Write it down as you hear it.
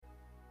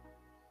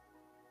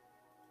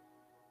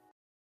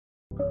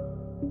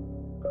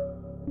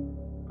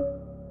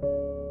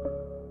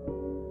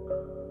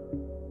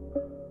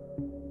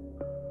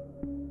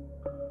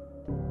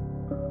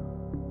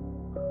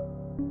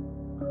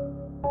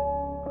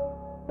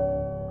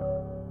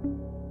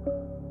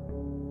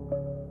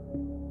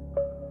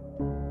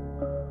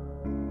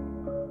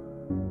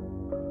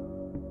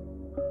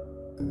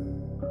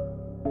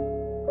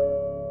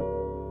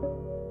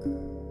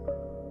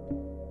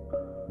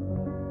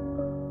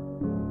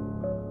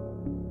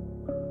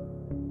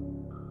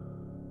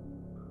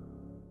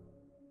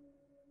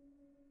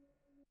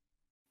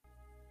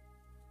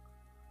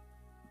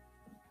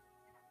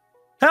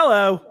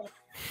Hello.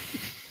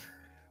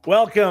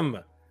 Welcome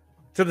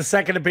to the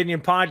Second Opinion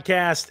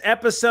Podcast,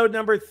 episode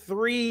number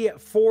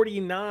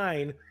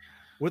 349,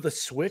 with a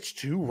switch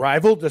to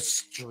rival the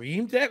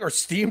Stream Deck or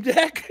Steam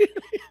Deck.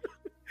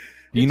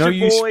 You know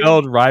you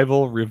spelled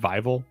rival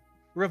revival?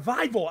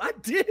 Revival, I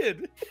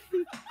did.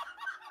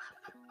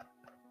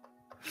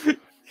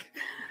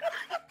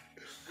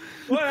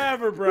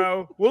 Whatever,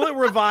 bro. Will it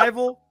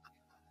revival?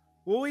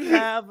 Will we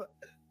have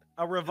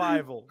a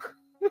revival?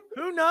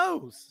 Who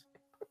knows?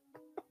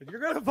 You're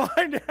going to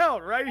find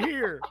out right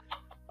here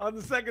on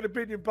the Second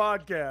Opinion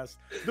Podcast.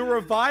 The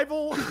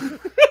revival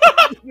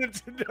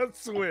Nintendo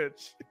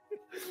Switch.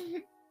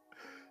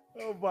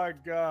 Oh, my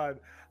God.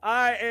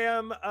 I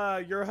am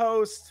your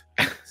host,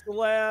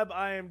 Celeb.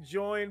 I am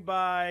joined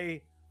by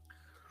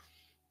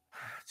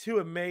two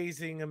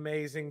amazing,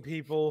 amazing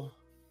people.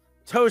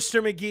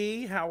 Toaster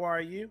McGee, how are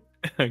you?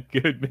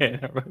 Good,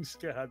 man.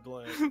 God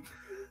bless.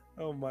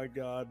 Oh, my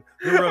God.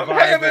 The revival. I'm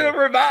having a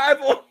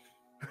revival.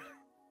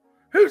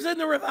 Who's in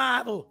the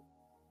revival?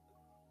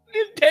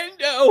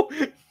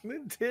 Nintendo.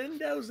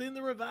 Nintendo's in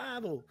the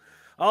revival.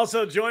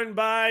 Also joined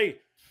by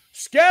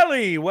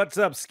Skelly. What's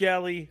up,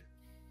 Skelly?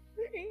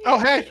 Oh,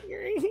 hey.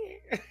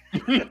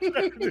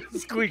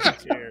 Squeaky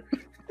chair.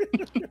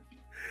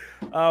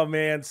 Oh,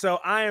 man. So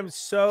I am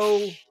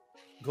so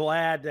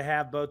glad to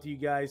have both of you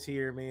guys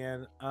here,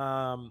 man.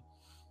 I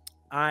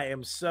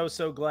am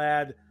so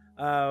glad.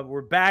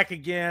 We're back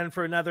again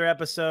for another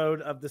episode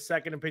of the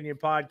Second Opinion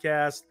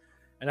Podcast.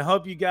 And I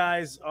hope you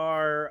guys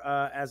are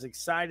as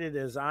excited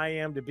as I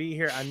am to be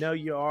here. I know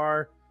you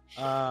are.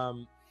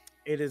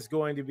 It is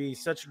going to be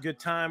such a good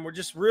time. We're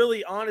just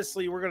really,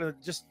 honestly, we're going to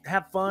just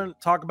have fun,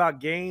 talk about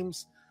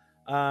games,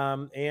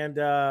 and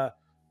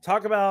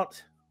talk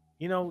about,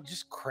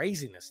 just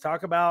craziness.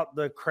 Talk about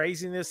the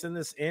craziness in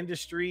this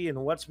industry and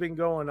what's been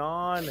going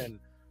on. And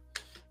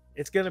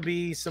it's going to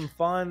be some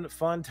fun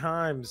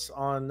times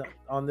on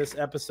this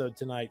episode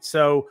tonight.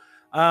 So,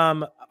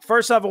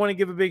 first off, I want to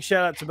give a big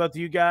shout out to both of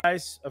you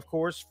guys, of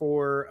course,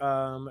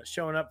 for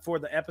showing up for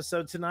the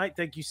episode tonight.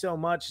 Thank you so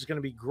much. It's going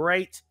to be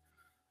great.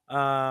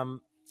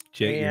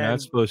 Jake, you're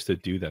not supposed to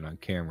do that on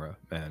camera,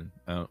 man.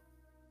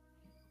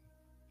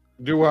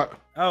 Do what?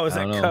 Oh, is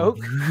that Coke?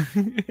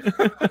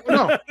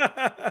 No.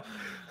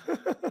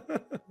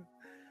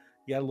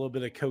 You got a little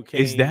bit of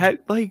cocaine. Is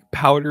that like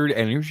powdered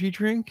energy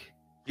drink?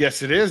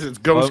 Yes, it is. It's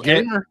Ghost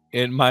Gamer.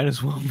 It might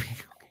as well be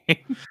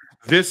cocaine.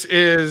 This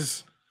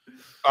is,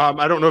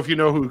 I don't know if you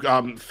know who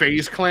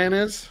FaZe Clan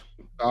is,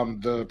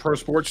 the pro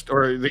sports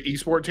or the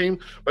esport team,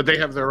 but they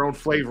have their own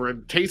flavor.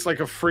 It tastes like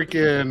a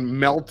freaking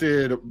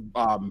melted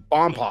bomb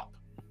pop.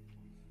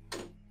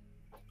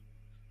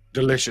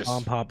 Delicious.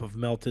 Bomb pop of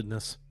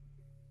meltedness.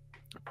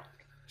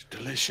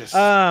 Delicious.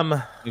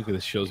 I think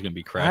this show's gonna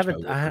be crashed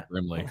by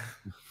Brimley.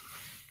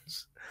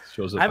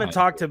 I haven't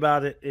talked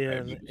about it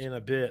in a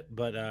bit,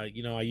 but I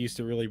used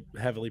to really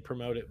heavily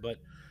promote it. But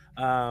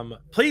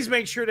please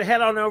make sure to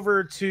head on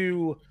over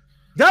to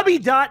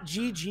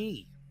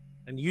w.gg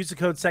and use the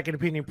code Second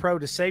Opinion Pro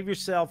to save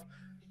yourself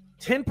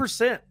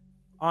 10%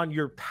 on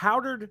your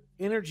powdered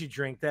energy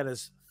drink that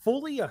is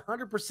fully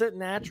 100%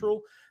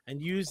 natural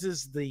and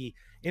uses the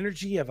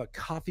energy of a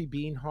coffee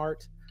bean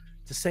heart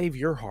to save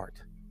your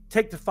heart.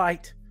 Take the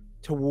fight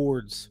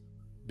towards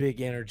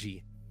big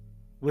energy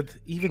with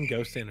even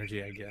ghost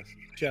energy, I guess.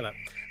 Shut up.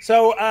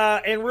 So,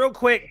 and real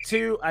quick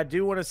too, I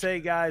do want to say,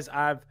 guys,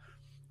 I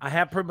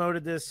have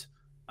promoted this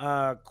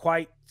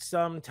quite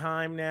some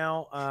time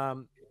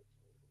now.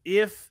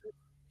 If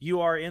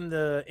you are in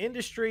the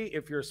industry,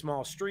 if you're a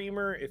small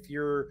streamer, if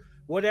you're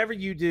whatever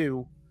you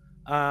do,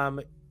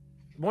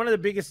 one of the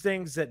biggest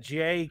things that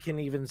Jay can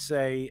even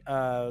say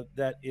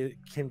that it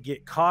can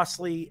get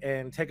costly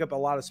and take up a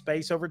lot of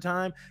space over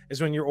time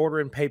is when you're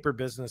ordering paper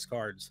business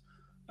cards.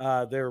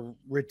 They're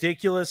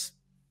ridiculous.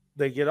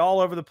 They get all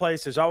over the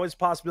place. There's always a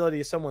possibility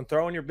of someone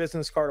throwing your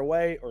business card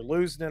away or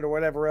losing it or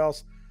whatever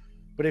else.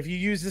 But if you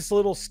use this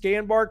little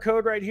scan bar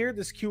code right here,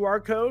 this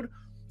QR code,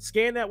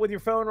 scan that with your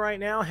phone right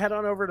now, head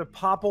on over to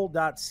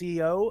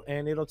popple.co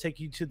and it'll take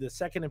you to the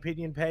Second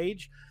Opinion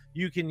page.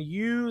 You can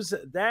use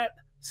that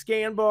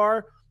scan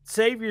bar,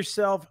 save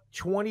yourself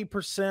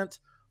 20%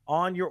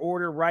 on your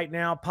order right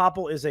now.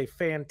 Popple is a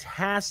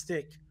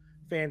fantastic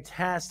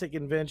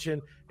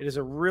invention. It is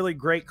a really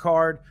great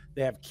card.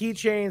 They have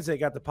keychains. They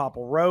got the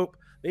Popple rope.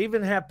 They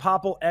even have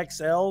Popple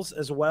XLs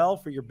as well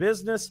for your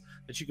business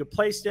that you could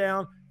place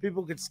down.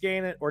 People could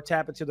scan it or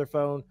tap it to their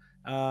phone,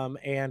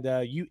 and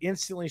you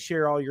instantly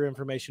share all your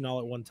information all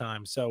at one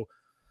time. So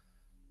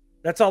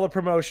that's all the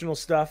promotional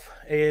stuff.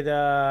 It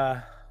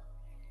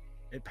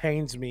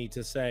pains me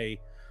to say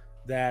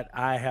that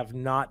I have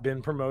not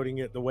been promoting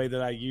it the way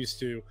that I used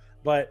to,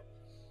 but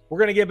we're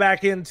going to get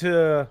back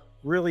into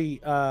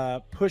really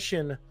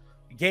pushing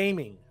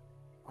gaming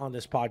on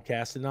this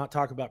podcast and not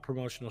talk about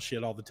promotional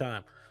shit all the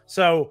time.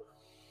 So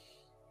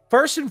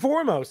first and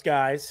foremost,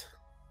 guys,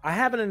 I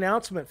have an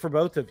announcement for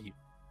both of you.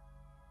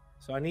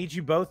 So I need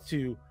you both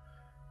to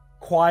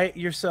quiet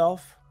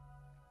yourself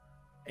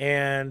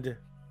and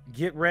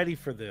get ready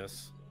for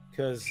this.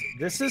 because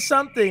this is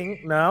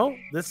something. No,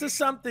 this is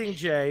something,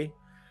 Jay,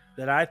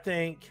 that I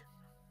think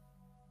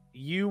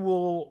you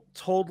will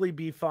totally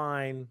be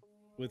fine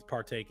with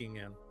partaking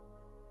in.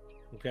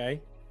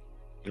 Okay.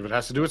 If it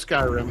has to do with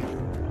Skyrim.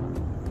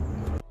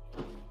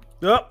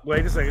 Oh,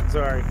 wait a second.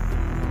 Sorry.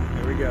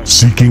 There we go.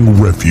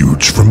 Seeking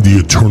refuge from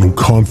the eternal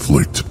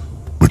conflict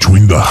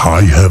between the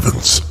high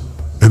heavens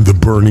and the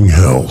burning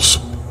hells,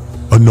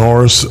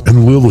 Inaris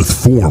and Lilith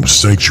formed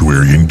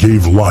sanctuary and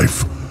gave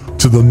life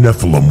to the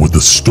Nephilim with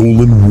the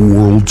stolen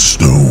world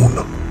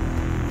stone.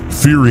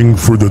 Fearing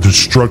for the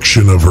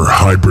destruction of her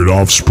hybrid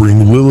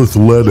offspring, Lilith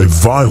led a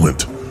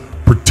violent,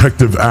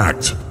 protective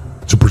act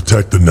to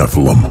protect the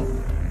Nephilim,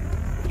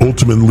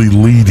 ultimately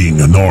leading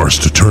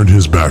Inaris to turn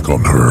his back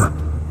on her,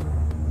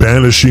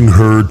 banishing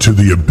her to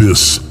the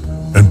abyss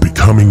and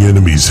becoming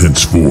enemies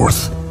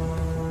henceforth.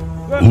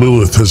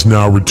 Lilith has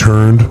now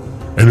returned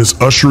and is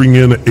ushering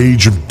in an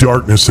age of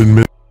darkness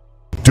and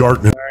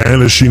darkness,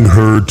 banishing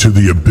her to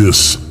the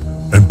abyss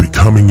and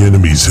becoming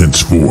enemies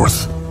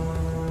henceforth.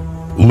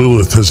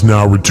 Lilith has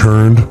now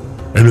returned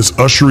and is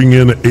ushering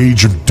in an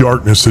age of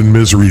darkness and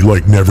misery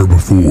like never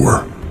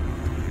before.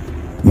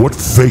 What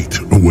fate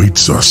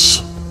awaits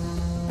us?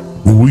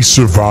 Will we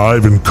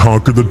survive and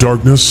conquer the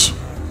darkness,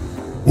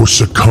 or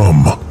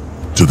succumb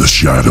to the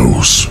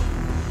shadows?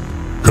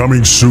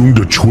 Coming soon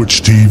to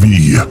Twitch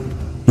TV,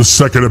 the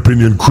Second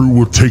Opinion crew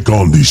will take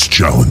on these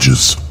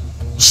challenges.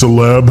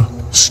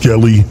 Celeb,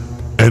 Skelly,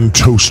 and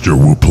Toaster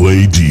will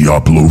play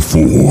Diablo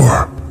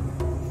 4.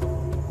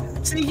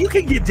 See, you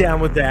can get down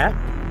with that.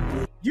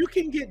 You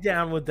can get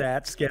down with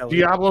that, Skelly.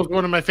 Diablo is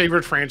one of my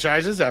favorite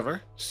franchises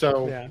ever.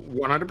 So, yeah.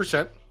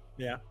 100%.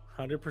 Yeah,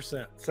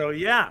 100%. So,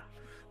 yeah.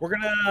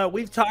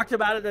 We've talked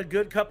about it a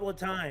good couple of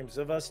times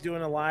of us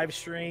doing a live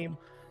stream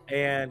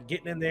and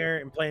getting in there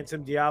and playing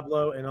some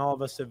Diablo, and all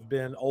of us have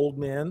been old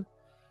men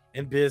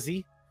and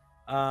busy.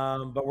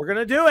 But we're going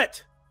to do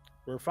it.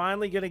 We're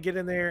finally going to get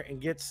in there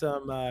and get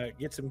some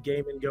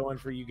gaming going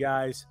for you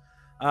guys.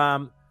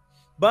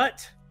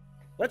 But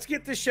let's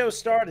get this show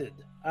started.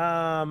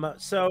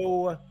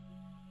 So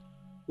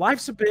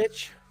life's a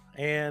bitch,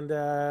 and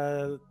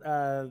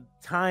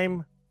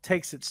time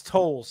takes its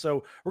toll.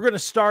 So we're going to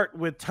start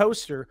with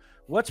Toaster.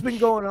 What's been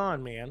going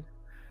on, man?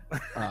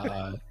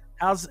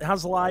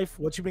 How's life?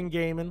 What you been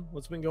gaming?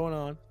 What's been going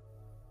on?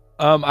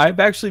 I've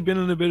actually been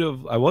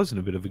I was in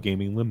a bit of a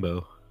gaming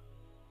limbo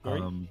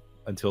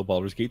until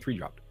Baldur's Gate 3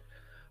 dropped.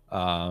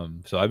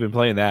 So I've been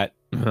playing that.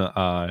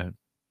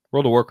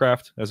 World of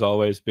Warcraft, as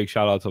always. Big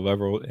shout out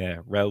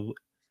to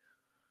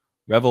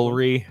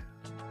Revelry,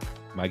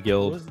 my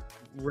guild.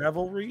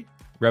 Revelry?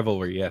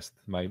 Revelry, yes.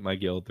 My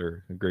guild.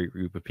 They're a great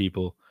group of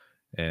people.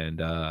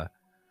 And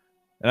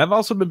I've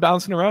also been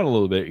bouncing around a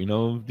little bit,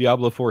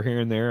 Diablo 4 here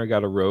and there. I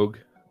got a rogue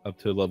up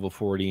to level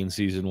 40 in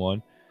season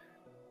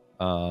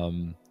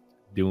 1.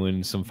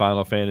 Doing some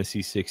Final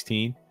Fantasy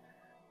 16.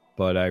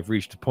 But I've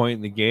reached a point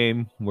in the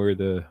game where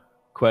the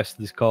quest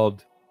is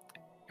called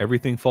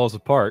Everything Falls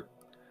Apart,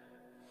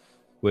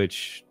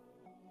 which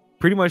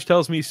pretty much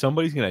tells me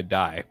somebody's going to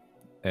die.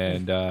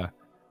 And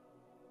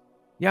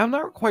yeah, I'm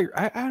not quite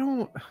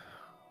I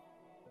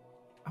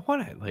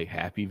want a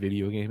happy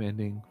video game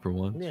ending for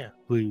once. Yeah,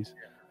 please.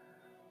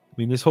 I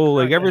mean, this whole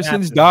ever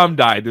since Dom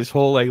died, this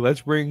whole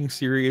let's bring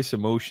serious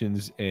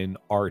emotions and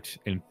art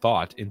and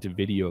thought into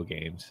video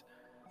games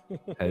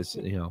has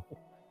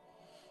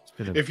it's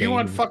been if you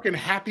want fucking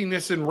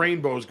happiness and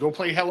rainbows, go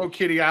play Hello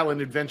Kitty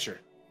Island Adventure.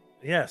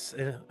 Yes.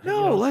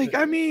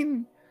 I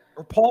mean,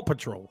 or Paw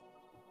Patrol.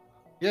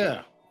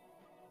 Yeah.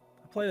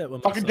 I play that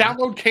one. Fucking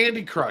download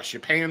Candy Crush, you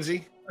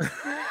pansy.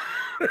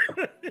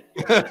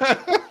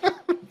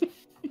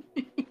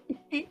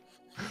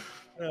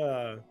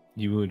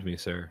 You wounded me,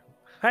 sir.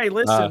 Hey,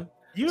 listen.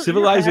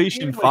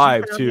 Civilization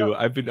 5 too.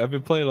 I've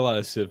been playing a lot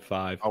of Civ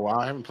 5. Oh wow,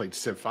 I haven't played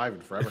Civ 5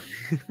 in forever.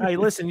 Hey,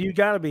 listen, you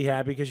got to be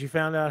happy because you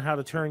found out how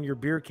to turn your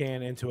beer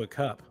can into a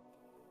cup.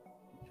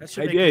 That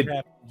should make you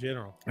happy in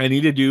general. I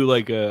need to do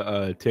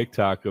a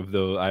TikTok of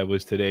I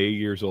was today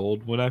years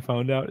old when I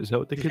found out. Is that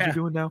what the kids are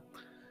doing now?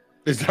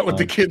 Is that what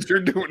the kids are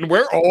doing?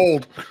 We're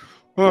old.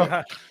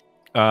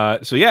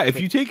 So yeah, if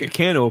you take a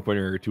can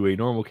opener to a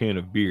normal can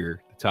of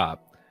beer at the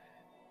top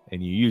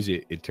and you use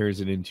it, it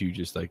turns it into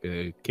just like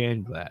a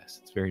can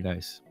glass. It's very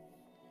nice.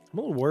 I'm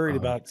a little worried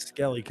about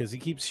Skelly because he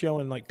keeps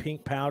showing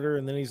pink powder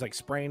and then he's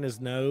spraying his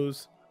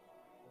nose.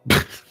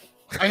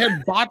 I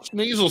had botched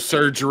nasal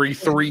surgery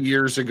 3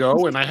 years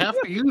ago and I have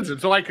to use it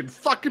so I can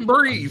fucking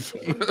breathe. So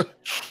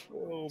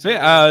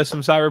yeah, some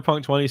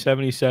Cyberpunk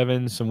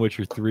 2077, some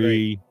Witcher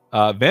 3,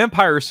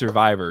 Vampire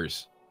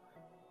Survivors.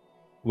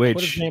 Which,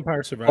 what is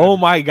Vampire Survivors? Oh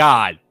my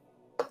god.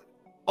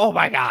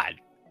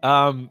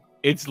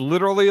 It's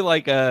literally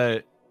like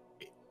a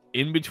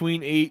in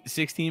between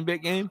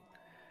 16-bit game.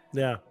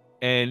 Yeah.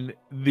 And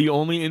the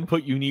only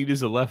input you need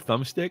is a left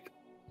thumbstick.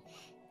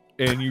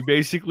 And you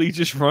basically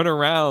just run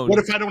around. What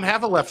if I don't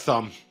have a left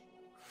thumb?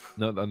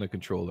 Not on the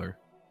controller.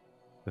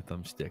 The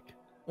thumbstick.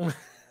 But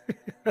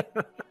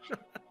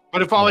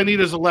if all I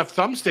need is a left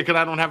thumbstick and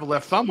I don't have a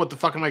left thumb, what the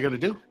fuck am I going to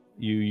do?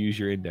 You use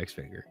your index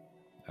finger.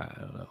 I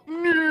don't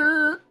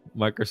know.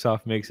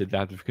 Microsoft makes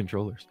adaptive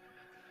controllers.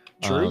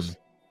 Truth.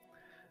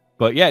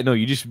 But yeah, no,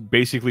 you just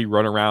basically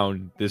run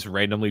around this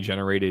randomly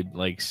generated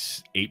like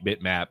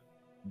 8-bit map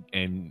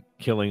and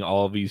killing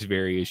all of these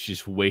various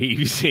just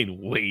waves and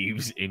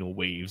waves and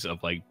waves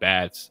of like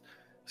bats,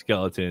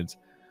 skeletons.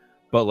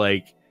 But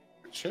like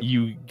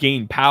you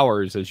gain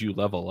powers as you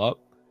level up,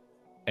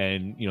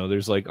 and you know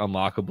there's like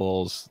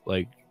unlockables.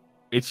 Like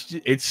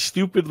it's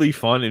stupidly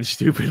fun and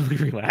stupidly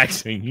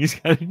relaxing. You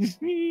just gotta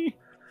just... I'm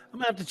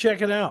gonna have to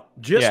check it out.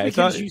 Just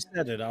because you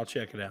said it, I'll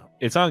check it out.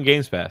 It's on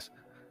Games Pass.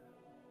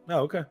 Oh,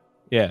 okay.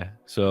 Yeah.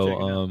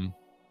 So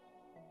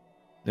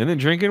and then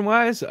drinking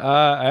wise,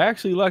 I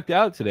actually lucked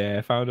out today.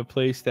 I found a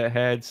place that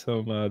had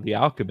some The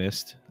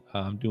Alchemist.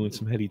 I'm doing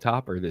some Heady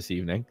Topper this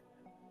evening.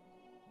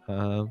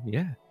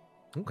 Yeah.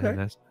 Okay. And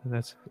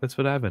that's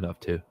what I've been up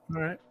to.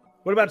 All right.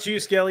 What about you,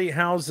 Skelly?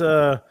 How's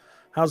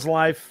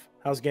life?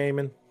 How's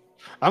gaming?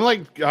 I'm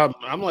like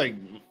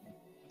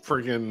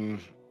freaking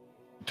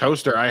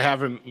Toaster.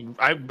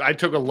 I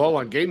took a lull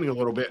on gaming a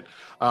little bit.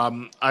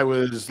 I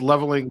was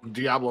leveling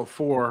Diablo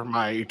 4,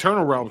 my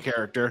Eternal Realm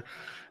character,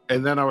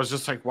 and then I was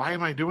just like, why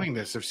am I doing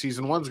this if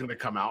season 1's going to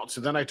come out?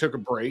 So then I took a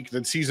break.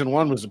 Then season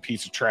 1 was a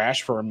piece of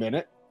trash for a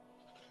minute,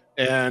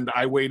 and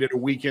I waited a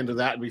week into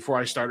that before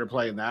I started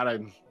playing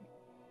that.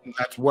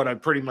 That's what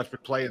I've pretty much been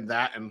playing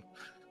that, and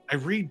I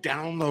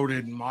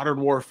re-downloaded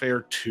Modern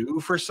Warfare 2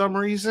 for some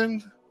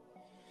reason.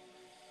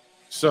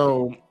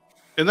 So,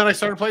 and then I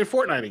started playing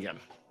Fortnite again.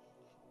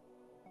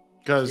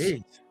 Because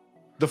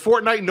the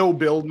Fortnite no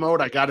build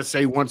mode, I got to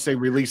say, once they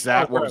released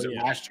that,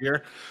 last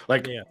year?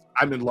 Like,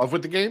 I'm in love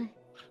with the game.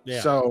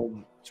 Yeah.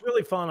 So, it's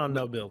really fun on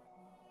no build.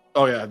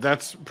 Oh, yeah.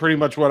 That's pretty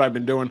much what I've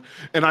been doing.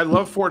 And I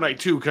love Fortnite,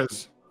 too,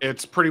 because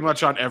it's pretty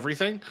much on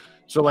everything.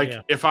 So, like,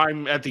 if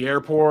I'm at the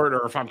airport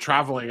or if I'm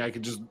traveling, I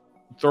can just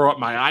throw up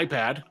my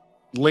iPad,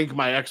 link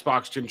my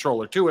Xbox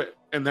controller to it,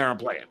 and there I'm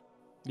playing.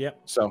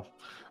 Yep. So,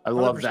 I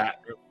love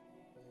that.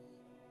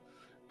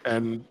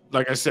 And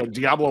like I said,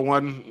 Diablo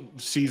 4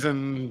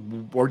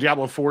 season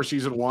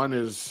 1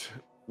 is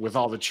with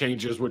all the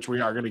changes, which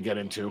we are going to get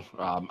into.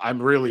 I'm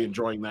really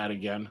enjoying that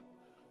again.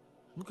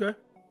 Okay.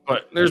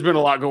 But there's been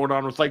a lot going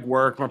on with like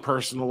work, my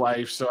personal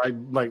life. So I,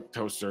 like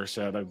Toaster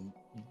said, I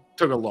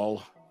took a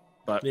lull.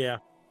 But yeah.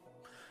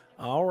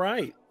 All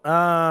right.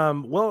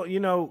 Well,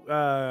 you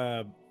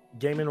know,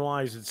 gaming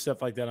wise and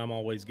stuff like that, I'm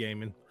always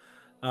gaming.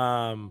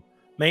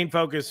 Main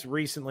focus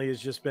recently has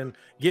just been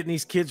getting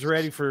these kids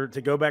ready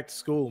to go back to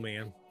school,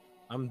 man.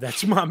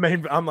 That's my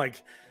main. I'm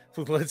like,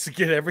 let's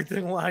get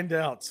everything lined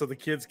out so the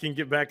kids can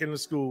get back into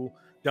school.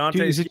 Dante,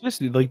 dude, is it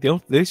just like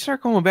they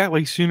start going back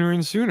like sooner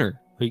and sooner?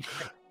 Like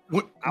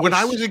when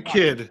I was a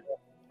kid,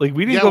 like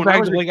we didn't go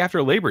back to like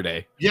after Labor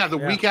Day. Yeah, the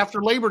week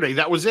after Labor Day,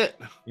 that was it.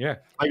 Yeah,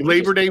 like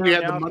Labor Day, we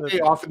had the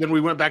Monday off, and then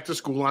we went back to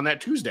school on that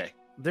Tuesday.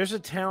 There's a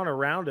town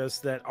around us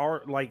that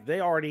are like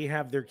they already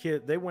have their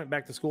kid. They went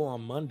back to school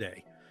on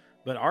Monday.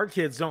 But our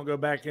kids don't go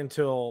back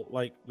until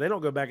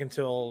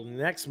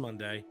next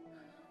Monday.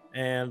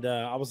 And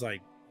I was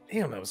like,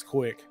 damn, that was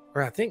quick.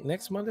 Or I think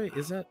next Monday,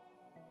 is that?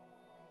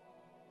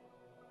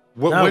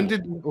 When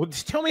did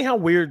just tell me how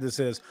weird this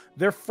is.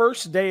 Their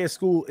first day of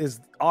school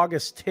is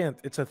August 10th.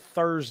 It's a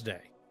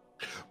Thursday.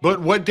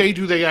 But what day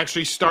do they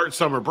actually start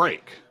summer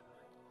break?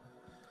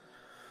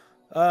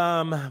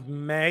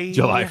 May.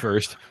 July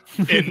 1st.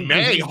 In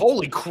May.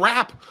 Holy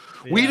crap.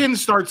 Yeah. We didn't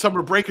start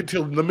summer break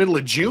until the middle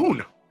of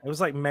June. It was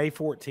like May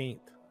 14th.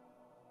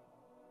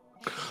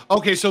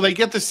 Okay, so they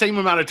get the same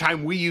amount of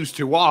time we used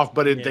to off,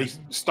 but they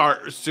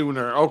start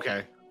sooner.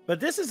 Okay. But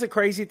this is a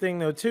crazy thing,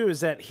 though, too, is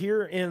that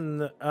here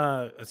in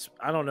I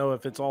don't know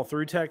if it's all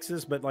through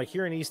Texas, but like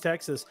here in East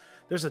Texas,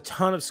 there's a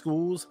ton of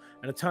schools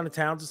and a ton of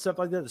towns and stuff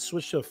like that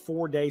switch to a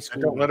 4-day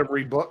school. Don't let them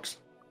read books.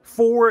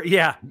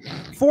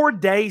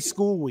 4-day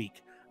school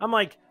week. I'm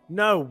like,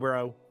 no,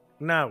 bro.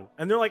 No.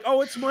 And they're like,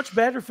 oh, it's much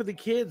better for the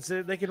kids.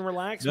 They can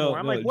relax more.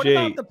 I'm like, what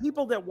about the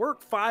people that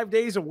work 5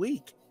 days a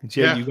week?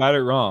 Jay, you got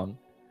it wrong.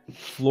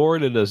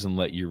 Florida doesn't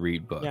let you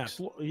read books.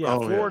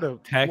 Florida.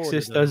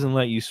 Texas doesn't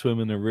let you swim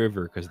in the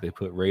river because they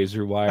put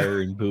razor wire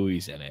and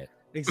buoys in it.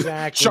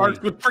 Exactly. Sharks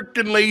with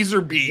freaking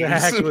laser beams.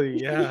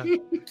 Exactly, yeah.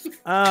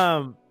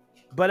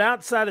 But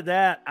outside of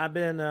that, I've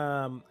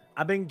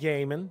been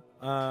gaming.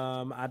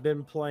 I've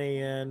been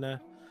playing...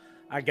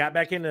 I got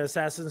back into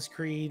Assassin's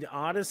Creed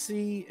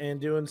Odyssey and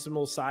doing some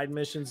little side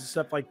missions and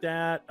stuff like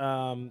that.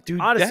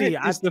 Dude, Odyssey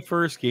is the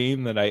first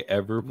game that I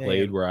ever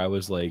played where I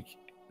was like,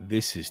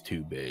 this is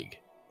too big.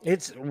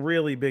 It's a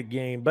really big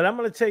game. But I'm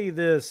going to tell you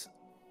this.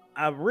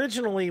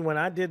 Originally, when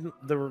I did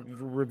the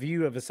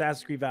review of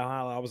Assassin's Creed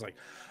Valhalla, I was like,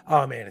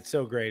 oh, man, it's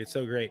so great. It's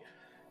so great.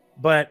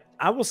 But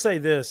I will say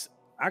this.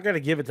 I got to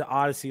give it to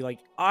Odyssey. Like,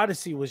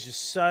 Odyssey was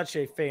just such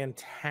a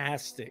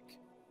fantastic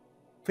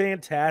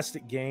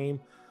game.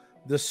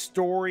 The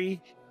story,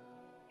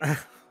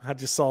 I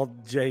just saw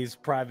Jay's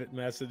private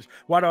message.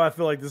 Why do I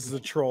feel like this is a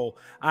troll?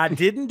 I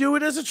didn't do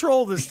it as a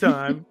troll this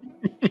time.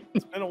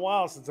 It's been a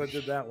while since I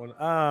did that one.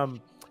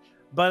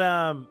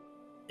 But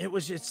it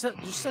was just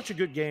such a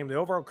good game. The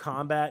overall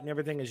combat and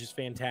everything is just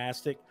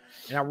fantastic,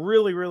 and I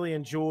really, really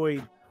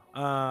enjoyed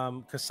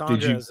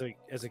Cassandra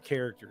as a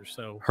character.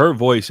 So her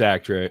voice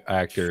actor,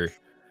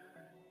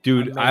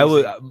 dude,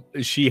 amazing.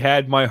 she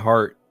had my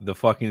heart. The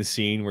fucking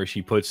scene where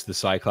she puts the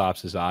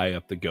Cyclops' eye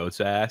up the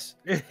goat's ass.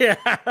 yeah.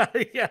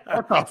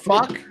 What the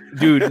fuck,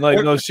 dude?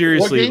 Like, no,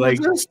 seriously, like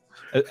is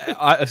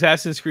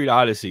Assassin's Creed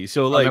Odyssey.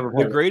 So, like,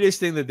 the it. greatest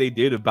thing that they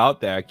did about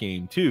that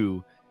game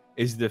too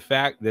is the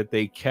fact that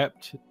they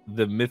kept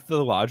the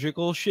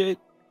mythological shit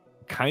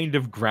kind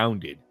of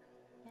grounded.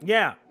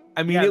 Yeah.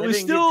 I mean, Yeah, it they was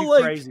didn't get still too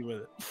like crazy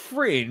with it.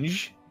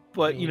 fringe,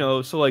 but you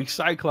know, so like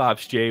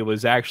Cyclops J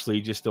was actually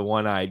just a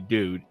one-eyed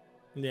dude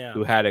Yeah.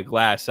 who had a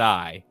glass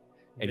eye,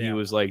 and he Yeah.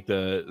 was like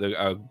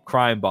the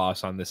crime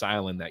boss on this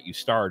island that you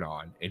start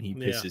on, and he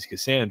pisses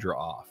Cassandra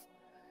off.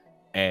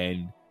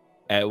 And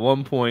at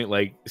one point,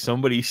 like,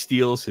 somebody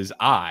steals his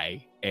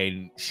eye,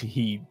 and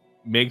he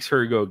makes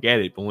her go get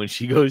it, but when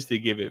she goes to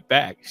give it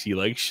back, she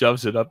like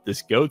shoves it up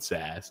this goat's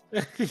ass.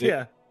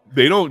 Yeah.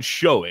 They don't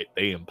show it,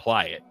 they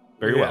imply it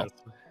very well. Yes.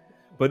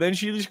 But then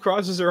she just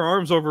crosses her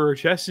arms over her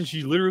chest and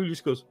she literally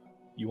just goes,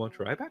 "You want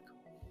your eye back?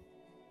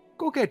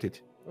 Go get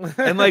it."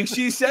 And like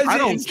she says I it in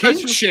don't kink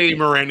such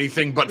shame or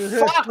anything, but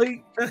fuck.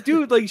 like,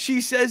 dude, like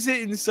she says it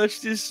in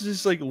such this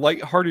just like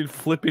lighthearted,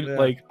 flippant, Yeah.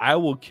 like, I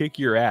will kick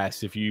your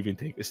ass if you even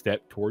take a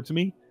step towards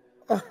me.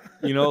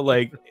 You know,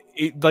 like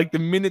it, like the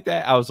minute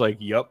that I was like,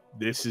 "Yep,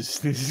 this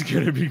is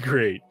gonna be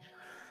great."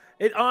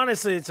 It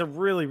honestly, it's a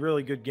really,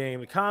 really good game.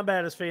 The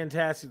combat is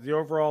fantastic. The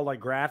overall like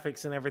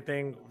graphics and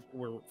everything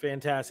were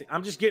fantastic.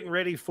 I'm just getting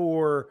ready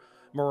for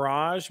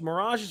Mirage.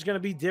 Mirage is going to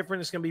be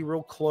different. It's going to be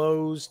real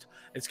closed.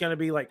 It's going to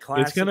be like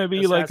classic. It's gonna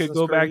be like a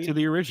go back to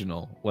the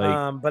original.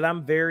 Like, but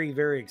I'm very,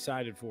 very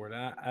excited for it.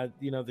 I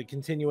you know, the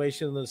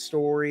continuation of the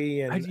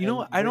story and I don't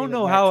bringing it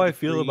know back how to I the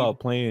feel Creed. about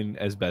playing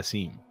as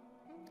Basim.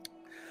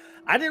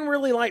 I didn't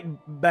really like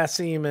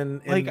Basim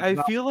and Like,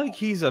 I feel like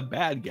he's a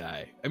bad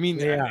guy. I mean,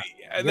 Yeah.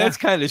 that's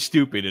kind of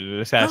stupid in an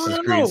Assassin's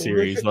no, Creed no.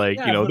 series. Like,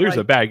 Yeah, you know, but, there's a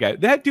like- bad guy.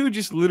 That dude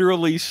just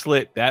literally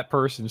slit that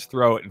person's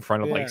throat in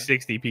front of Yeah. like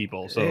 60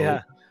 people. So,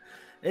 yeah.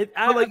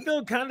 I But, like-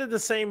 feel kind of the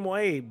same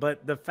way,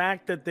 but the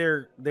fact that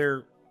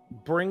they're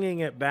bringing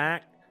it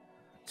back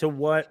to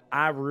what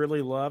I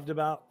really loved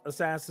about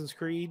Assassin's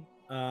Creed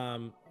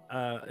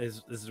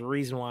is the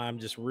reason why I'm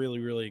just really,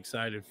 really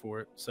excited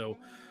for it. So,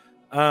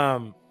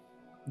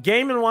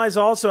 gaming wise,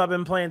 also I've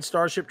been playing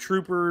Starship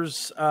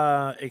Troopers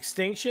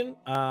Extinction.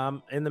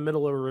 In the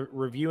middle of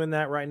reviewing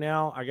that right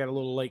now. I got a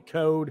little late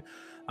code.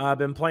 I've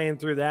been playing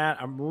through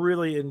that. I'm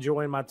really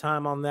enjoying my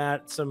time on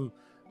that. Some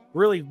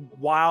really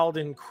wild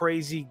and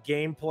crazy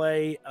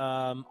gameplay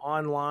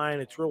online.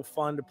 It's real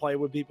fun to play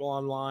with people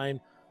online.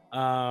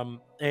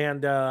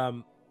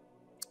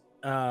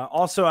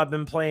 Also I've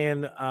been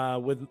playing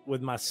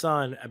with my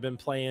son. I've been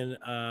playing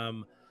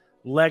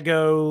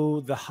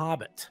Lego The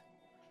Hobbit.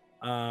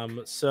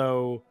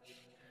 So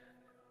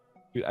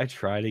dude, I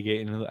try to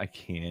get into it. I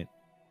can't.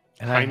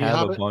 And Tiny I have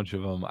Hobbit? a bunch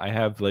of them. I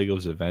have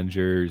Legos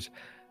Avengers.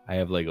 I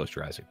have Legos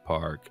Jurassic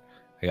Park.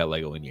 I got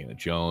Lego Indiana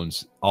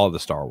Jones, all the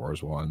Star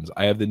Wars ones.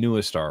 I have the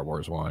newest Star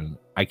Wars one.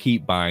 I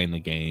keep buying the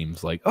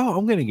games like, oh,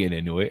 I'm going to get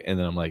into it. And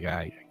then I'm like,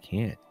 I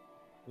can't.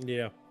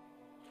 yeah.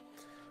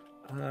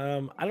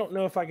 I don't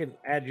know if I can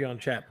add you on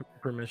chat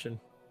permission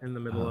in the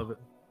middle of it.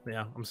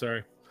 Yeah, I'm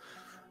sorry.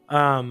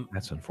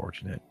 That's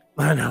unfortunate.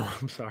 I know.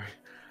 I'm sorry.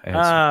 I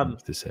had some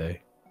things to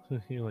say.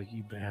 You're like,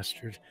 you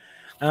bastard.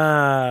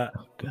 How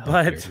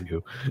But dare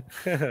you.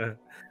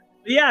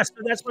 yeah, so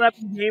that's what I've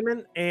been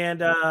gaming,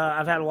 and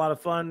I've had a lot of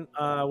fun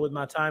with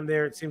my time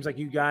there. It seems like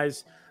you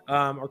guys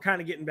are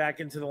kind of getting back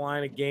into the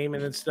line of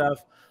gaming and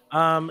stuff.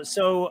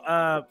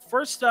 So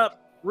first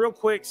up, real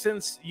quick,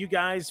 since you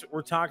guys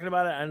were talking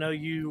about it, I know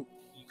you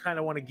kind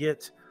of want to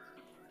get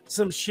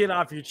some shit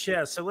off your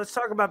chest. So let's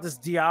talk about this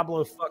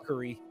Diablo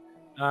fuckery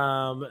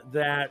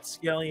that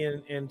Skelly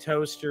and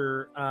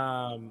Toaster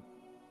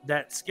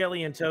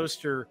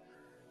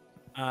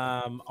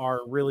are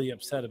really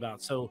upset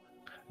about. So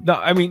No,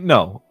 I mean,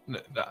 no.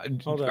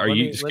 Hold on, Are let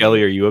you, me-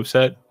 Skelly, are you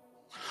upset?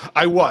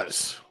 I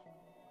was.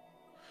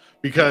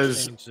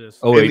 Because change this.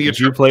 Oh, In wait, the did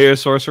you play a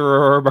sorcerer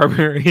or a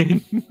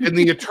barbarian? in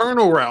the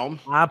Eternal Realm,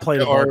 I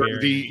played a or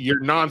barbarian. your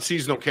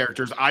non-seasonal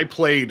characters, I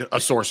played a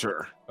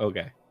sorcerer.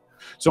 Okay.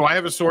 So I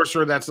have a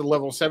sorcerer that's a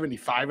level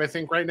 75, I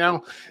think, right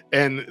now,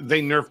 and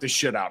they nerfed the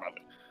shit out of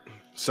it.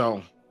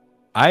 So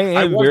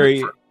I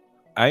wasn't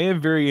am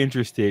very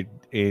interested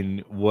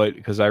in what,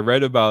 because I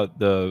read about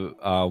the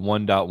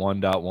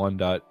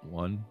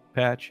 1.1.1.1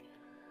 patch,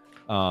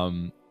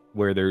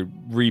 where they're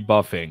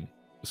rebuffing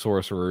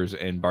sorcerers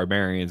and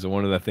barbarians, and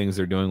one of the things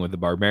they're doing with the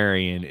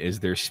barbarian is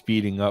they're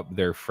speeding up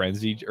their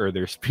frenzy, or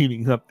they're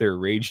speeding up their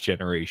rage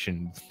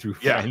generation through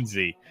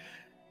frenzy.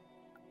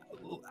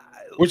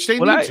 which they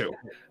When need I- to.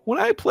 When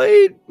I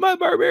played my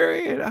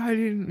barbarian, I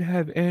didn't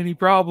have any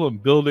problem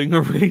building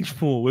a rage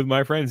pool with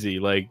my frenzy.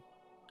 Like,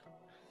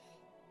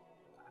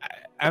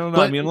 I don't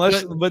know. I mean,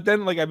 but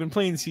then like I've been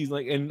playing season,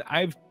 like, and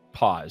I've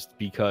paused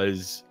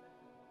because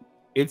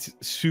it's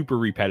super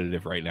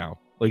repetitive right now.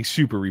 like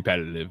super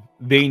repetitive.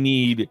 They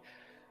need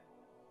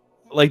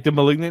like the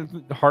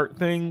Malignant Heart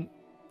thing.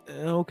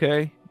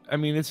 Okay, I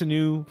mean it's a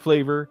new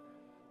flavor,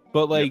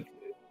 but like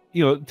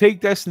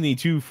take Destiny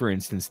 2 for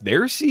instance.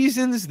 Their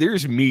seasons,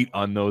 there's meat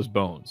on those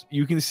bones.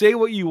 You can say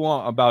what you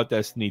want about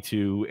Destiny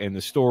 2 and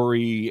the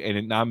story and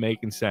it not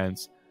making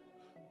sense,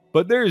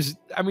 but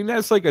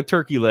that's like a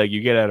turkey leg you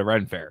get at a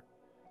Ren Fair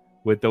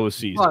with those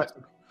seasons.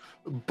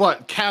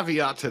 But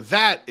caveat to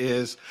that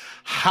is,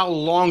 how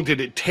long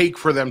did it take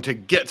for them to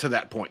get to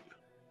that point?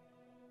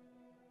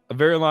 A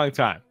very long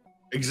time.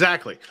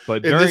 Exactly.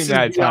 But during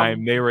that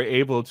time, they were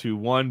able to,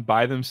 one,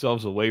 buy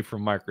themselves away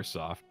from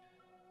Microsoft,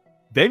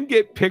 then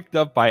get picked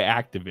up by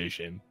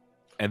Activision,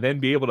 and then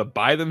be able to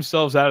buy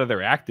themselves out of their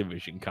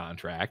Activision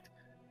contract.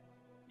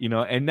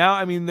 And now,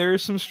 I mean,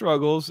 there's some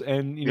struggles,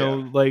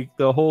 and, like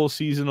the whole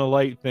Season of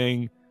Light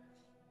thing,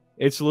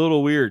 it's a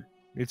little weird.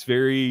 It's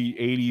very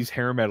 80s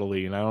hair metal-y,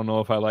 and I don't know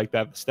if I like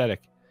that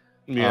aesthetic.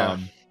 Yeah.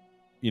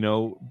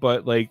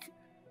 But like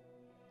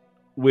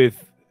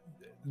with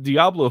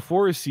Diablo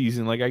 4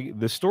 season, like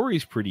the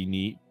story's pretty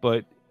neat,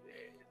 but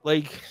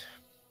like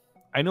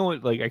I know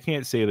it, like I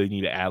can't say they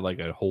need to add like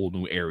a whole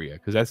new area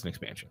because that's an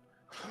expansion.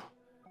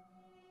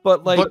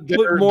 But like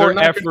put more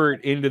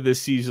effort into the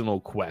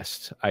seasonal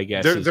quest, I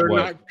guess.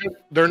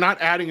 They're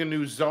not adding a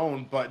new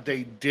zone, but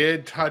they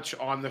did touch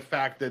on the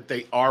fact that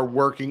they are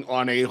working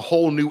on a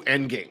whole new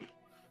end game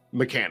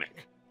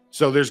mechanic.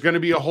 So there's going to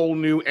be a whole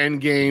new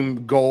end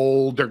game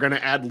goal. They're going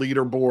to add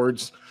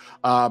leaderboards.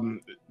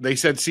 They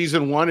said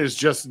season 1 is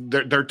just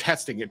they're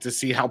testing it to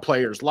see how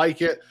players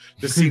like it,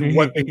 to see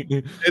what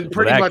they and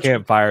pretty much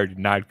campfire did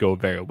not go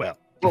very well.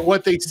 But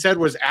what they said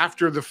was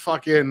after the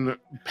fucking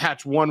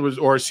patch 1 was,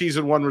 or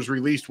season 1 was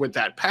released with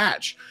that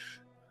patch,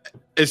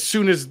 as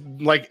soon as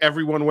like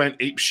everyone went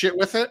ape shit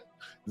with it,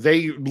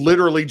 they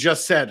literally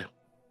just said,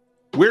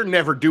 "We're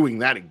never doing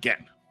that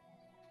again."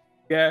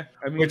 Yeah,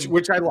 I mean,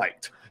 which I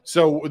liked.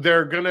 So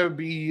they're gonna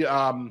be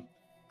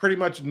pretty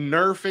much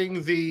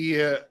nerfing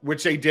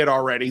which they did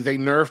already. They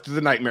nerfed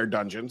the Nightmare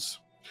Dungeons.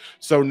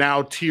 So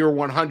now tier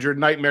 100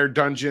 Nightmare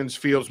Dungeons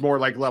feels more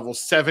like level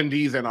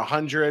 70 than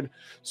 100.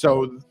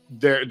 So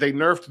they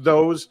nerfed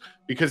those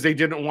because they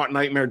didn't want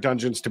Nightmare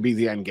Dungeons to be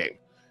the end game.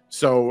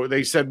 So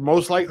they said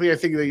most likely, I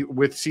think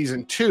with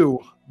season 2,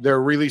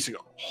 they're releasing a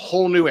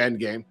whole new end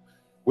game,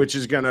 which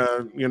is going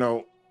to,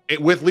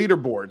 with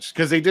leaderboards,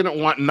 because they didn't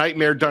want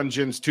Nightmare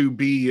Dungeons to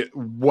be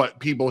what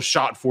people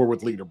shot for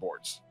with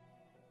leaderboards.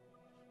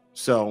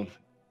 So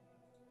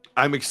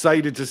I'm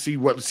excited to see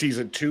what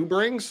season 2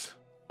 brings.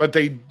 But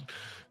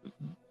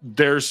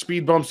there's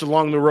speed bumps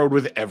along the road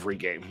with every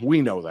game.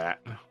 We know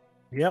that.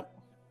 Yep.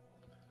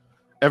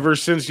 Ever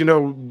since, the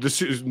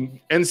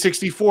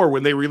N64,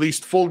 when they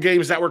released full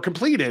games that were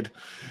completed,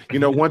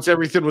 once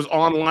everything was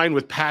online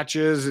with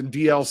patches and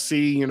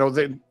DLC,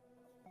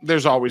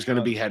 there's always going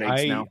to be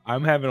headaches now.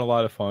 I'm having a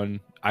lot of fun.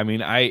 I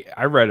mean, I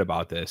read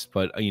about this,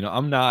 but,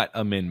 I'm not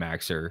a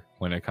min-maxer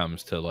when it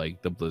comes to,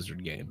 like, the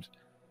Blizzard games.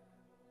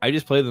 I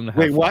just play them to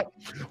have fun.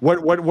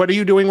 What are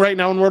you doing right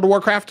now in World of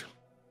Warcraft?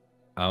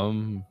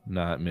 I'm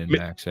not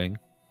min-maxing.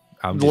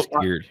 I'm just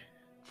weird.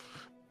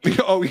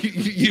 Oh,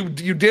 you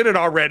did it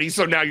already,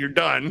 so now you're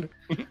done.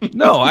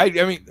 No, I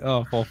mean,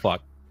 oh, well,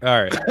 fuck.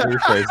 All right,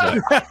 rephrase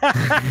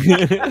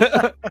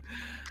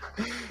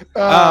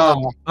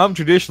that. I'm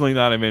traditionally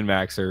not a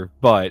min-maxer,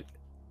 but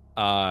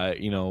I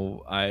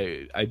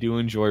do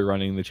enjoy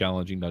running the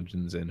challenging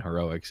dungeons and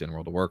heroics in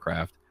World of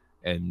Warcraft,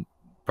 and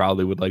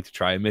probably would like to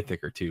try a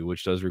mythic or two,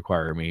 which does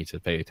require me to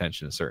pay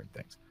attention to certain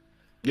things.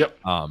 Yep.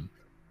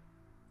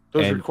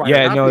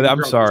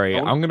 I'm sorry.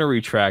 I'm going to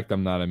retract.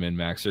 I'm not a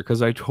min-maxer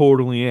because I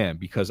totally am,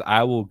 because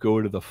I will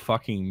go to the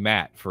fucking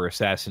mat for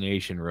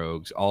assassination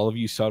rogues. All of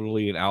you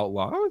subtly and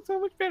outlaw. Oh, it's so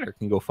much better.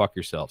 Can go fuck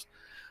yourselves.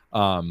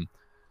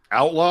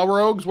 Outlaw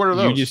rogues? What are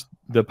those?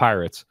 The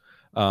pirates.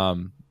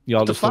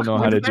 Y'all just don't know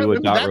how to do a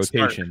dot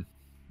rotation.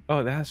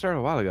 Oh, that started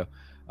a while ago.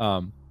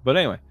 But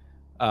anyway,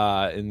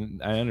 and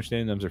I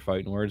understand those are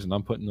fighting words, and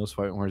I'm putting those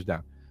fighting words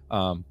down.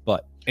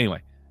 But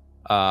anyway,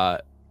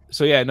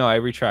 so yeah, no, I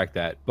retract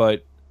that.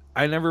 But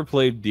I never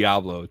played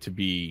Diablo to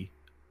be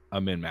a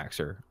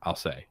min-maxer, I'll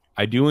say.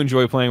 I do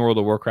enjoy playing World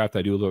of Warcraft.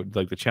 I do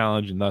like the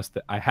challenge, and thus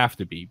that I have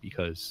to be,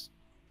 because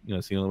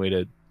it's the only way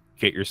to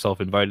get yourself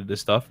invited to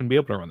stuff and be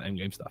able to run the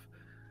endgame stuff.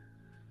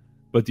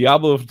 But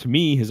Diablo to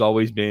me has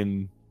always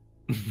been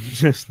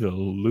just the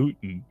loot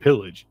and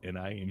pillage, and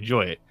I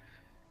enjoy it.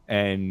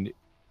 And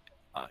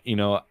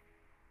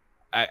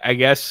I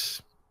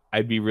guess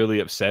I'd be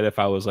really upset if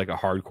I was like a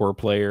hardcore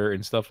player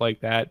and stuff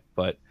like that.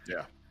 But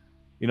yeah.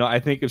 I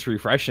think it's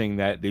refreshing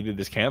that they did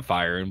this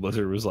campfire and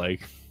Blizzard was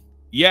like,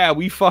 yeah,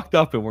 we fucked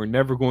up and we're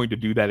never going to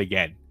do that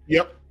again.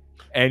 Yep.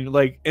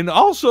 And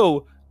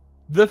also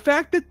the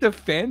fact that the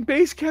fan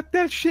base kept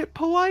that shit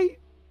polite.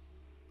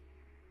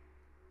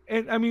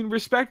 And I mean,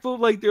 respectful,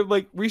 like they're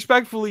like,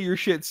 respectfully, your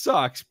shit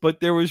sucks, but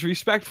there was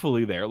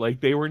respectfully there. Like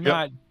they were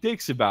not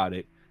dicks about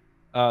it.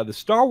 The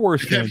Star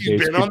Wars fan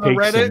base could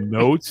take some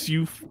notes,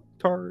 you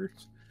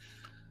tards.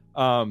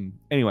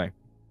 Anyway,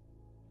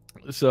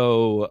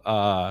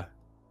 so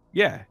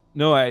Yeah.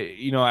 No,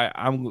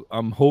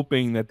 I'm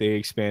hoping that they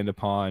expand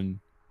upon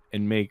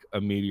and make a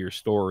meteor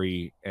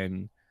story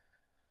and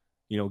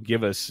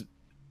give us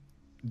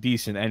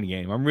decent end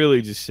game. I'm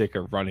really just sick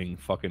of running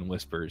fucking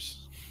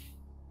whispers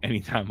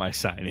anytime I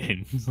sign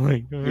in. It's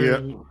like,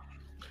 yeah.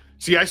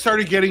 See, I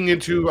started getting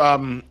into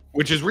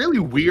which is really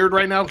weird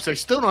right now because I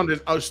still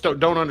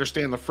don't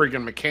understand the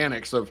friggin'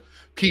 mechanics of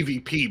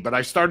PvP, but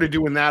I started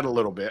doing that a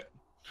little bit,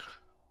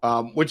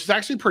 which is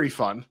actually pretty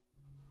fun.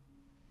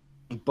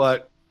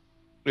 But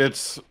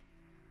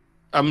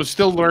I'm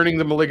still learning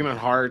the Malignant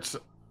Hearts.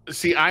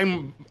 See,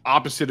 I'm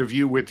opposite of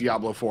you with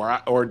Diablo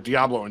 4 or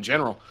Diablo in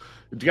general.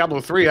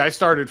 Diablo 3, I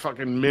started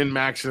fucking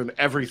min-maxing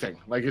everything.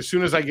 Like, as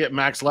soon as I get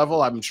max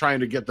level, I'm trying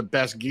to get the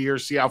best gear,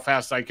 see how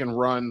fast I can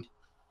run,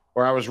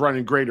 or I was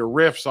running greater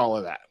rifts, all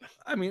of that.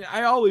 I mean,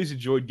 I always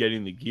enjoyed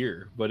getting the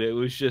gear, but it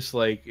was just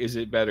like, is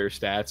it better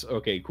stats?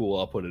 Okay, cool,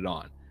 I'll put it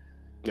on.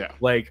 Yeah.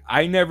 Like,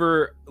 I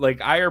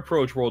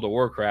approach World of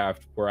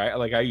Warcraft where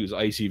I use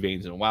Icy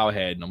Veins and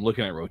Wowhead, and I'm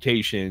looking at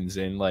rotations,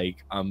 and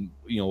like,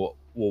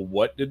 well,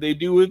 what did they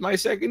do with my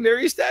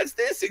secondary stats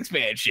this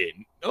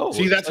expansion? Oh,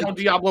 see, that's how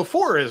Diablo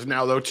 4 is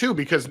now, though, too,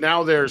 because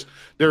now there's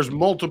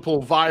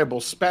multiple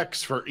viable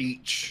specs for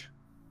each,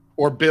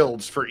 or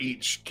builds for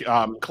each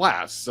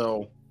class.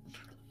 So,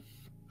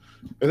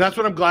 and that's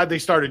what I'm glad they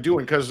started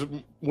doing, because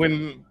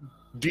when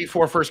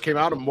D4 first came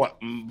out, a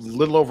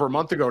little over a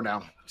month ago now,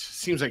 it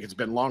seems like it's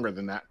been longer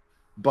than that,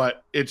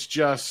 but each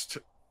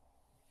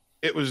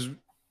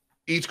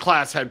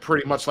class had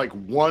pretty much like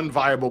one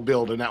viable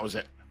build, and that was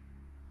it.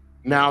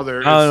 Now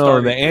they're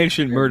the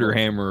Ancient Murder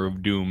Hammer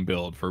of Doom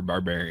build for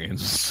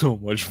barbarians is so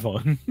much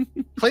fun.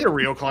 Play a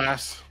real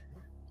class.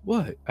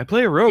 What? I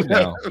play a rogue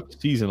now.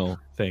 Seasonal.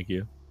 Thank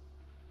you.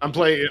 I'm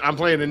playing a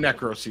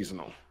Necro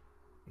seasonal.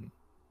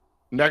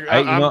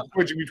 I'm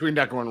switching between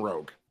Necro and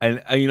Rogue.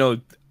 And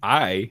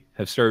I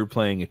have started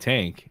playing a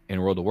tank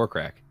in World of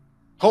Warcraft.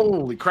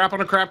 Holy crap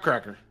on a crap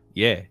cracker.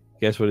 Yeah.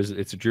 Guess what is it?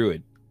 It's a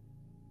druid.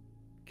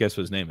 Guess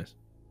what his name is?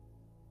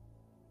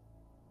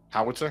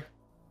 Howitzer?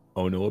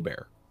 Oh no, a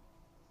bear.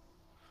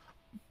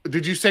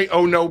 Did you say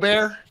oh no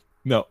bear?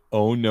 No,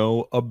 oh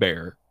no, a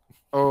bear.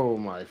 Oh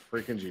my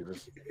freaking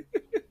Jesus.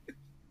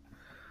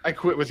 I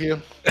quit with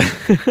you.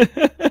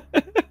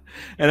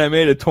 And I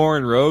made a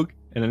Tauren rogue,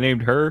 and I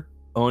named her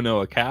Oh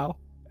No, a Cow,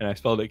 and I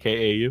spelled it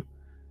K-A-U.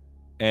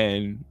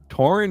 And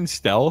Tauren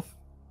stealth,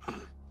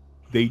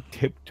 they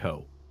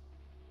tiptoe.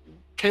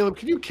 Caleb,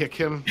 can you kick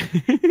him?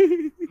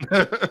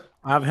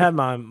 I've had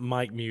my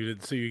mic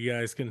muted so you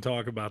guys can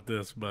talk about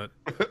this, but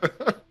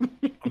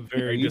I'm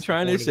very. Are you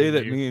trying to say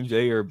that me and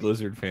Jay are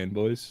Blizzard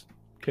fanboys?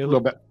 A little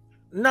bit.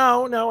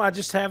 No, I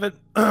just haven't.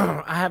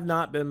 I have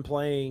not been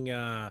playing.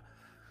 I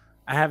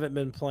haven't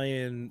been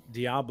playing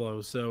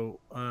Diablo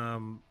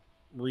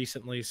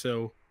recently,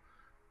 so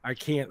I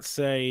can't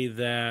say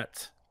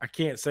that. I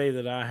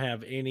I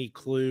have any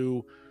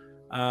clue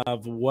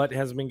of what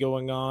has been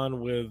going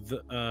on with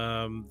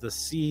the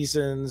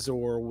seasons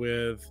or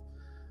with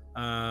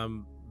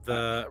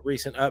the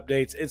recent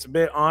updates. It's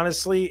been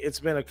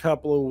a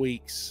couple of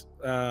weeks,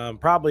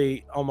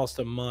 probably almost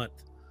a month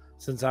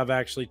since I've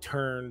actually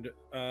turned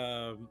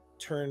my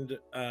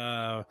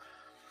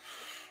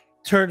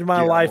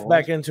life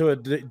back into a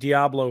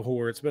Diablo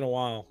whore. It's been a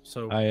while.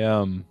 So what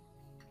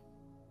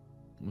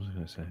was I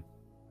gonna say? I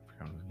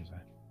forgot what I was gonna say.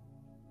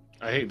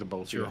 I hate the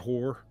both. You're a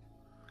whore.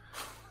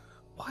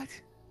 What?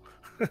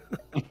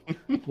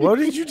 What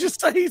did you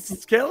just say,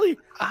 Skelly?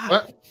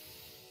 What?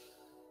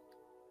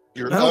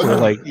 You're ugly.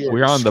 Like you're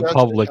we're on the disgusting.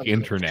 public I'm gonna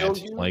internet. kill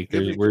you. Like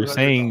Give me we're $200.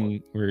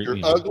 saying You're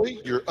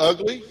ugly. You're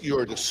ugly. You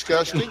are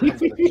disgusting. I'm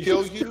going to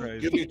kill you.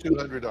 Christ. Give me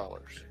 $200.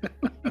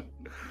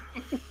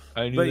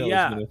 I knew But that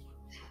yeah, was gonna...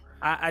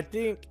 I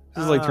think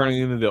This is like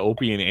turning into the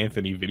Opie and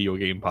Anthony video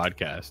game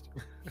podcast.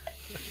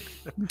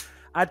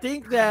 I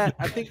think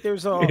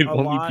there's a And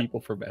only lot.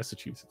 people from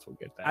Massachusetts will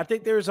get that. I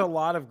think there's a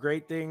lot of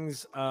great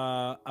things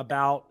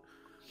about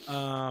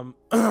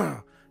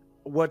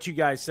what you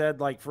guys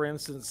said. Like, for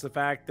instance, the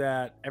fact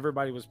that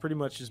everybody was pretty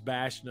much just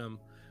bashing them,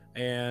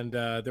 and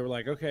they were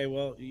like, "Okay,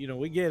 well,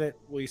 we get it.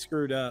 We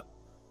screwed up."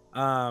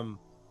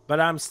 But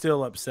I'm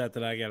still upset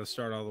that I got to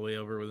start all the way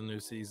over with a new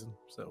season.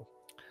 So,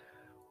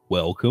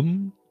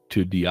 welcome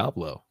to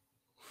Diablo.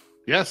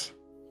 Yes.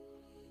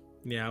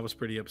 yeah, I was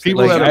pretty upset.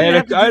 People Like,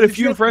 that- I had a Did you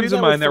few have to friends do of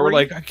that mine with that were 3?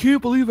 like, I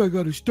can't believe I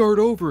got to start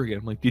over again.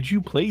 I'm like, did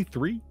you play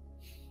 3?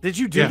 Did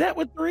you do Yeah. that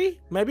with 3?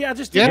 Maybe I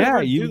just Yeah, didn't Yeah,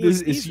 ever you. do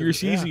This the is your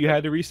season. Yeah. You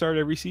had to restart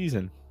every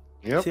season.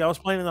 Yep. See, I was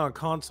playing it on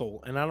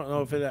console, and I don't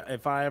know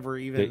if I ever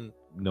even.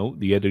 No,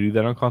 you had to do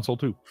that on console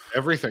too.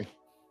 Everything.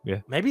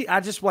 Maybe I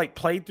just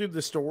played through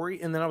the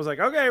story, and then I was like,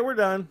 okay, we're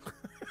done.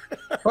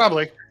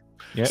 Probably.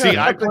 Yeah. See,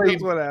 I think played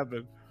that's what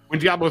happened. when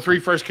Diablo 3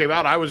 first came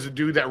out. I was the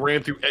dude that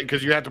ran through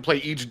because you had to play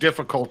each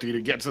difficulty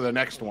to get to the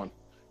next one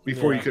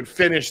before Yeah. you could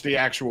finish the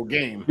actual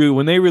game. Dude,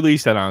 when they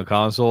released that on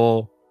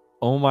console,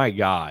 oh my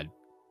god.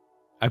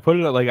 I put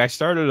it I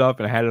started up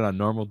and I had it on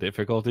normal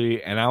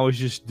difficulty and I was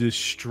just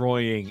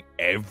destroying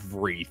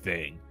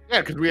everything. Yeah,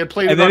 because we had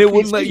played and it then on it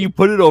wouldn't PC. let you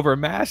put it over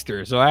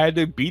Master. So I had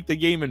to beat the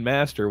game in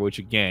Master, which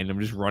again, I'm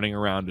just running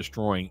around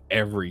destroying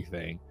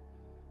everything.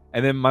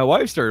 And then my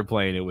wife started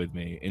playing it with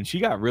me, and she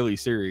got really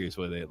serious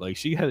with it. Like,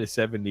 she had a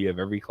 70 of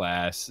every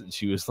class. And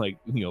she was like,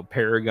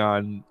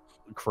 Paragon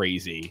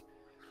crazy.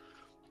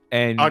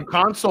 And on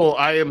console,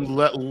 I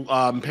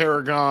am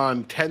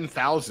Paragon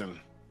 10,000.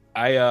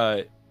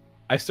 I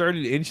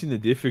started inching the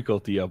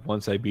difficulty up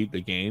once I beat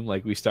the game.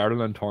 Like, we started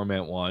on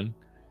Torment 1,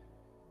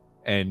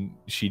 and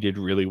she did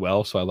really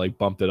well, so I like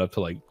bumped it up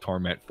to like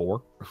Torment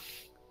 4.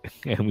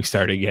 And we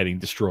started getting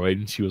destroyed,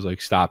 and she was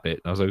like, stop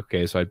it. And I was like,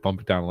 okay, so I'd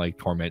bump it down to like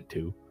Torment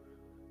 2.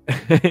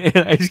 And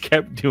I just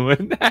kept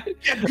doing that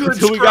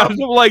until we got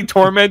to like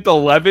Torment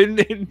 11.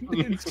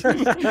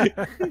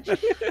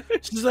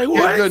 She's like,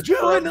 what is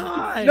going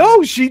on?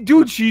 No,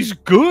 she's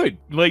good.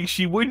 Like,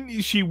 she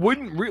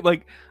wouldn't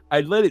like,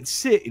 I'd let it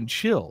sit and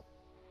chill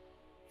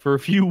for a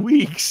few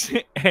weeks,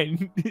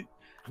 and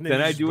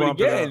then I'd do it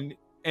again.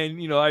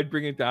 And I'd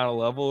bring it down a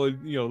level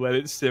and let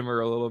it simmer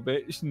a little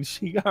bit. And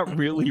she got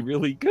really,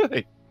 really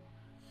good.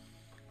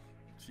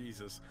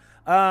 Jesus.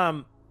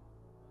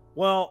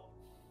 Well,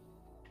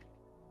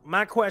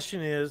 my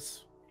question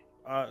is,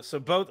 so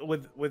both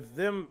with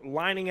them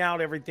lining out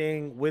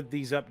everything with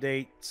these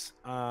updates,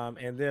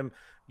 and them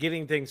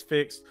getting things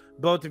fixed,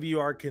 both of you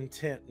are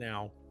content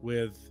now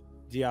with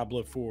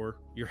Diablo 4.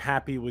 You're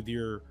happy with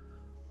your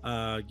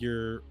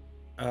character,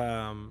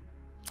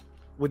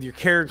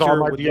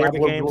 with where the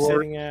game's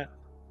sitting at.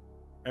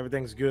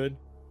 Everything's good.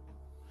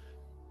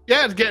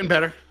 Yeah, it's getting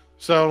better.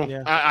 So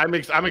yeah.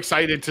 I'm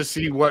excited to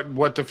see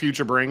what the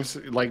future brings.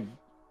 Like,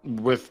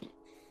 with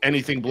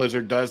anything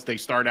Blizzard does, they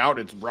start out,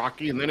 it's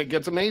rocky, and then it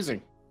gets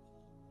amazing.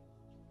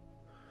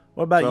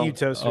 What about you,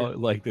 Toaster?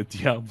 Like the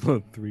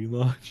Diablo 3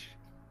 launch.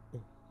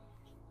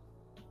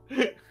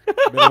 Better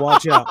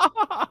watch out.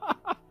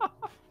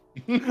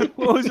 What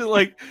was it,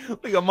 like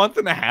a month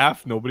and a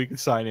half? Nobody could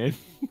sign in.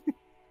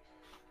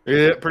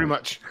 Yeah, pretty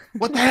much.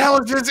 What the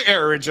hell is this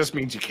error? It just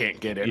means you can't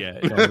get in. Yeah,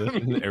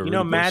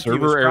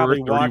 Matthew is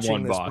probably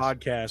watching this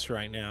podcast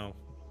right now.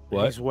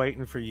 What? He's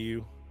waiting for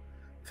you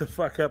to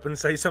fuck up and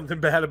say something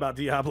bad about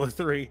Diablo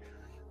 3.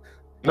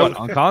 What,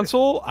 on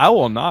console? I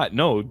will not.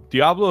 No,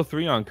 Diablo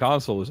 3 on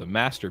console is a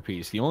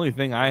masterpiece. The only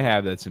thing I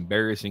have that's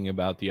embarrassing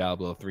about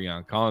Diablo 3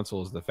 on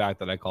console is the fact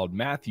that I called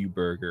Matthew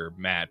Burger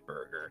Mad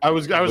Burger. I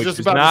was just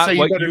about to say,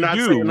 you better not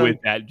say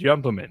with that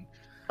gentleman.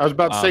 I was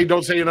about to say,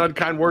 don't say an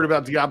unkind word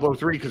about Diablo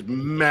 3, because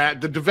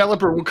Matt, the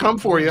developer, will come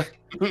for you.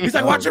 He's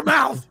like, watch your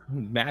mouth.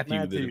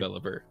 Matthew, the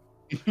developer.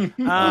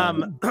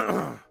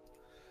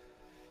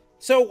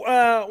 So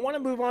I want to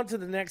move on to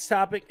the next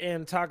topic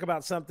and talk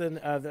about something.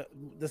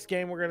 This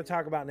game we're going to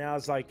talk about now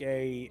is like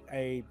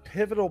a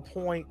pivotal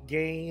point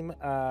game.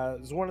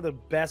 It's one of the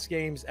best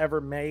games ever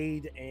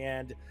made,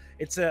 and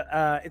it's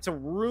a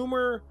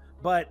rumor,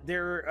 but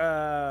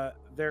there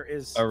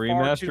is a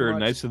remaster of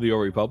Knights of the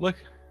Old Republic.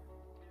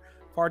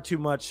 Far too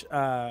much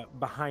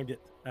behind it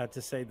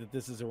to say that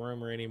this is a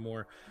rumor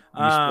anymore.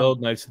 You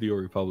spelled Knights of the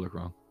Old Republic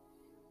wrong.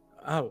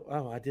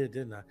 Oh, I did,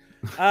 didn't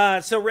I?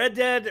 So Red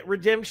Dead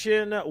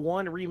Redemption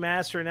 1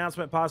 remaster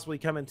announcement possibly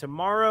coming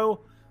tomorrow.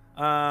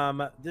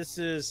 This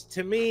is,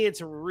 to me,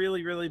 it's a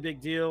really, really big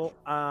deal.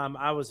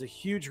 I was a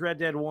huge Red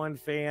Dead 1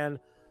 fan.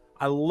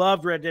 I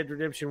loved Red Dead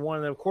Redemption 1.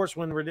 And of course,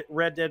 when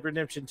Red Dead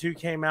Redemption 2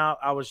 came out,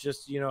 I was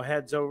just,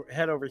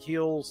 head over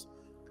heels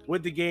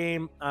with the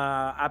game.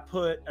 I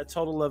put a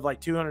total of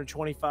like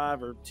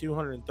 225 or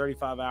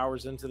 235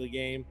 hours into the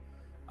game.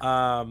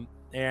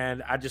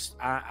 And I just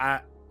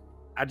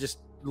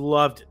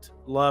loved it.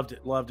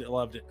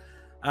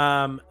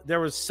 There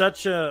was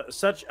such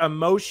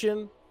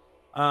emotion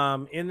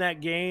in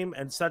that game,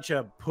 and such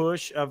a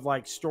push of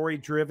like a story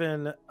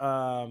driven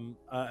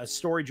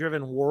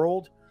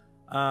world.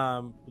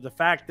 The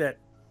fact that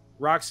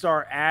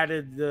Rockstar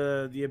added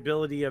the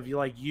ability of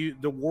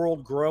the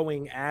world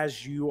growing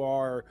as you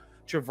are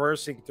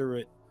traversing through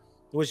it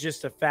was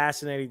just a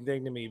fascinating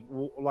thing to me.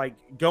 Like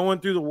going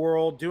through the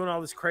world, doing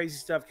all this crazy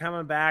stuff,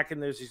 coming back,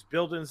 and there's these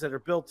buildings that are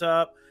built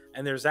up,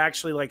 and there's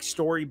actually like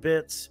story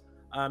bits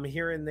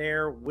here and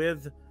there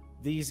with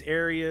these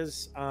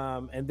areas,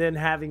 and then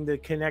having the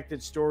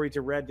connected story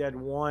to Red Dead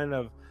 1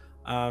 of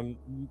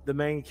the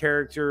main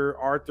character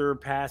Arthur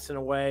passing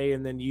away,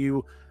 and then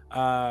you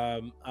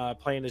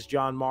playing as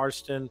John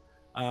Marston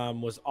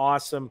was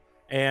awesome.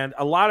 And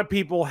a lot of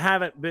people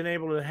haven't been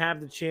able to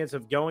have the chance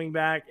of going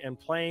back and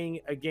playing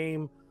a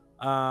game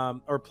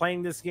or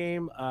playing this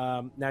game.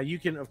 Now you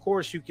can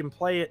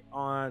play it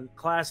on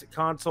classic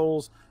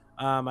consoles.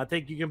 I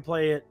think you can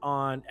play it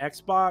on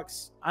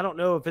Xbox. I don't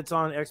know if it's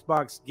on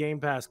Xbox Game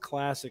Pass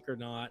Classic or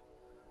not.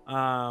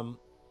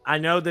 I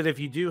know that if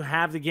you do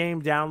have the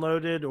game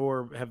downloaded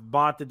or have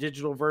bought the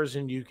digital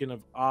version, you can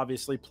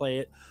obviously play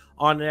it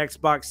on an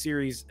Xbox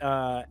Series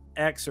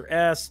X or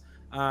S,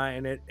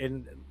 and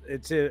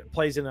it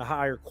plays in a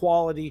higher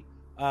quality.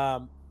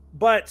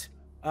 But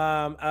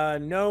a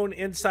known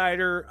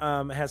insider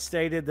has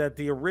stated that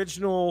the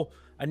original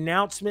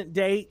announcement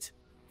date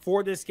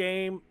for this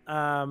game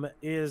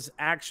is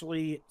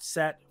actually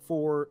set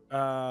for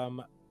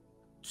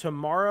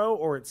tomorrow,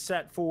 or it's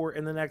set for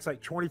in the next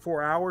like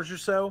 24 hours or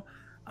so.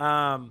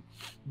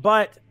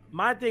 But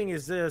my thing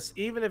is this: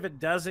 even if it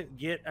doesn't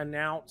get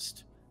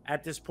announced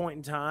at this point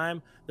in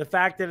time, the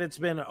fact that it's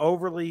been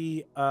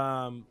overly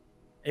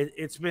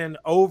it's been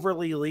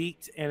overly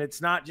leaked, and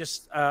it's not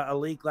just a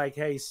leak like,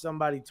 hey,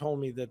 somebody told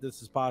me that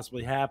this is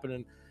possibly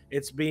happening.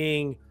 It's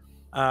been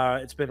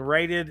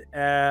rated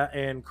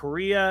in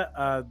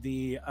Korea.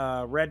 The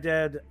Red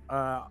Dead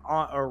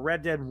or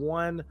Red Dead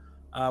 1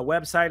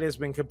 website has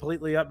been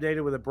completely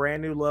updated with a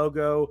brand new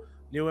logo,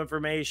 new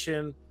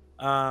information.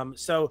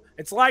 So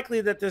it's likely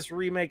that this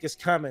remake is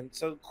coming.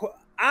 So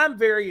I'm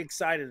very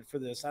excited for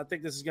this. I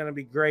think this is going to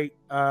be great.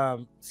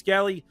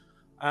 Skelly,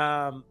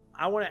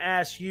 I want to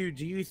ask you,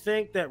 do you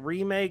think that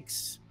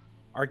remakes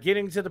are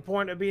getting to the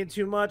point of being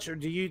too much, or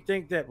do you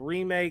think that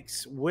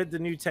remakes with the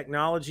new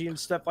technology and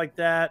stuff like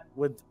that,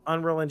 with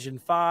Unreal Engine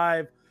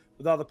 5,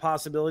 with all the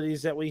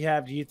possibilities that we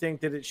have, do you think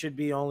that it should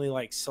be only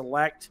like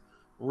select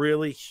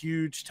really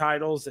huge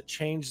titles that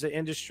change the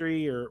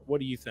industry, or what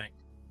do you think?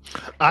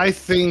 I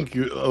think,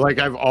 like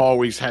I've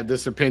always had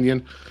this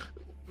opinion,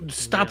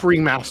 stop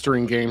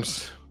remastering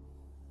games.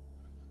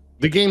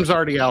 The game's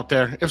already out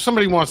there. If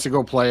somebody wants to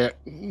go play it,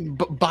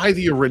 buy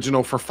the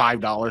original for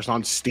 $5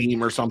 on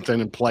Steam or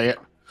something and play it.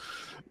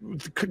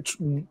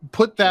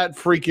 Put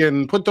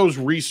those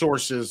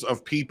resources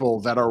of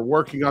people that are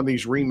working on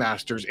these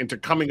remasters into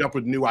coming up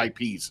with new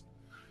IPs,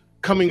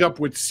 coming up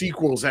with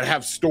sequels that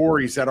have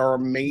stories that are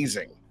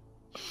amazing.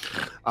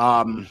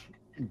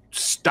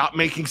 Stop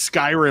making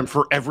Skyrim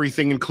for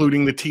everything,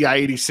 including the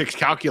TI-86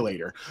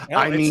 calculator.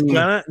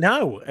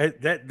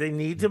 That they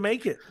need to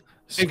make it.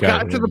 It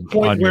got to the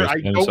point where I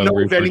don't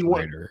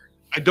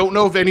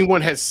know if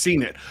anyone has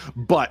seen it,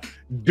 but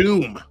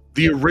Doom,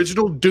 the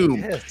original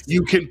Doom,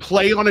 you can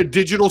play on a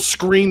digital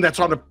screen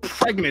that's on a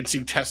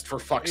pregnancy test, for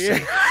fuck's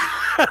sake.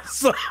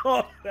 It's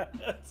like,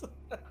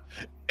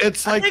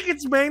 I think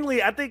it's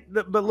mainly, I think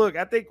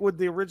with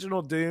the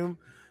original Doom,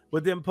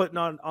 with them putting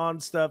on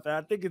stuff,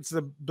 I think it's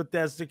the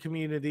Bethesda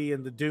community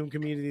and the Doom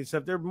community and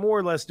stuff. They're more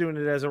or less doing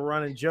it as a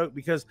running joke,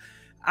 because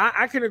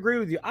I can agree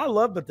with you. I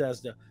love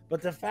Bethesda,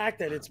 but the fact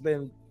that it's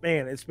been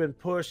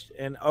pushed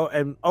and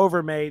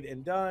overmade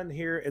and done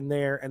here and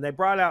there, and they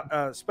brought out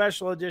a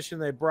special edition,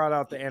 they brought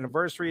out the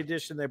anniversary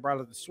edition, they brought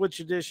out the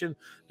Switch edition,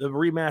 the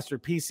remastered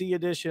PC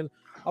edition.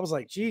 I was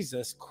like,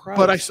 Jesus Christ.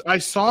 But I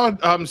saw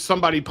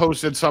somebody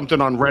posted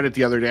something on Reddit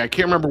the other day. I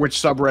can't remember which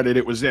subreddit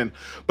it was in,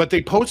 but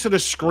they posted a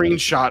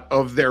screenshot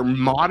of their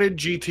modded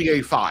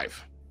GTA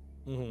 5.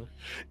 Mm-hmm.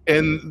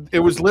 And it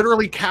was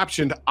literally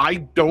captioned, I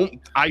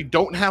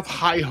don't have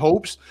high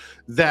hopes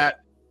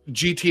that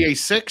GTA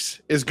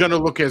 6 is going to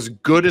look as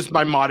good as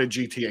my modded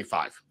GTA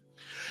 5.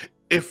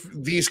 If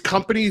these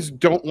companies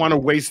don't want to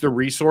waste the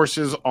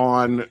resources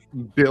on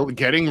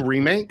getting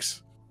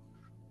remakes,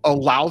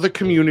 allow the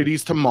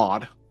communities to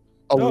mod,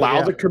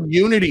 the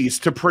communities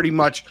to pretty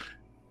much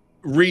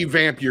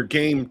revamp your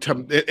game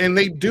and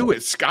they do it.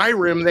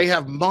 Skyrim, they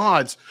have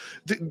mods.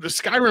 The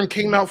Skyrim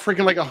came out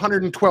freaking like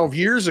 112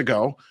 years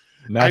ago.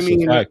 That's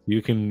a fact.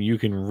 You can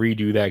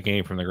redo that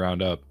game from the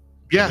ground up.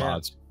 Yeah.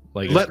 Mods.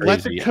 Like,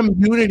 let the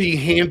community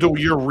handle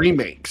your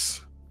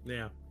remakes.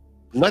 Yeah.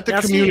 Let the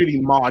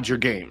community mod your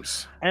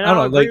games. And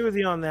I'll agree with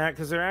you on that,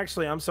 because they're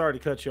actually, I'm sorry to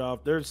cut you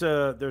off. There's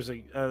a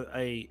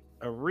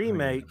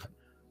remake.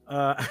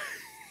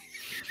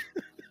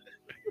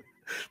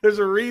 There's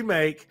a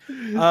remake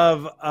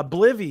of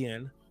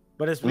Oblivion,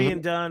 but it's being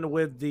done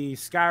with the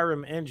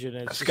Skyrim engine.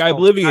 It's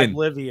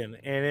Skyblivion,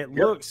 and it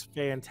looks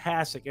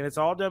fantastic. And it's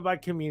all done by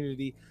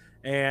community,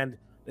 and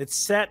it's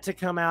set to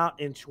come out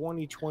in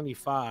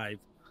 2025.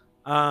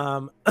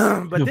 But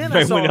then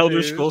I saw when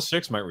Elder Scrolls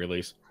 6 might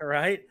release.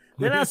 Right.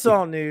 Then I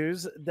saw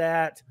news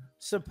that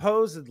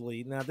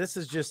supposedly, now this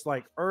is just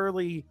like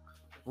early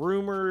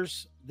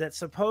rumors, that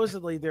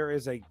supposedly there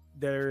is a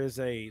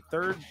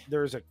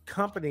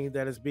company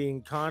that is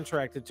being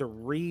contracted to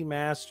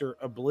remaster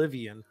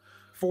Oblivion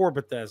for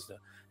Bethesda.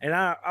 And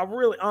I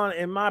really,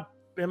 in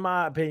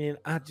my opinion,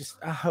 I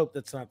hope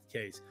that's not the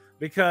case,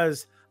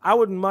 because I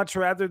would much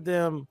rather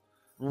them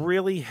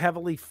really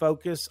heavily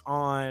focus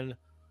on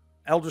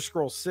Elder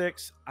Scrolls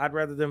 6. I'd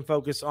rather them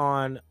focus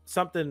on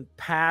something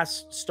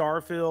past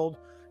Starfield.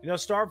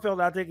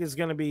 Starfield, I think, is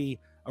going to be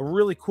a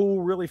really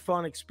cool, really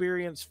fun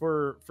experience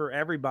for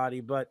everybody,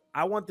 but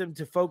I want them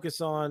to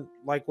focus on,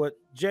 like what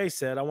Jay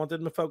said, I want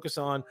them to focus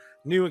on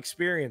new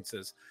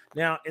experiences.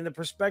 Now, in the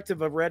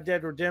perspective of Red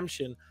Dead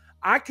Redemption,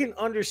 I can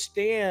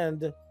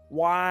understand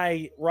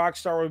why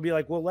Rockstar would be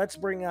like, well, let's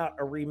bring out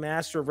a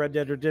remaster of Red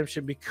Dead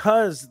Redemption,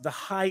 because the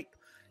hype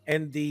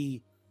and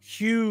the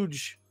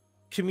huge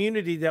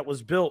community that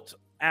was built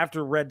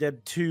after Red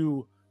Dead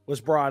 2 was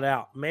brought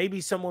out.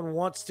 Maybe someone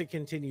wants to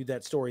continue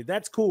that story.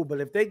 That's cool. But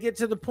if they get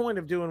to the point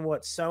of doing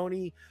what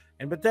Sony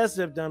and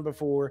Bethesda have done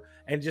before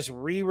and just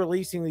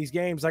re-releasing these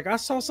games, like I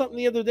saw something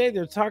the other day,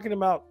 they're talking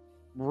about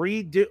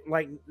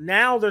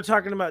now they're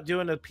talking about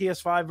doing a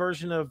PS5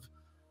 version of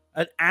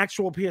an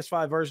actual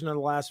PS5 version of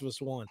The Last of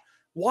Us 1.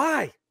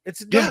 Why?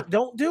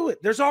 Don't do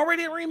it. There's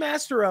already a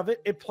remaster of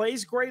it. It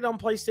plays great on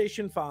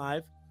PlayStation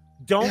 5.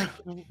 Don't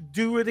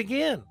do it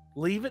again.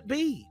 Leave it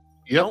be.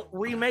 Yep. Don't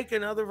remake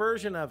another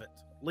version of it.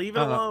 Leave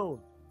it alone.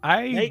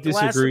 I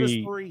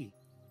disagree.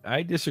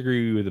 I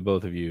disagree with the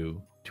both of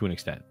you to an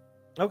extent.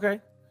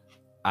 Okay.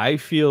 I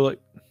feel like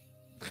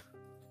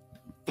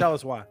tell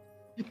us why.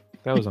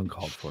 That was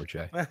uncalled for,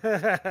 Jay.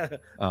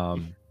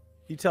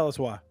 You tell us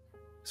why.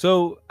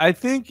 So I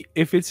think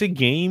if it's a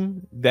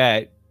game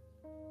that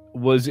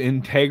was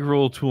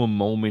integral to a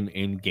moment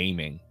in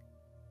gaming,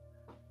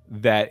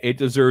 that it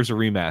deserves a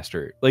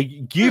remaster.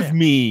 Like, give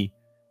me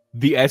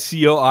the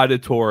Ezio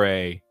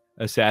Auditore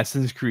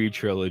Assassin's Creed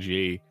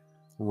trilogy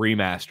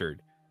remastered.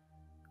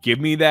 Give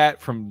me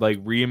that from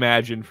like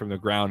reimagined from the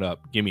ground up.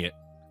 Give me it.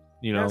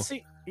 You know,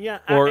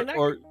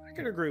 I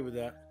can agree with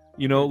that.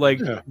 You know, like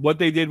what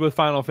they did with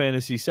Final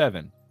Fantasy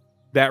VII.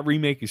 That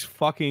remake is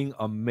fucking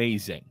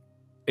amazing.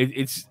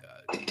 It's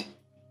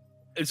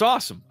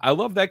awesome. I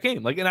love that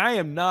game. Like, and I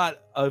am not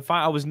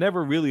I was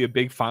never really a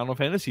big Final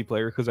Fantasy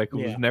player because I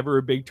was never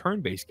a big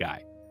turn-based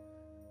guy.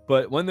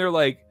 But when they're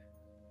like,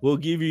 we'll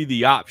give you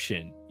the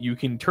option, you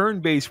can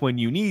turn-based when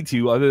you need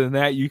to. Other than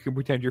that, you can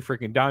pretend you're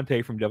freaking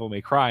Dante from Devil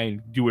May Cry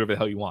and do whatever the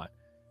hell you want.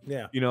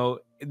 Yeah. You know,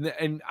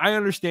 and I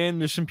understand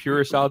there's some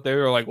purists out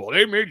there who are like, well,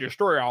 they made your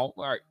story out.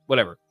 All right,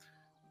 whatever.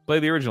 Play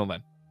the original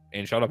then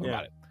and shut up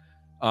about it.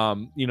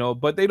 You know,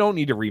 but they don't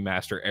need to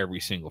remaster every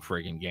single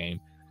friggin' game.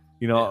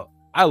 You know,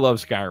 I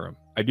love Skyrim.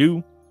 I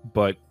do,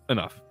 but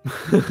enough.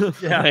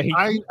 Yeah,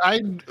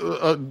 like,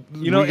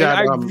 you know,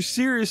 I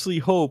seriously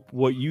hope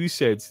what you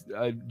said,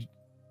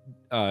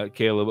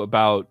 Caleb,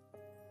 about,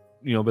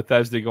 you know,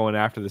 Bethesda going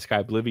after the Sky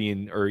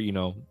Oblivion, or, you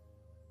know,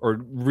 or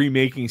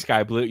remaking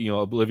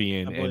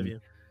Oblivion, and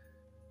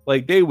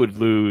like they would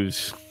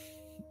lose.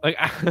 Like,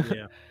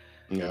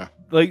 yeah.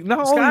 Like,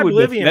 not only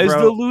would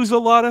Bethesda lose a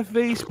lot of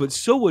face, but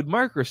so would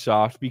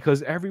Microsoft,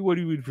 because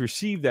everybody would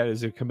perceive that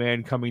as a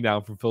command coming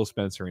down from Phil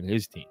Spencer and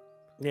his team.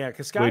 Yeah,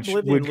 because Sky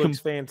Oblivion looks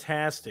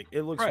fantastic.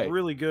 It looks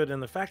really good,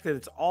 and the fact that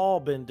it's all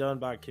been done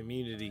by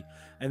community,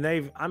 and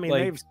they've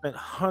spent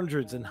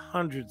hundreds and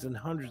hundreds and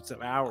hundreds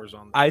of hours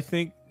on this. I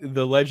think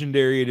the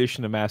Legendary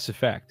Edition of Mass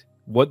Effect,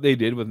 what they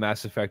did with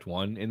Mass Effect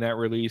 1 in that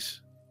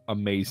release,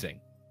 amazing.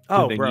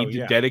 Oh, they need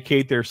to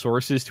dedicate their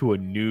sources to a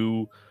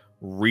new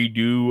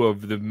redo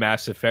of the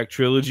Mass Effect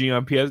trilogy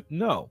on PS?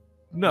 No,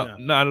 not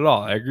at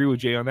all. I agree with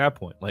Jay on that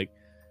point. Like,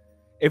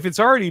 if it's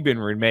already been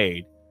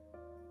remade,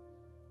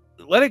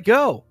 let it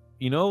go.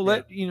 You know,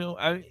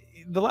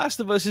 The Last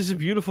of Us is a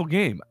beautiful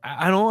game.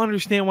 I don't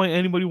understand why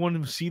anybody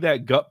wanted to see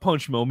that gut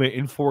punch moment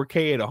in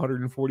 4K at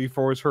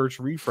 144 hertz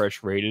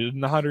refresh rated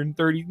and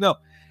 130. No,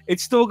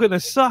 it's still gonna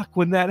suck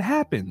when that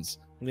happens.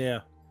 Yeah,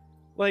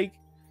 like,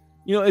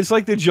 you know, it's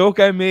like the joke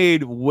I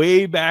made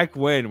way back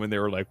when they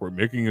were like, we're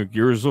making a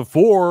Gears of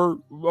 4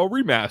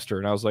 remaster.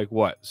 And I was like,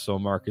 what? So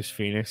Marcus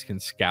Phoenix can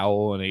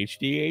scowl in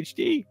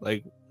HD?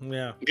 Like,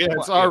 yeah,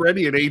 it's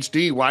already in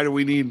HD. Why do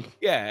we need?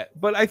 Yeah,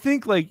 but I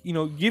think, like, you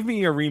know, give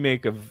me a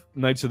remake of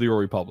Knights of the Old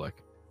Republic.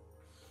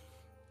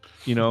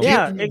 You know,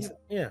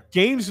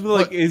 games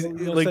with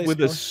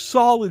with a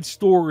solid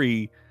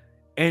story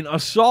and a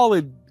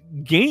solid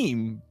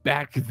game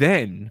back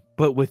then,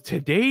 but with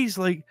today's,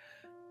 like,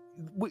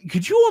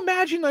 could you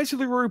imagine Knights of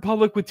the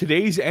Republic with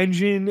today's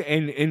engine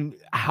and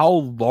how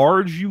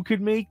large you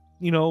could make,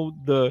 you know,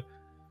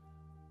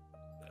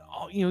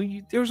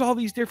 there's all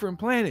these different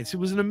planets. It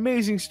was an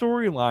amazing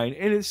storyline,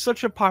 and it's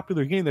such a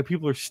popular game that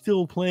people are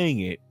still playing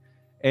it.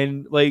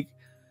 And, like,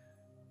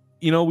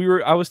 you know,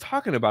 I was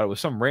talking about it with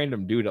some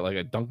random dude at like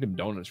a Dunkin'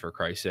 Donuts, for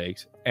Christ's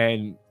sakes.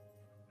 And,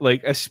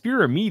 like,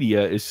 Aspira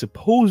Media is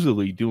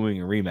supposedly doing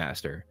a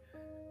remaster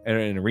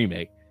and a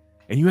remake,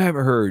 and you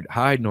haven't heard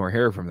hide nor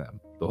hair from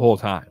them the whole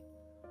time.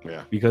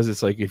 Yeah, because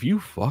it's like, if you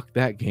fuck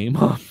that game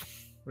up,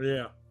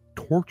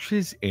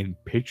 torches and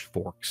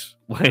pitchforks.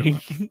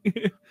 Like,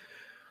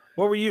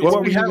 what were you? Well,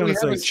 what we were have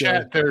in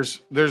chat.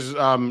 There's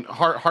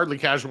hardly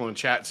casual in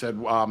chat said,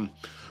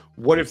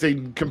 what if they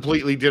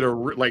completely did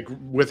like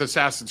with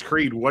Assassin's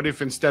Creed? What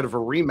if instead of a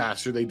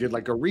remaster they did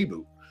like a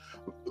reboot?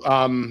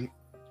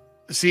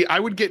 See, I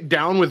would get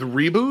down with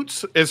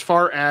reboots as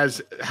far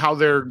as how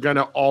they're going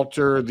to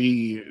alter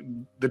the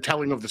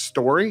telling of the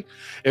story,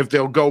 if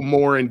they'll go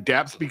more in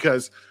depth,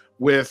 because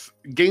with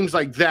games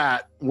like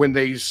that, when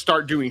they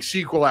start doing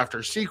sequel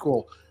after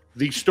sequel,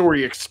 the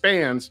story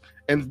expands,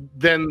 and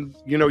then,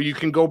 you know, you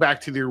can go back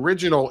to the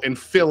original and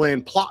fill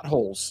in plot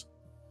holes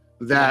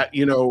that,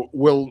 you know,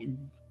 will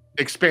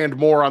expand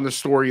more on the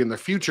story in the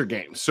future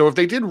games. So if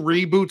they did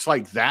reboots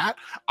like that,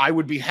 I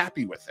would be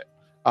happy with it.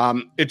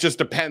 It just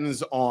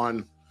depends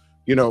on,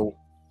 you know,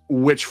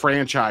 which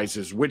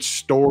franchises, which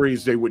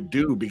stories they would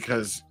do,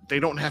 because they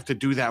don't have to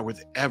do that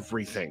with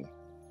everything.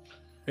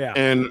 Yeah.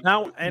 And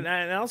now, and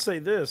I'll say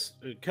this,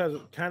 because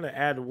kind of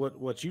add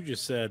what you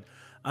just said.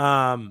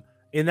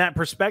 In that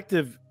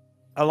perspective,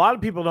 a lot of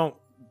people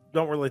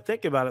don't really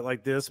think about it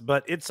like this,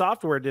 but id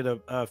Software did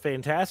a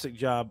fantastic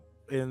job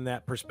in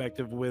that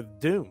perspective with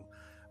Doom.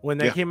 When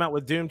they came out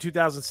with Doom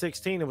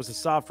 2016, it was a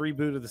soft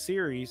reboot of the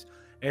series.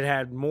 It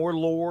had more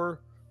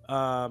lore,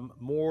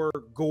 more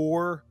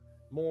gore,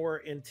 more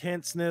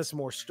intenseness,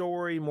 more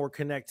story, more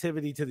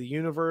connectivity to the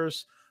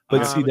universe.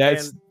 But see,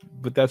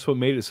 that's what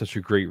made it such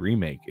a great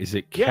remake. Is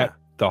it kept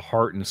the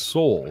heart and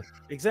soul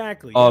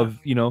of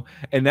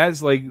and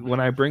that's like when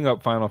I bring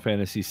up Final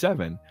Fantasy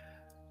VII.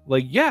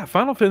 Like,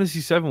 Final Fantasy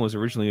VII was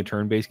originally a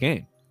turn-based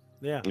game.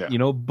 Yeah.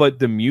 But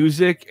the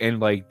music and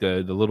like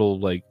the little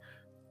like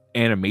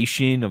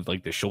animation of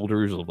like the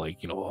shoulders of like,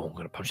 oh, I'm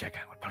gonna punch that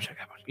guy,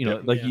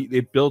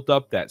 it built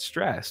up that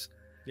stress.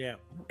 Yeah.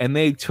 And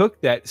they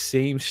took that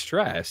same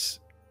stress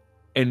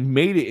and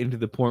made it into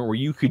the point where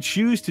you could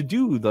choose to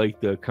do like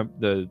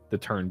the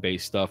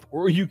turn-based stuff,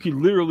 or you could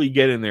literally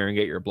get in there and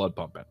get your blood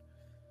pumping.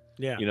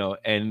 Yeah.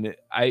 And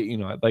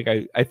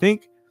I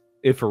think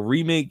if a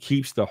remake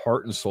keeps the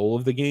heart and soul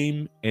of the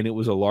game and it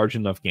was a large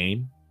enough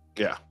game,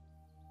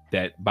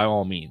 that by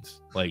all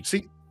means, like,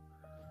 see,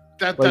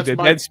 that's the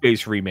Dead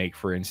Space remake,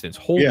 for instance.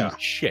 Holy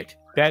shit.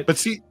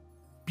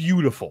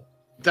 Beautiful.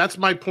 That's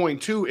my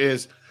point too,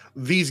 is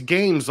these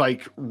games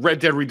like Red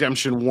Dead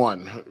Redemption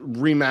 1,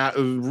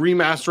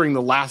 remastering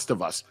The Last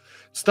of Us,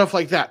 stuff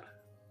like that.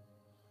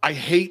 I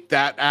hate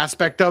that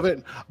aspect of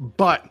it,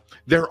 but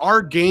there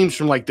are games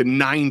from like the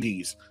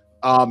 90s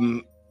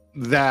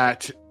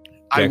that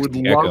I would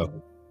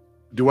love.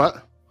 Do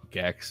what?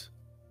 Gex.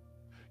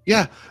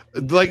 Yeah,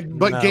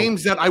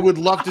 games that I would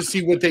love to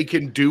see what they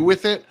can do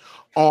with it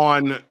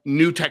on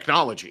new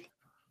technology.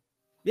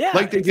 Yeah,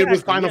 like they did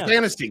with Final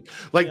Fantasy.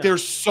 Like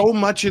there's so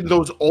much in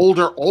those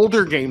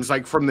older games,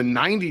 like from the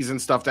 90s and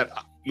stuff that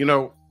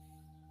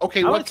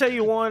okay. I'll tell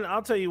you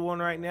one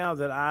right now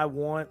that I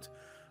want,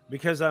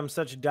 because I'm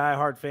such a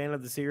diehard fan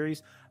of the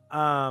series.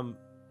 I'm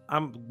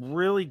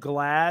really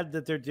glad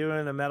that they're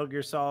doing a Metal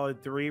Gear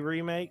Solid 3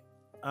 remake.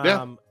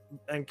 And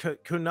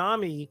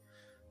Konami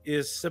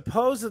is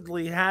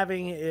supposedly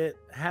having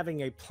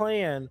a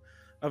plan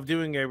of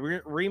doing a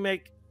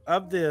remake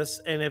of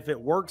this, and if it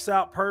works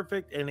out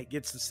perfect and it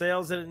gets the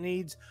sales that it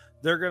needs,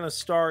 they're going to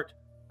start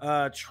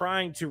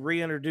trying to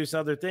reintroduce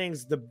other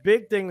things. The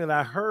big thing that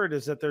I heard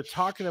is that they're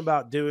talking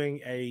about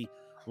doing a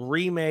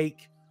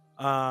remake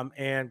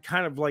and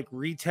kind of like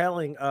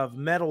retelling of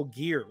Metal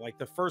Gear, like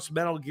the first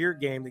Metal Gear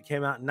game that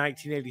came out in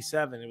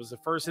 1987. It was the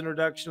first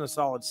introduction of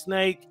Solid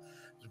Snake,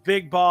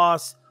 Big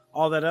Boss,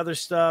 all that other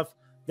stuff.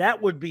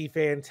 That would be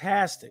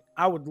fantastic.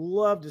 I would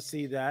love to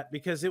see that,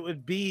 because it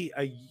would be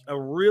a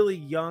really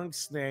young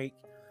Snake.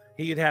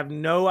 He'd have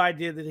no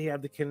idea that he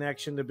had the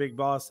connection to Big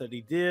Boss that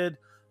he did.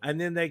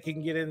 And then they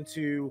can get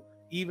into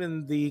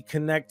even the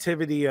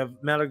connectivity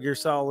of Metal Gear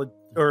Solid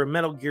or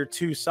Metal Gear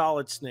 2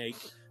 Solid Snake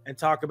and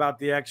talk about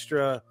the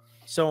extra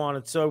so on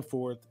and so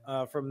forth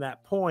from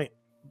that point.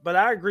 But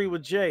I agree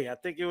with Jay. I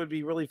think it would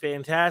be really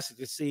fantastic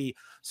to see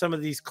some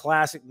of these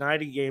classic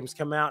 90 games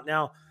come out.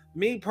 Now,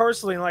 me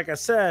personally, like I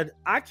said,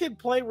 I could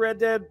play Red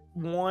Dead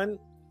 1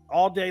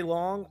 all day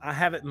long. I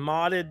have it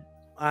modded.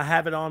 I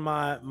have it on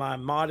my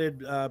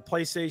modded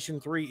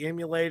PlayStation 3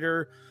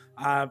 emulator.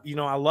 I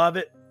love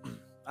it.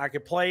 I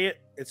could play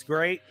it. It's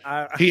great.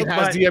 He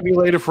has the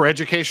emulator for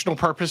educational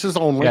purposes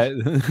only.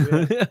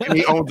 And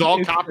he owns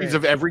all copies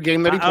of every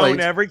game that he plays. I own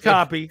every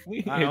copy.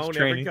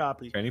 Every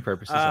copy. Training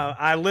purposes.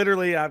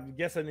 I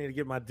guess I need to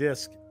get my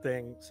disc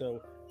thing.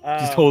 So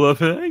just hold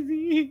up.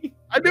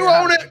 I do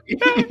own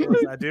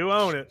it. I do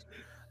own it.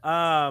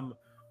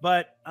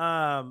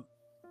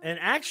 And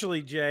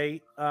actually,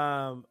 Jay,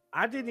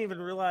 I didn't even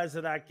realize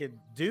that I could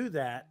do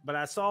that, but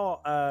I saw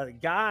a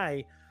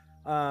guy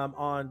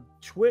on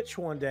Twitch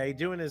one day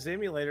doing his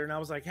emulator, and I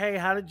was like, hey,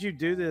 how did you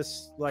do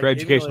this, like, for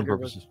educational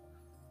purposes,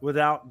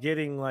 without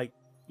getting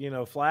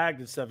flagged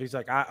and stuff? He's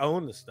like, I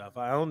own the stuff.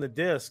 I own the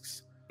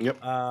discs. Yep.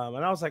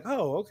 And I was like,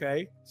 oh,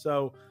 okay.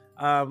 So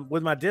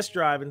with my disk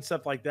drive and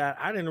stuff like that,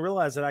 I didn't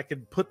realize that I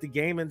could put the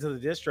game into the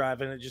disk drive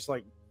and it just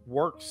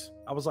works.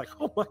 I was like,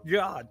 oh my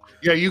God.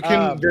 Yeah, you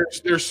can.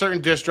 There's certain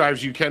disk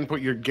drives you can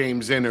put your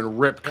games in and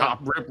rip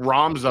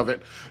ROMs of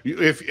it.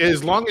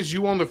 As long as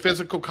you own the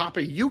physical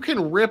copy, you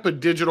can rip a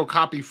digital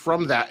copy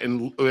from that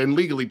and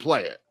legally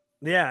play it.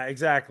 Yeah,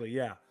 exactly.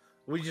 Yeah,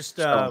 we just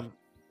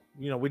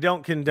we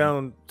don't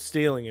condone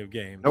stealing of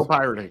games. No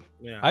pirating.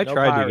 Yeah, I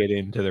tried to get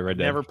into the Red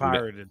Dead. Never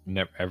pirated.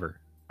 Never ever.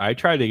 I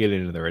tried to get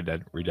into the Red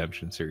Dead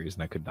Redemption series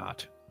and I could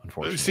not.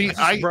 Unfortunately, see,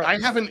 I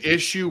have an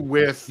issue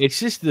with. It's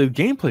just the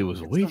gameplay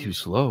was way too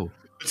slow.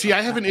 See,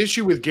 I have an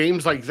issue with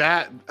games like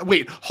that.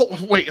 Wait,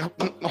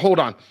 hold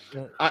on.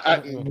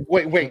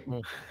 Wait.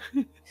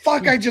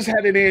 Fuck! I just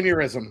had an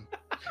aneurysm.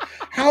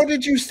 How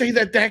did you say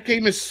that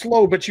game is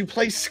slow, but you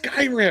play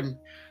Skyrim?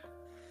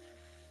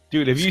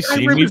 Dude, have you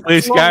seen me play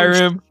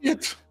Skyrim?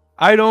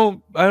 I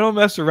don't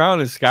mess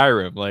around in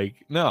Skyrim.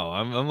 No,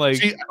 I'm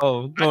like,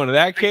 going to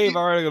that cave. I'm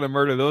already gonna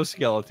murder those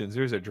skeletons.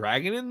 There's a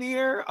dragon in the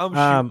air. I'm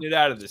shooting it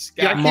out of the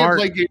sky. Yeah, I can't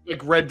play games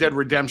like Red Dead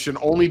Redemption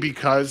only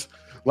because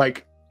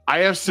I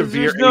have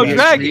severe. There's no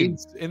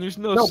dragons and there's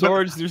no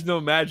swords. There's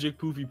no magic.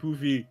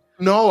 Poofy.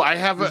 No, I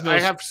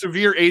have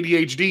severe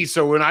ADHD.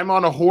 So when I'm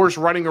on a horse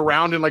running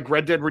around in like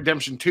Red Dead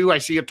Redemption 2, I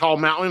see a tall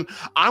mountain.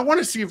 I want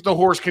to see if the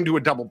horse can do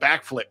a double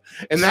backflip.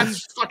 And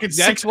that's fucking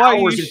 6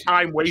 hours of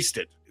time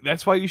wasted.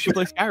 That's why you should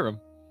play Skyrim.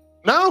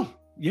 No.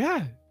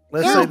 Yeah.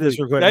 Let's say this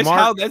real quick.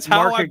 That's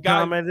how Mark I had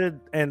commented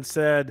and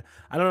said,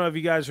 I don't know if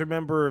you guys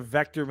remember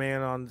Vector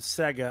Man on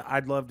Sega.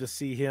 I'd love to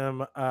see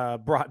him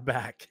brought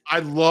back. I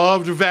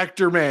loved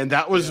Vector Man.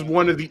 That was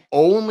one of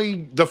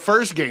the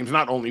first games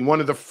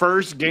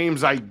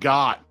I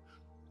got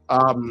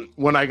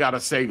when I got a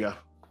Sega.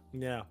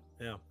 Yeah.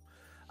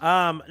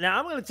 Now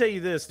I'm going to tell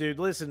you this, dude.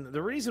 Listen,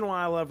 the reason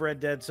why I love Red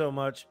Dead so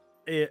much,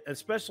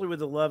 especially with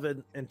the love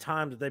and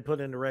time that they put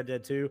into Red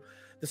Dead 2,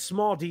 the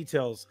small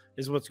details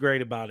is what's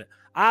great about it.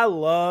 I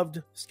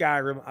loved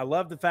Skyrim. I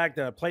loved the fact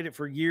that I played it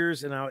for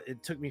years, and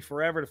it took me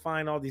forever to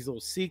find all these little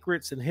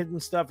secrets and hidden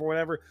stuff or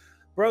whatever.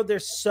 Bro,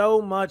 there's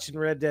so much in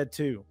Red Dead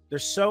 2.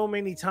 There's so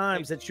many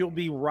times that you'll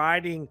be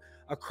riding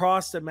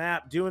across the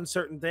map doing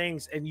certain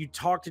things, and you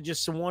talk to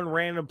just some one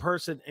random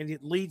person, and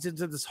it leads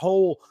into this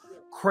whole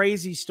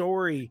crazy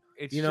story.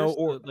 It's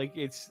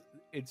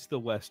it's the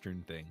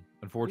Western thing,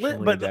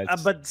 unfortunately.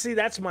 But see,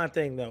 that's my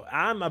thing though.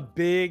 I'm a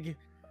big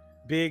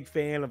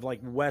fan of like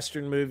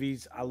Western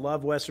movies. I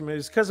love Western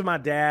movies because of my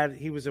dad.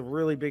 He was a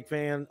really big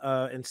fan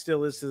and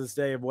still is to this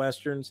day of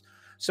Westerns.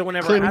 So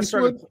whenever I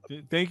started,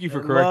 thank you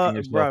for correcting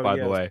yourself. By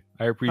the way,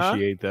 I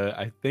appreciate that.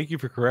 I thank you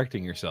for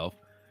correcting yourself.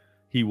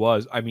 He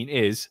was,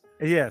 is.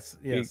 Yes.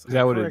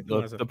 That would have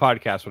the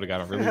podcast would have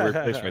got a really weird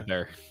place right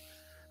there.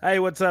 Hey,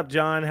 what's up,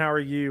 John? How are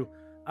you?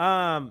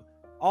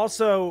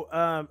 Also,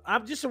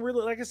 I'm just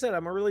like I said,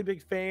 I'm a really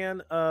big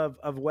fan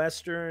of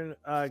Western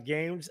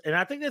games. And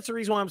I think that's the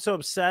reason why I'm so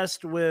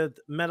obsessed with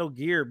Metal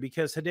Gear,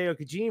 because Hideo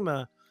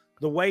Kojima,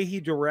 the way he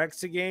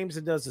directs the games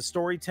and does the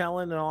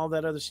storytelling and all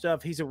that other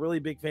stuff, he's a really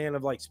big fan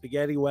of like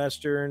spaghetti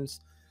Westerns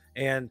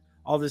and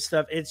all this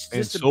stuff. It's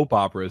just soap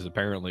operas,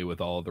 apparently,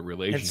 with all the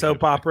relationships. And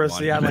soap operas,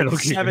 like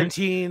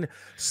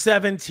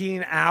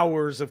 17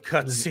 hours of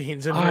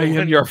cutscenes. I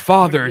am your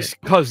father's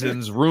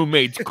cousin's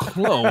roommate's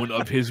clone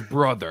of his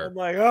brother. I'm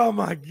like, oh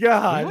my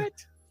god!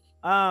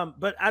 What?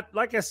 But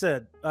like I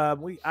said,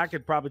 I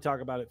could probably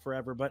talk about it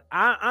forever. But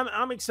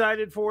I'm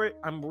excited for it.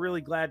 I'm really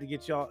glad to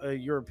get y'all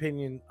your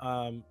opinion,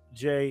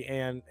 Jay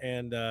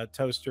and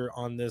Toaster,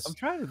 on this. I'm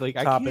trying to I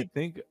can't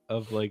think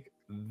of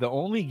the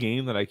only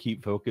game that I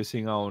keep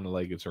focusing on,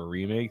 it's a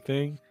remake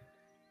thing,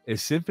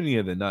 is Symphony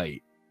of the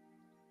Night.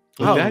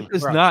 That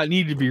does not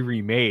need to be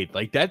remade.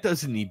 That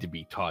doesn't need to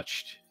be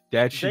touched.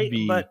 That should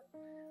be. But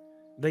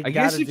I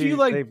guess if you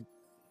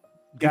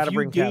got to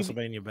bring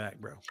Castlevania back,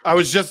 bro. I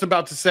was just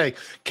about to say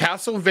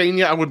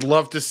Castlevania. I would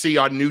love to see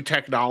on new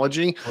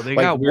technology. Well, they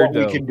got weird.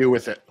 What we can do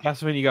with it.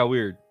 Castlevania got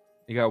weird.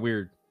 It got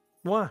weird.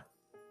 Why?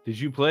 Did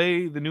you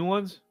play the new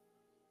ones?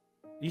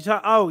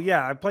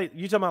 I played.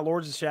 You talking about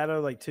Lords of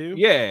Shadow 2?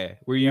 Yeah,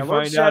 where you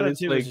find out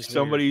it's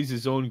somebody's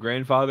his own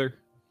grandfather.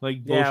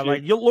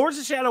 Lords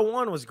of Shadow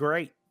 1 was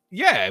great.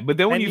 Yeah, but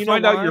then when you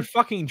find out you're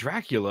fucking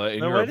Dracula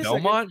and you're a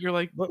Belmont, you're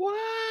like,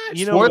 what?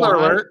 Spoiler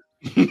alert.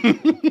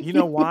 You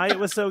know why it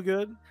was so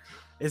good?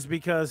 It's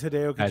because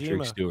Hideo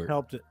Kojima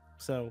helped it.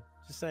 So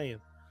just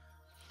saying.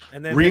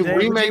 And then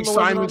remake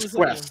Simon's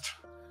Quest.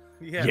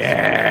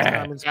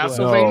 Yeah.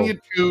 Castlevania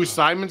 2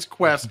 Simon's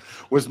Quest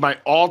was my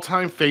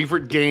all-time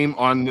favorite game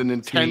on the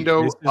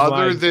Nintendo,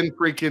 other than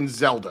freaking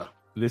Zelda.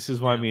 This is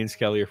why me and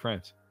Skelly are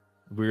friends.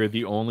 We're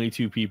the only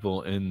two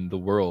people in the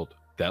world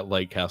that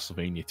like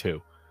Castlevania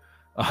 2.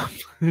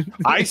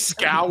 I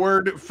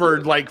scoured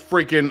for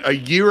freaking a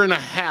year and a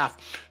half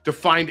to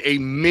find a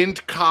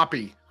mint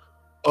copy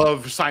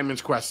of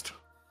Simon's Quest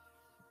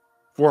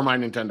for my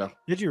Nintendo.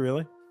 Did you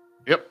really?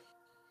 Yep.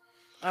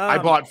 I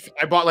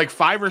bought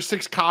 5 or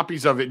 6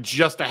 copies of it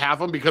just to have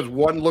them because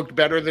one looked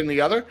better than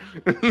the other.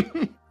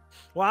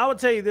 Well, I would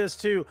tell you this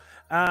too.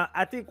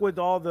 I think with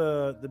all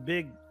the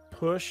big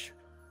push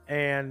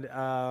and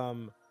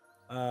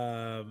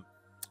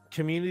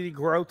community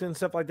growth and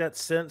stuff like that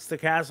since the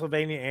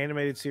Castlevania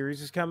animated series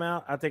has come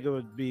out, I think it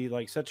would be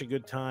such a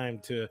good time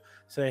to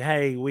say,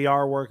 hey, we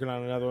are working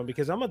on another one,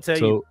 because I'm gonna tell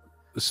you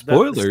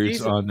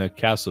spoilers on the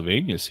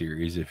Castlevania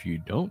series if you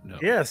don't know.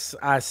 Yes,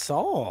 I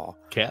saw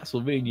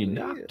Castlevania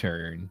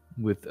Nocturne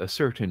with a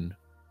certain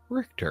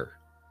Richter.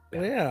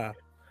 Yeah,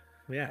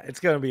 it's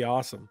gonna be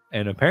awesome.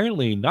 And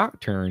apparently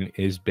Nocturne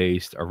is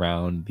based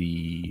around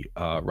the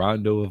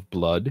Rondo of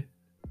Blood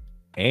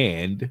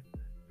and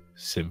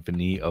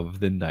Symphony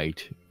of the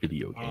Night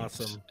video games.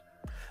 Awesome.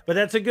 But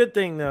that's a good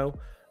thing though.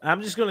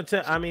 I'm just gonna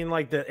tell,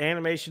 the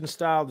animation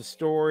style, the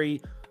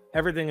story,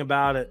 everything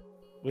about it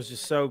was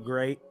just so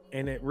great.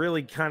 And it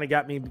really kind of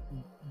got me,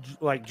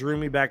 drew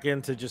me back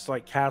into just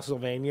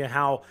Castlevania,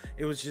 how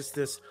it was just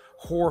this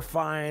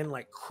horrifying,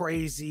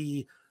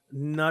 crazy,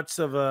 nuts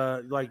of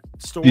a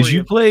story. Did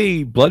you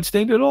play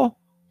Bloodstained at all?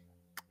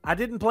 I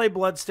didn't play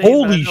Bloodstained.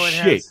 Holy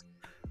shit.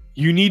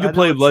 You need to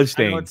play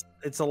Bloodstained.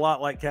 It's a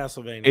lot like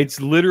Castlevania. It's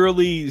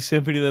literally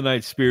Symphony of the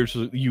Night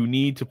spiritual. You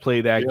need to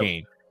play that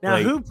game. Now,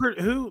 who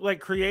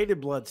created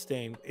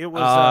Bloodstain? It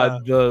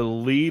was the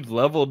lead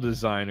level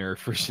designer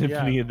for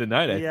Symphony of the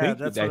Night. I think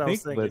that's what I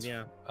was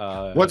thinking.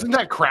 Wasn't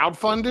that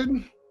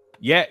crowdfunded?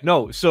 Yeah,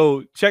 no.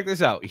 So check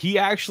this out. He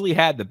actually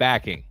had the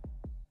backing.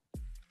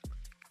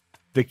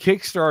 The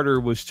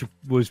Kickstarter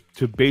was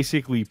to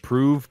basically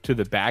prove to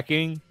the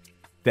backing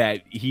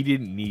that he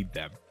didn't need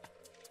them,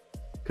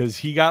 because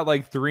he got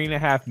like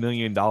 $3.5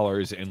 million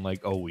in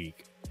like a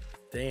week.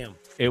 Damn.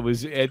 It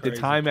was at the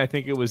time, I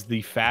think it was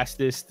the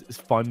fastest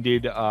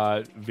funded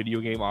video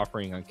game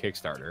offering on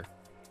Kickstarter.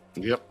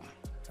 Yep.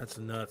 That's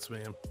nuts,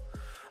 man.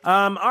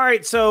 All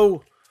right,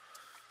 so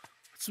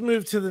let's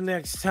move to the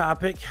next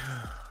topic.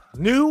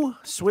 New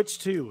Switch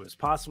 2 is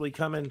possibly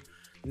coming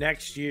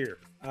next year.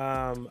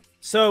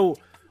 So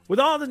with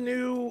all the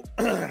new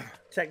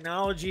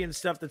technology and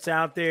stuff that's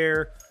out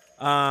there,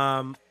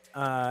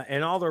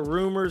 and all the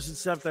rumors and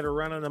stuff that are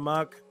running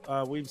amok,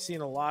 we've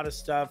seen a lot of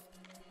stuff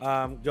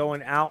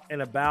going out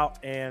and about,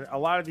 and a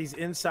lot of these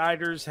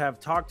insiders have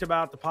talked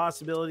about the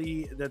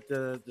possibility that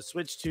the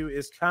Switch 2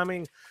 is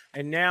coming,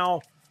 and now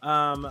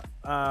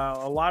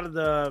a lot of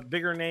the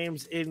bigger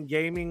names in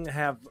gaming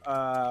have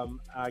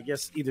I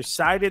guess either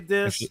cited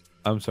this. Actually,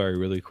 I'm sorry,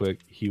 really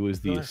quick. He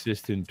was the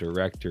assistant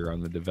director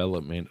on the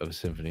development of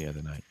Symphony of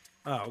the Night.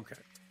 Oh, okay.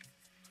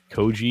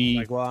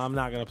 Koji well, I'm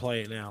not gonna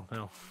play it now.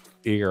 No.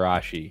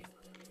 Igarashi.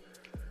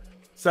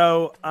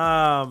 So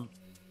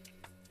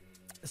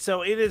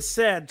so it is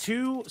said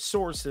 2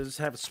 sources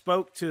have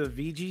spoke to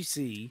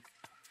VGC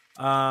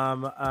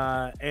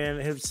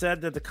and have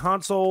said that the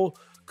console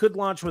could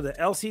launch with an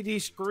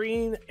LCD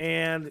screen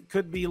and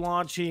could be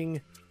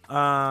launching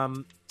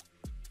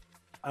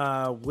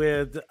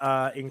with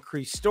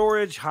increased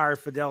storage, higher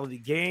fidelity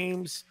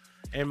games,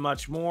 and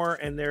much more.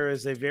 And there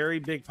is a very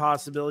big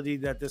possibility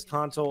that this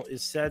console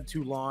is said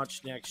to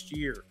launch next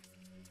year.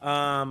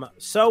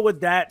 So with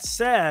that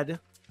said,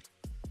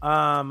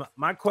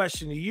 my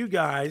question to you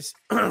guys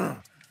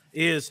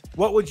is,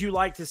 what would you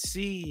like to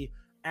see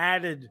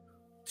added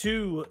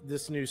to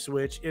this new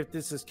Switch if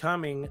this is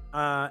coming?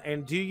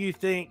 And do you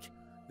think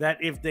that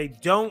if they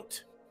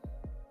don't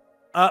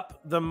up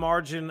the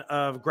margin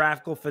of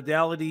graphical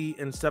fidelity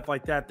and stuff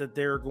like that, that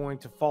they're going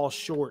to fall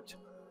short,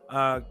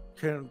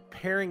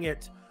 comparing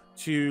it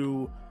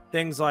to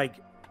things like,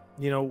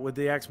 with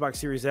the Xbox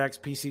Series X,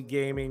 PC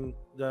gaming,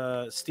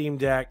 the Steam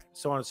Deck,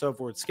 so on and so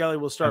forth? Skelly,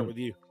 we'll start with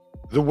you.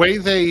 The way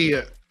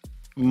they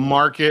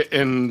market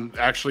and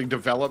actually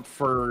develop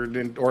or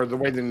the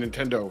way that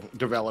Nintendo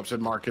develops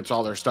and markets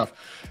all their stuff,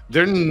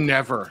 they're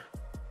never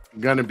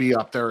going to be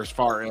up there as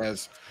far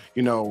as,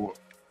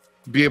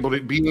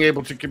 being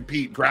able to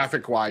compete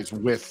graphic wise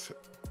with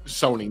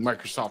Sony,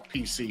 Microsoft,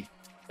 PC,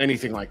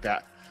 anything like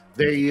that.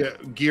 They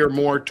gear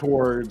more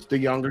towards the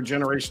younger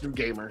generation of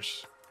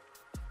gamers,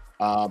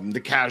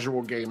 the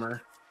casual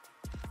gamer.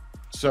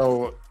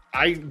 So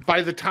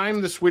by the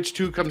time the Switch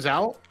 2 comes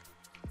out,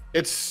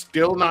 it's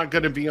still not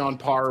going to be on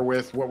par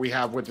with what we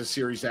have with the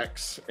Series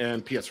X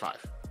and PS5.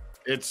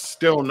 It's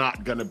still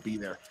not going to be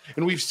there.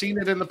 And we've seen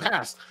it in the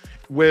past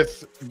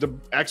with the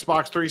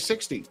Xbox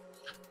 360.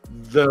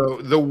 The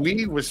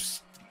Wii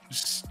was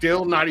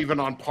still not even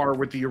on par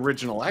with the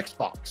original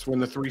Xbox when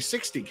the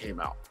 360 came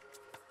out.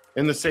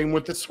 And the same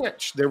with the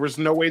Switch. There was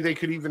no way they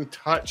could even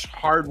touch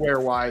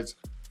hardware-wise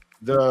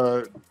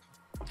the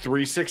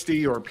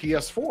 360 or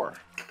PS4.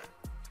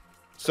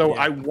 So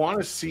I want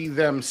to see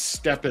them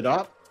step it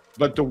up.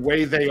 But the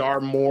way they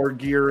are more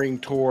gearing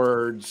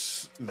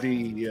towards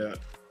the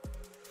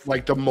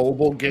the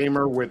mobile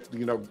gamer with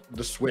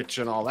the Switch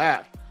and all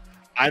that,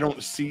 I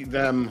don't see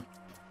them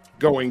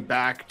going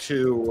back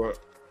to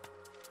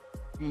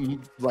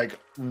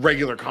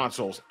regular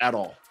consoles at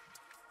all.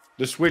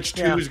 The Switch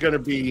 2 is going to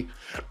be,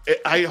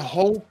 I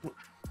hope,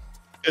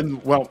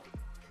 and well,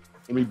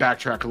 let me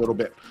backtrack a little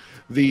bit.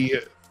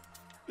 The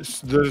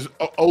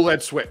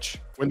OLED Switch,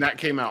 when that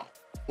came out,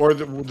 or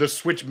the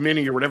Switch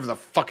Mini or whatever the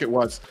fuck it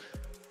was,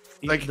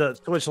 the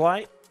Switch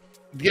Lite.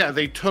 Yeah,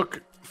 they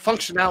took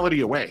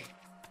functionality away.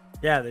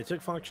 Yeah, they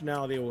took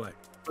functionality away.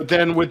 But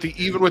then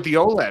even with the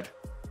OLED,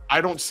 I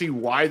don't see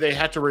why they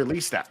had to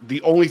release that.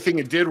 The only thing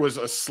it did was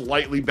a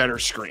slightly better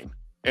screen,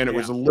 and it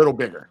was a little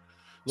bigger.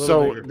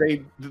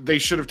 They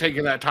should have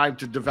taken that time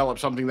to develop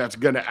something that's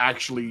going to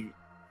actually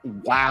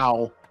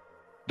wow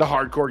the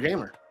hardcore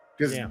gamer,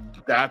 because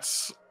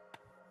that's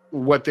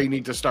what they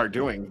need to start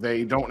doing.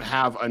 They don't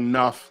have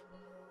enough.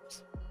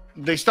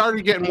 They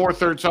started getting more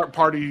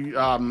third-party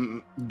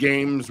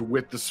games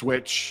with the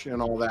Switch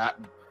and all that.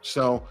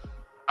 So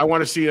I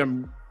want to see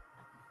them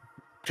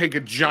take a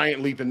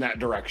giant leap in that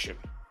direction.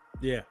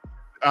 Yeah.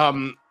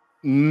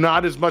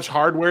 Not as much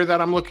hardware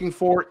that I'm looking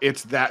for.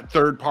 It's that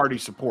third-party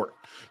support.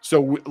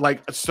 So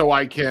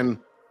I can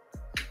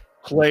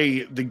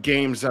play the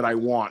games that I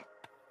want.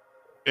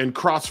 And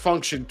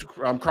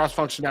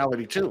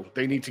cross-functionality too.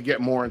 They need to get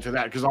more into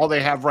that, because all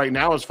they have right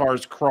now as far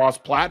as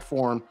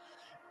cross-platform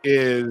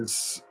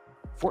is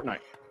Fortnite.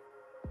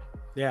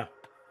 Yeah,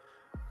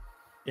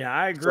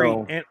 I agree.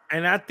 So,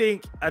 and I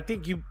think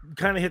you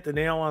kind of hit the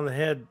nail on the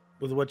head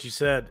with what you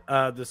said.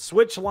 The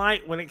Switch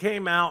Lite, when it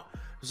came out,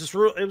 it was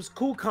it was a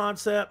cool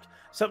concept,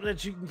 something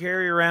that you can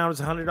carry around.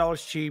 It's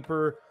 $100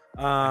 cheaper.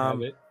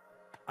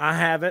 I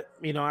have it.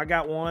 You know, I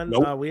got one.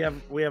 Nope. We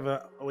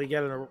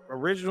got an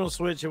original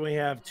Switch, and we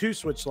have 2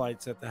 Switch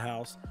Lites at the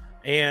house.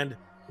 And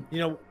you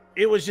know,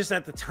 it was just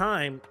at the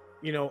time.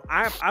 You know,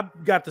 I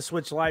got the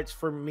Switch Lites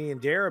for me and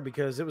Dara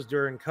because it was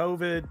during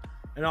COVID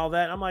and all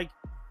that. I'm like,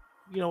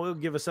 you know, it'll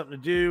give us something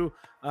to do.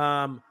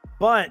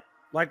 But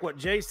like what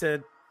Jay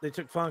said, they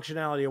took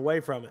functionality away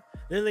from it.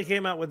 Then they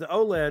came out with the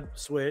OLED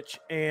Switch,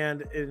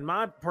 and in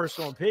my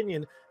personal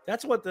opinion,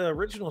 that's what the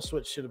original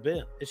Switch should have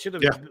been. It should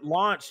have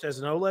launched as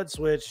an OLED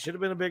Switch. It should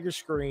have been a bigger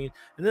screen,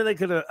 and then they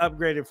could have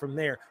upgraded from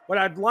there. What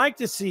I'd like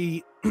to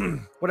see,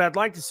 with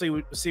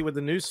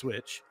the new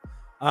Switch,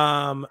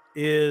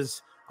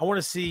 is I want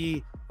to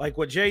see, like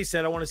what Jay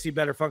said, I want to see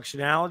better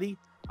functionality.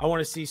 I want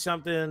to see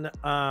something.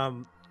 I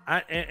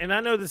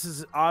know this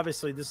is going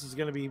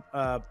to be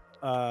a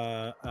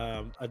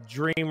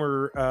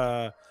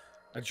dreamer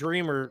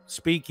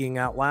speaking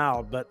out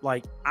loud, but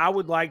like I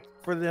would like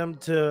for them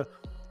to,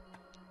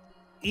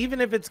 even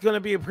if it's going to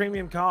be a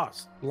premium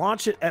cost,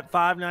 launch it at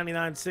 $5.99,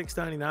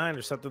 $6.99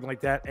 or something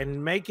like that,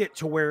 and make it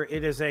to where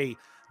it is a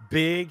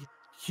big,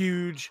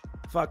 huge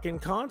fucking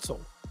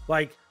console.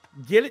 Like,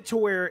 get it to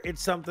where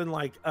it's something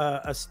like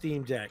a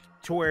Steam Deck,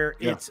 to where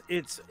they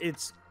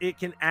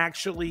can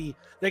actually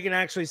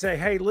say,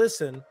 hey,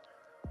 listen,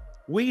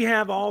 we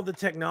have all the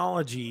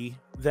technology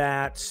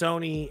that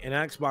Sony and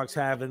Xbox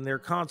have in their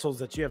consoles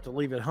that you have to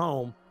leave at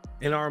home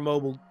in our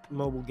mobile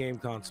game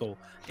console.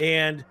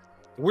 And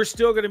we're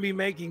still going to be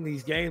making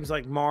these games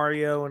like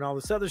Mario and all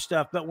this other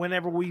stuff. But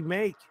whenever we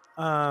make,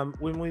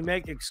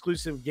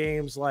 exclusive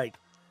games like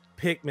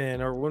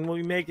Pikmin, or when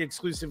we make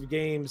exclusive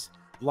games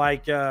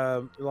like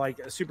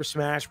Super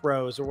Smash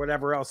Bros. Or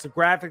whatever else, the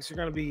graphics are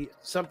going to be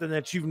something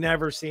that you've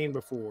never seen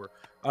before.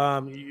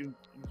 You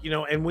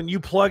know, and when you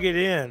plug it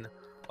in,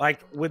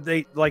 like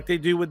they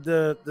do with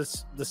the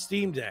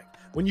Steam Deck,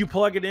 when you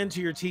plug it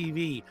into your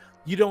TV,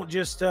 you don't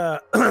just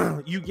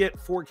you get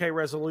 4K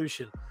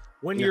resolution.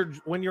 When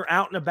you're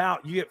out and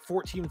about, you get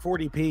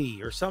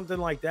 1440p or something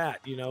like that,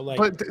 you know, like.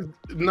 But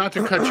not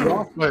to cut you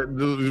off, but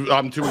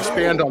to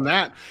expand on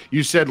that,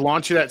 you said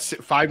launch it at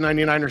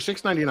 $5.99 or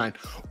 $6.99,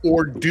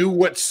 or do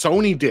what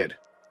Sony did,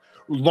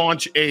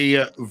 launch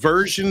a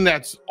version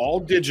that's all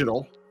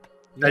digital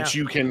that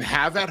you can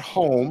have at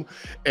home,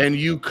 and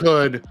you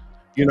could,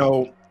 you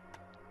know,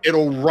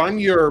 it'll run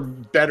your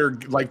better,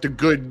 like the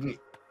good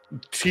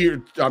tier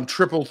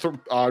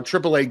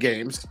AAA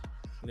games,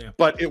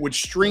 but it would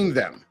stream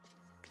them.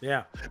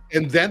 Yeah.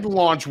 And then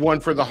launch one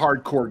for the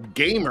hardcore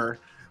gamer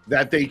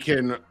that they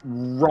can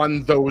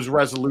run those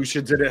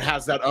resolutions, and it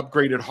has that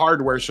upgraded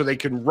hardware so they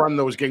can run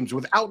those games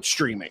without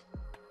streaming.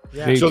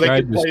 Yeah. So they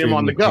can play them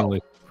on the go.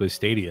 With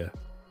Stadia.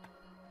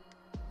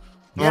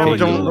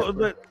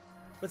 Yeah,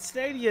 but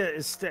Stadia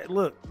is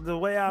look, the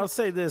way I'll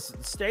say this,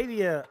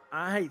 Stadia,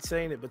 I hate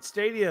saying it, but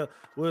Stadia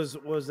was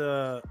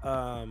a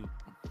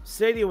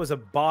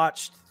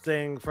botched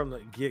thing from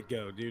the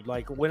get-go, dude.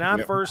 Like when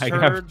I first heard,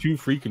 I have 2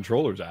 free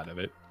controllers out of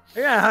it.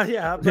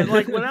 Yeah, but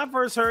like when I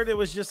first heard, it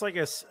was just like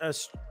it's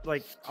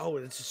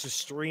just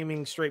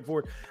streaming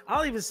straightforward.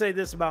 I'll even say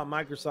this about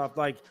Microsoft,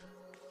 like,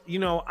 you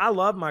know, I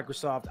love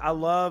Microsoft. I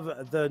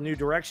love the new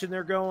direction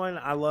they're going.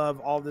 I love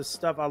all this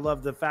stuff. I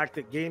love the fact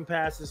that Game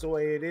Pass is the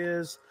way it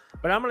is.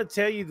 But I'm going to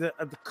tell you the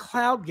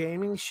cloud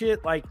gaming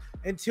shit, like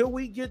until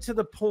we get to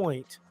the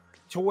point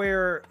to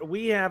where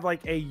we have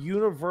like a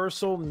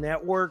universal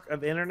network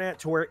of internet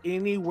to where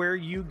anywhere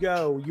you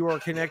go, you are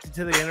connected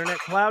to the internet.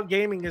 Cloud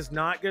gaming is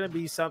not going to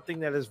be something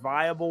that is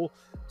viable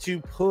to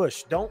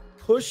push. Don't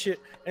push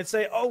it and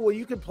say, oh, well,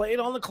 you can play it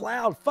on the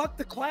cloud. Fuck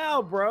the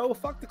cloud, bro.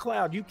 Fuck the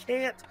cloud. You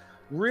can't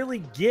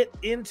really get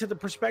into the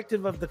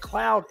perspective of the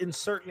cloud in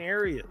certain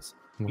areas.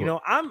 You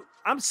know, I'm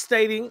just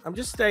stating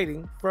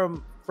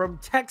from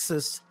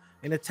Texas,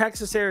 in the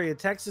Texas area.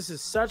 Texas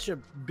is such a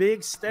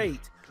big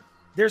state.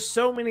 There's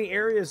so many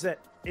areas that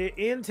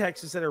in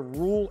Texas that are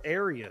rural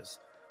areas,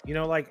 you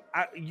know, like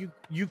you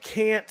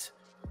can't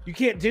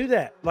do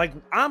that. Like,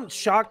 I'm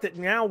shocked that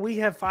now we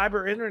have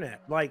fiber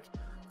internet. Like,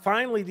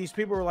 finally, these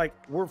people are like,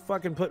 we're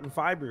fucking putting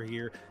fiber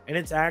here, and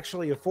it's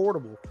actually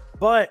affordable.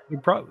 But the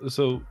problem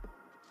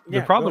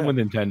with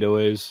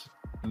Nintendo is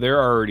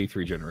they're already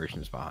 3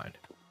 generations behind.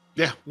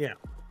 Yeah.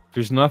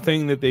 There's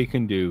nothing that they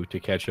can do to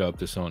catch up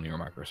to Sony or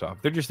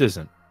Microsoft. There just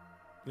isn't.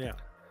 Yeah.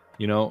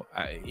 You know,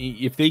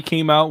 if they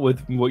came out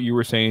with what you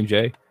were saying,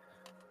 Jay,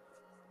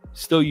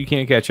 still you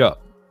can't catch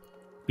up,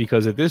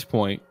 because at this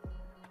point,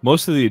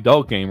 most of the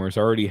adult gamers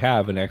already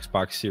have an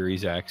Xbox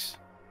Series X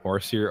or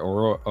a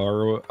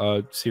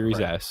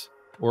Series S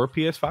or a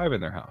PS5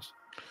 in their house.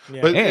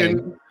 Yeah. But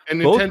and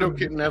Nintendo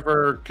can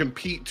never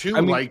compete too.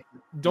 I mean,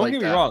 don't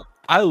get me wrong.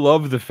 I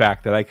love the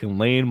fact that I can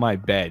lay in my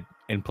bed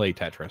and play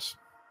Tetris.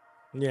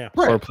 Yeah.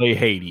 Or play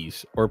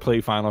Hades or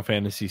play Final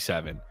Fantasy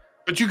VII.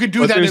 But you could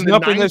do that in the 90s. There's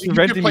nothing that's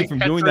preventing you from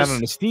doing that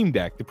on a Steam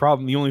Deck.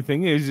 The only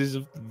thing is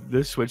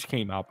the Switch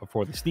came out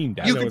before the Steam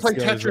Deck. You can play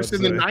Tetris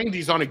in the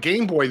 90s on a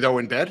Game Boy, though,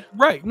 in bed.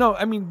 Right. No,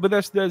 I mean, but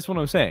that's what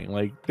I'm saying.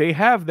 Like, they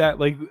have that,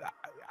 like,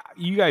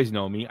 you guys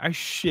know me. I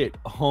shit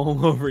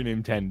all over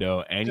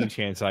Nintendo any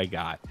chance I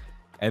got.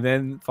 And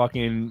then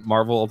fucking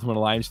Marvel Ultimate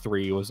Alliance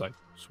 3 was like,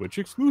 Switch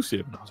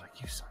exclusive. And I was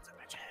like, you sons of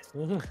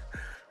bitches.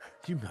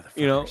 You motherfuckers.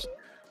 You know?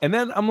 And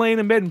then I'm laying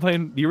in bed and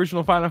playing the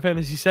original Final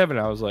Fantasy VII.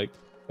 I was like,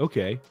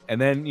 okay.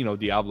 And then,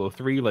 Diablo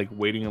 3, like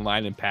waiting in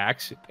line in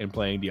PAX and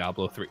playing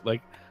Diablo 3.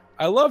 Like,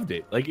 I loved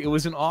it. Like, it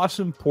was an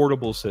awesome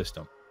portable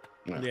system.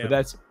 Yeah. But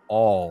that's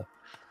all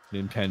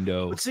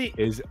Nintendo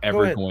is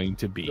ever going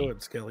to be. Go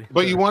ahead, Skelly.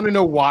 But you want to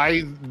know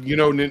why,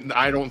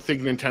 I don't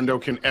think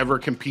Nintendo can ever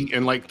compete.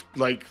 And like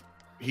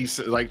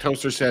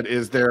Toaster said,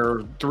 is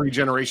they're 3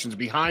 generations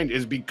behind,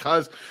 is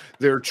because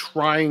they're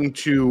trying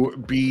to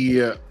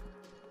be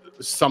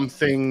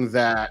something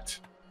that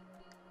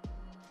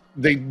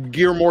they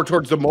gear more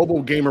towards the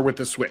mobile gamer with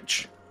the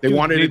Switch. They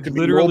wanted it to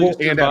be mobile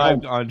and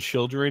at home. On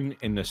children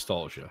and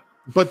nostalgia.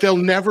 But they'll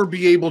never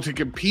be able to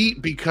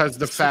compete because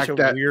the fact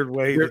that weird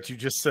way that you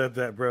just said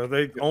that, bro.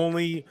 It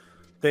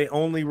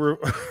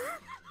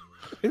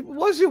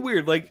wasn't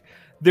weird. Like,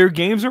 their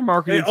games are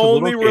marketed. They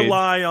only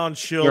rely on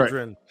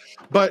children,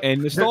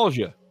 and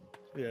nostalgia.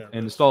 Yeah,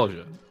 and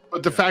nostalgia.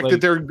 But the fact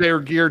that they're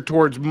geared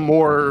towards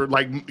more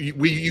like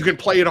you can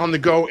play it on the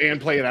go and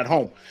play it at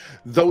home.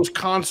 Those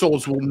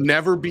consoles will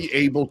never be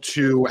able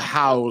to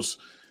house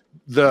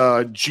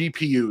the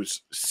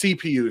GPUs,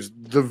 CPUs,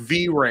 the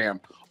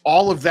VRAM,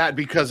 all of that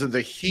because of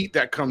the heat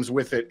that comes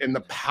with it and the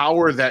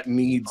power that's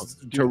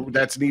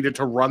needed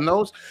to run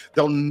those.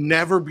 They'll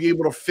never be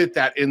able to fit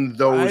that in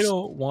those. I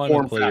don't want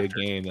to play a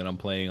game that I'm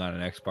playing on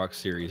an Xbox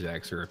Series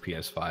X or a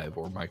PS5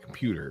 or my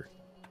computer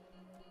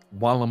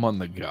while I'm on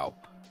the go.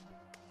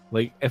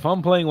 Like, if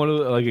I'm playing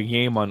a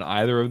game on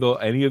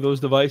any of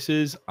those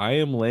devices, I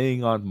am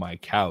laying on my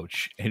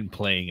couch and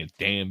playing a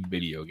damn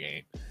video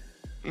game.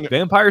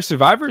 Vampire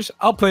Survivors,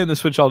 I'll play on the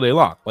Switch all day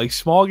long. Like,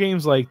 small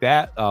games like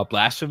that,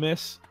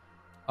 Blasphemous,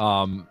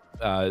 Vigil,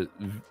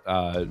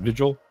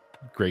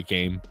 great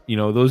game.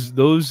 Those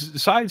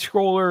side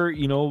scroller,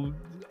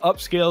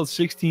 upscaled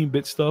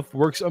 16-bit stuff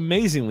works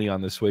amazingly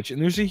on the Switch,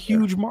 and there's a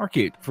huge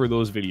market for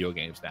those video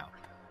games now.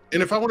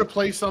 And if I want to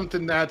play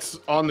something that's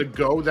on the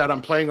go that I'm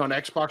playing on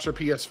Xbox or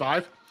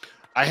PS5,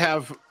 I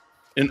have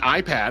an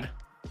iPad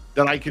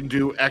that I can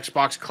do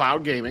Xbox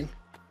cloud gaming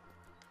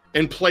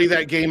and play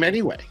that game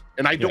anyway.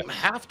 And I don't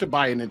have to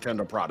buy a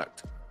Nintendo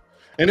product.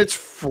 And it's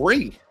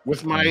free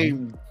with my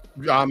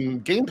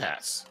Game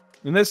Pass.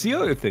 And that's the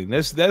other thing.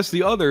 That's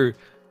the other.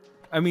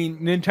 I mean,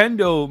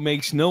 Nintendo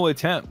makes no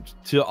attempt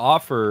to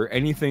offer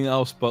anything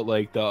else but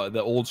like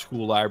the old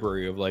school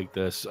library of like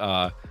this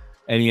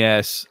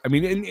NES. I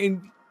mean,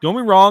 and don't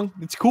be wrong,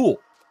 it's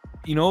cool,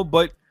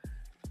 but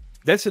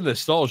that's a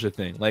nostalgia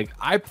thing. Like,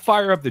 I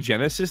fire up the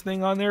Genesis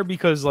thing on there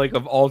because like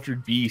of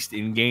Altered Beast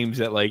in games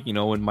that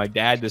when my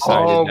dad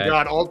decided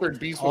Altered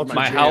Beast was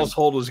my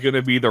household was going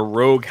to be the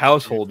rogue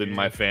household in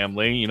my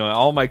family.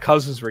 All my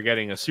cousins were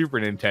getting a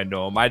Super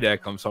Nintendo and my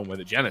dad comes home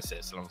with a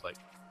Genesis. And I was like,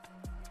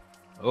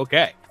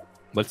 okay,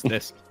 what's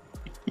this?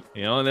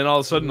 And then all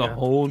of a sudden a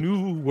whole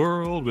new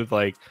world with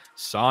like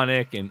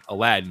Sonic and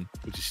Aladdin,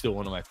 which is still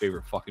one of my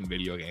favorite fucking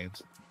video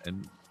games.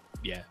 And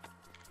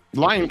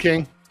Lion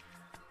King.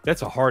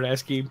 That's a hard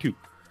ass game too.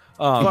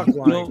 Fuck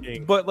Lion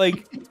King. But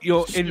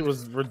it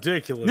was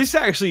ridiculous. This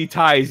actually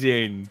ties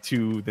in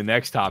to the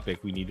next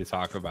topic we need to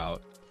talk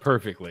about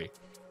perfectly.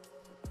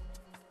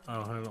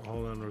 Oh,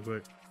 hold on real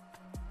quick.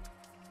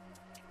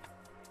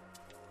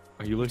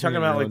 Are you talking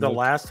about like the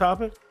last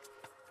topic?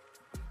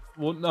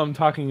 Well, no, I'm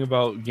talking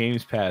about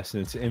Games Pass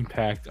and its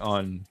impact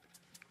on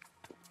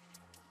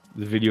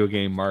the video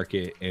game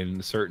market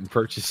and certain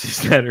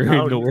purchases that are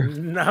in the world.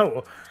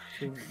 No.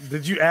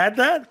 Did you add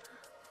that?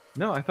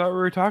 No, I thought we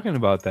were talking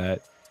about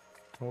that.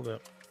 Hold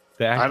up.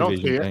 The Activision I don't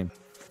see it. thing.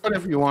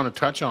 Whatever you want to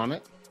touch on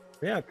it.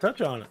 Yeah, touch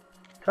on it.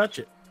 Touch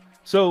it.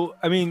 So,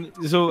 I mean,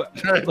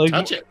 like,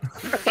 touch it.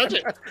 Touch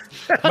it.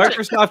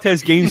 Microsoft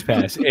has Games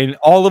Pass, and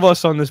all of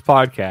us on this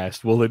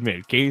podcast will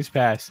admit Games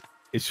Pass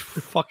is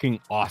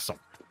fucking awesome.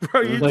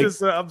 Bro,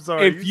 I'm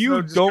sorry. If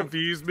you don't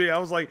confuse me, I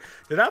was like,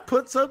 did I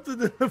put something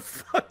in the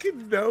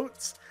fucking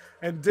notes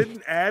and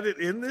didn't add it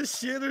in this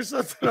shit or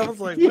something? I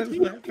was like, what is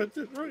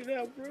that right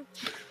now, bro?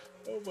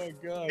 Oh my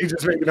god. He's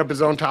just making up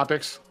his own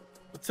topics.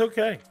 It's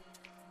okay.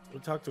 We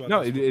talked about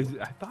I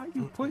thought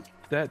you put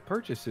that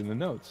purchase in the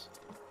notes.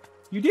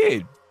 You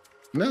did.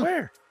 No.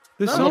 Where?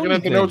 I'm looking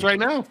at the notes right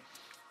now.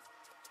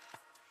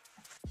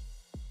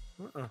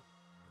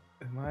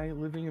 Am I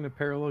living in a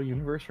parallel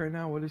universe right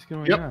now? What is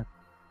going on?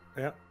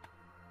 Yep.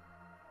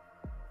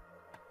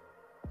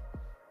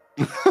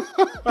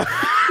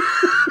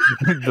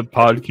 The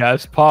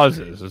podcast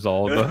pauses as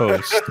all the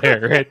hosts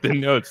stare at the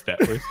notes that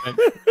were sent.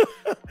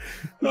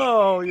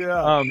 Oh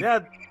yeah.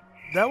 Yeah,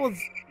 that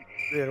was.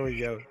 There we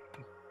go.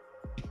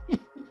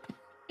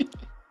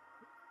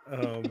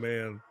 Oh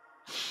man.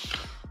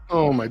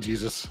 Oh my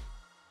Jesus.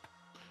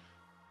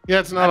 Yeah,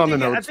 it's not on the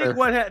notes. I think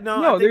what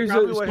no,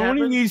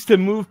 Sony needs to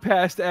move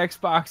past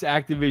Xbox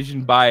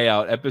Activision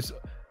buyout episode.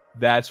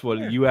 That's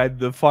what you had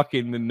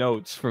the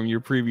notes from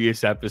your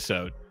previous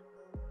episode.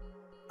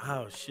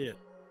 Oh shit.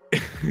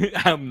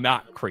 I'm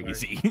not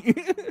crazy.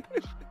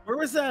 Where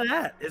was that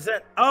at? Is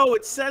that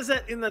it says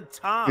that in the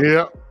top.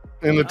 Yeah,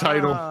 in the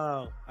title.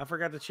 Oh, I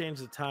forgot to change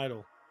the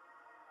title.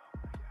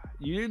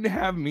 You didn't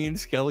have me and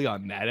Skelly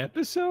on that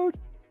episode?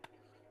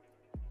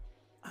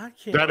 I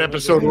can't. That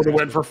episode would have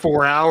went for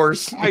 4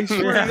 hours. I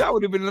swear that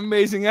would have been an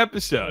amazing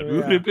episode. We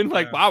would have been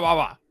like, blah, blah,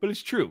 blah. But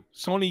it's true.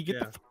 Sony, get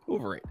the fuck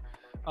over it.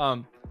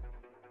 All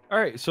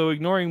right, so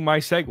ignoring my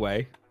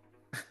segue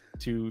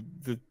to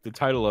the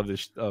title of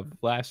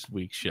last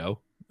week's show.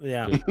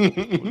 Yeah.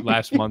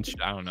 Last month's,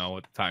 I don't know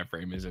what the time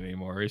frame is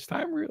anymore. Is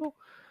time real?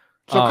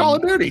 So Call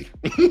of Duty.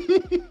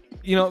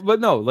 But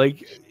no,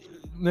 like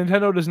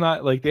Nintendo does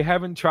not, like, they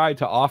haven't tried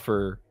to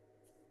offer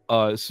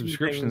a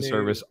subscription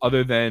service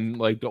other than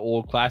like the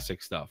old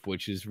classic stuff,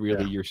 which is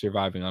really you're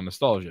surviving on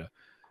nostalgia.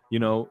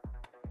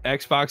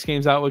 Xbox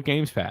comes out with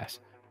Games Pass.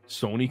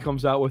 Sony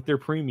comes out with their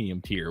premium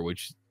tier,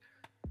 which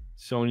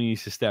Sony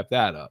needs to step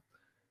that up.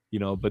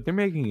 But they're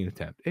making an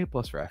attempt. A+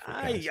 for effort.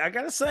 I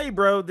gotta say,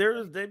 bro,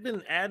 they've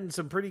been adding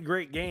some pretty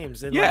great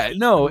games. And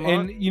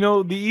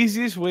the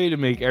easiest way to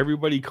make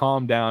everybody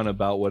calm down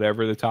about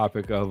whatever the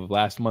topic of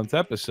last month's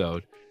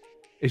episode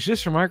is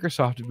just for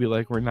Microsoft to be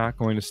like, we're not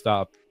going to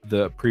stop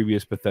the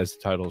previous Bethesda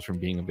titles from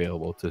being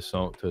available to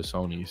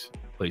Sony's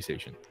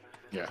PlayStation.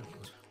 Yeah.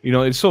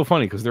 It's so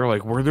funny because they're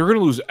like, they're going to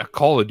lose a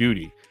Call of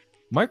Duty.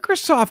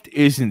 Microsoft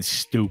isn't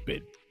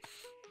stupid.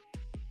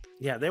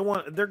 Yeah,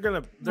 they're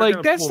gonna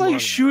that's like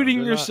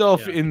shooting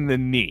yourself in the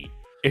knee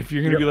if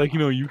you're gonna be like,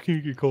 you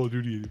can't get Call of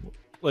Duty anymore.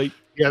 Like,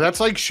 yeah,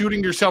 that's like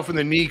shooting yourself in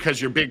the knee because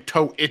your big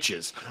toe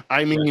itches.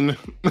 I mean,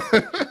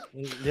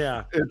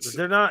 yeah,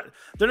 they're not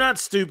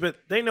stupid.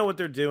 They know what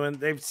they're doing.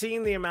 They've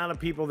seen the amount of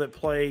people that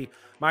play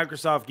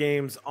Microsoft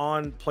games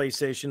on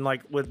PlayStation,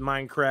 like with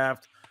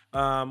Minecraft,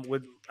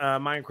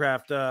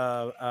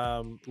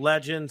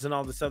 Legends and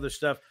all this other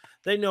stuff.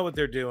 They know what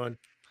they're doing.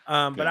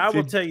 But I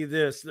will tell you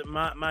this: that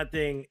my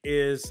thing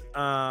is.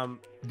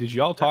 Did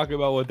y'all talk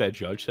about what that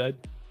judge said?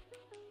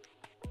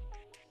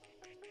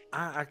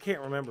 I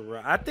can't remember.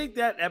 Bro. I think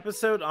that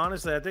episode,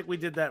 honestly, I think we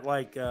did that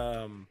like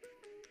a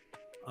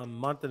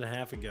month and a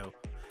half ago.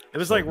 It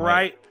was like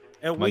right,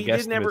 and we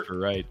did never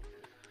right.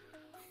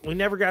 We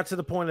never got to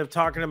the point of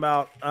talking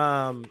about.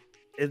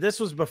 This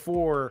was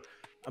before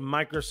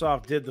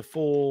Microsoft did the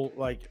full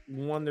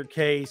won their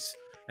case,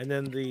 and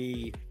then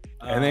the.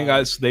 And then the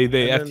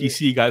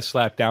FTC got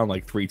slapped down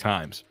like 3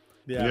 times.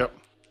 Yeah. Yep.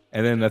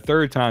 And then the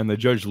third time, the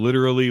judge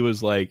literally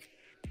was like,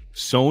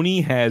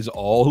 Sony has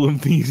all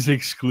of these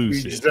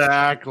exclusives.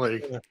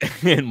 Exactly.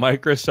 And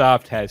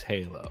Microsoft has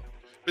Halo.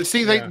 But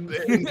see,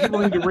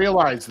 people need to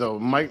realize, though,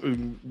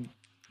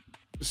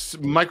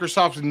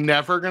 Microsoft's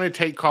never going to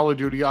take Call of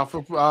Duty off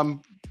of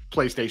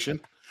PlayStation.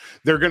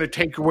 They're going to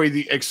take away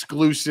the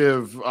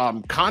exclusive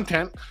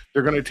content.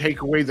 They're going to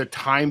take away the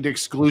timed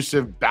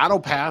exclusive Battle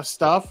Pass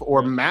stuff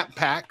or map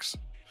packs.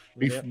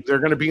 They're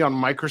going to be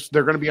on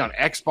They're going to be on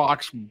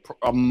Xbox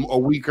a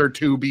week or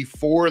two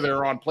before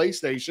they're on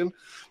PlayStation.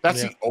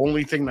 That's the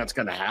only thing that's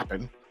going to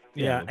happen.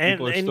 Yeah,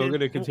 people are still going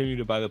to continue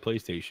to buy the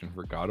PlayStation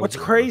for God. What's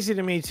crazy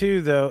to me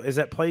too, though, is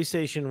that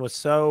PlayStation was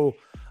so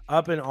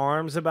up in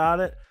arms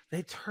about it.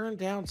 They turned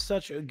down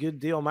such a good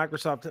deal.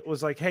 Microsoft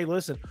was like, hey,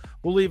 listen,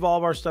 we'll leave all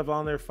of our stuff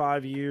on there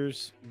 5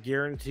 years,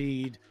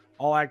 guaranteed,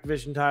 all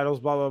Activision titles,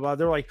 blah, blah, blah.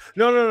 They're like,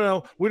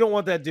 no, we don't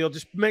want that deal.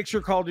 Just make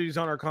sure Call of Duty's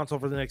on our console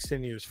for the next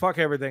 10 years. Fuck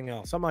everything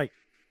else. I'm like,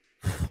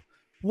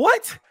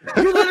 what?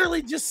 You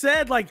literally just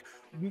said,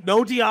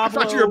 no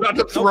Diablo. I thought you were about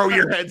to throw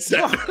your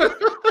headset.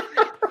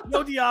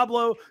 No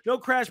Diablo, no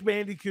Crash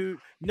Bandicoot,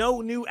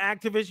 no new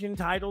Activision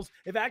titles.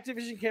 If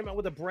Activision came out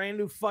with a brand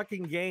new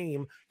fucking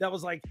game that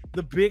was like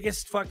the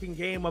biggest fucking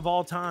game of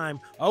all time,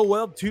 oh,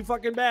 well, too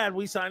fucking bad.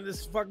 We signed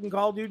this fucking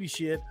Call of Duty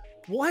shit.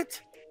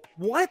 What?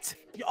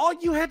 All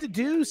you had to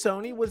do,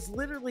 Sony, was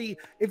literally,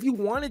 if you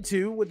wanted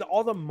to, with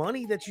all the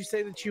money that you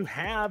say that you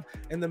have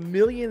and the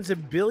millions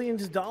and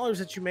billions of dollars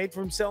that you made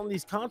from selling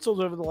these consoles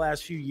over the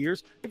last few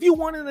years, if you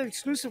wanted an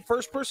exclusive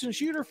first-person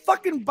shooter,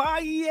 fucking buy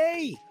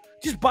EA.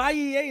 Just buy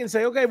EA and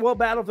say, okay, well,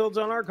 Battlefield's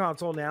on our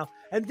console now.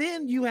 And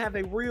then you have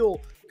a real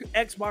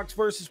Xbox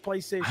versus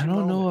PlayStation. I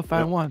don't know if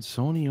I want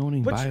Sony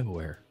owning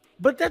BioWare.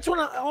 But that's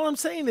what all I'm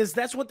saying is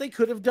that's what they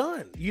could have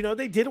done.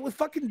 They did it with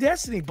fucking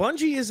Destiny.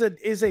 Bungie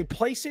is a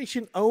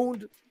PlayStation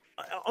owned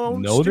No,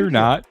 studio. they're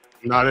not.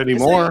 Not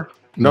anymore.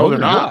 No, they're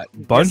not.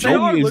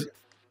 Bungie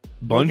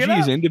Bungie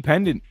is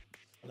independent.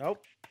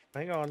 Nope.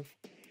 Hang on.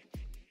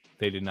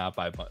 They did not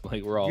buy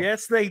we're all.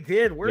 Yes, they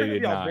did. Where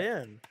have y'all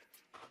been?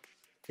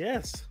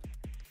 Yes.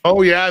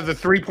 Oh yeah, the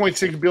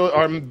 $3.6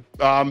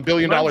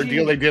 billion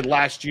deal they did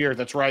last year.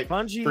 That's right.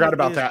 Bungie forgot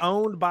about is that.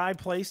 Owned by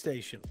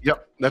PlayStation.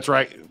 Yep, that's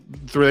right.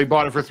 They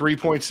bought it for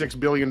 $3.6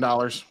 billion.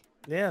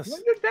 Yes.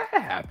 When did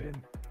that happen?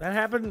 That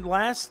happened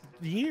last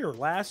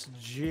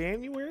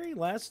January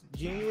or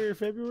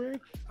February.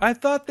 I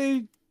thought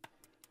they.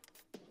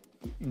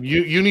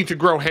 You need to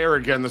grow hair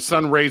again. The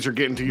sun rays are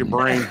getting to your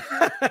brain.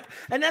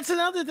 And that's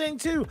another thing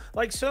too.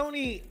 Like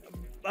Sony,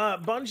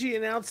 Bungie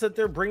announced that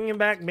they're bringing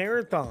back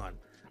Marathon.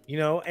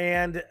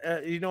 And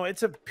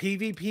it's a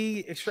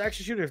PvP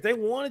extraction shooter. If they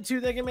wanted to,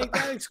 they can make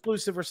that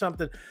exclusive or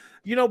something.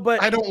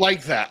 But I don't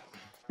like that.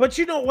 But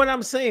you know what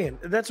I'm saying?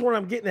 That's what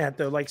I'm getting at,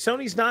 though. Like,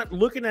 Sony's not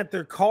looking at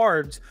their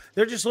cards.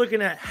 They're just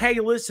looking at, hey,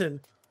 listen,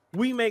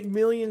 we make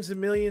millions and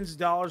millions of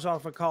dollars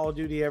off of Call of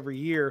Duty every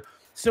year.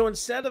 So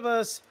instead of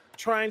us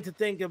trying to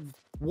think of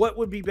what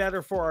would be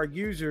better for our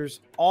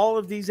users, all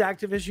of these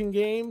Activision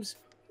games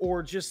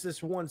or just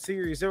this one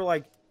series, they're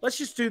like, let's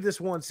just do this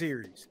one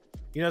series,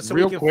 so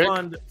Real we can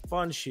quick,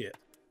 fund shit.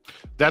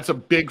 That's a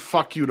big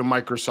fuck you to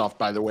Microsoft,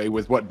 by the way,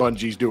 with what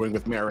Bungie's doing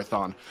with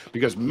Marathon,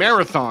 because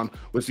Marathon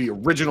was the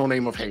original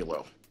name of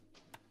Halo.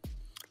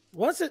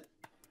 Was it?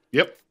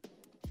 Yep.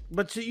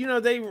 But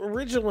they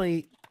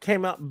originally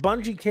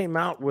Bungie came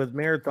out with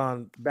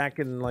Marathon back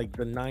in like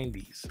the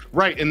 90s.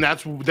 Right, and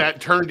that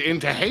turned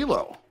into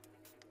Halo.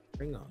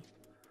 Hang on.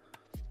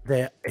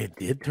 It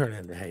did turn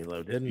into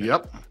Halo, didn't it?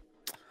 Yep.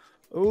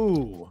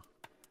 Ooh.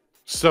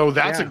 So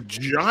that's a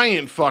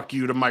giant fuck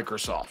you to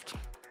Microsoft.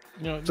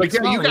 It's like,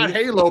 it's you got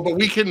Halo, but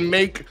we can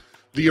make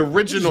the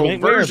original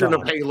version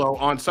of Halo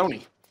on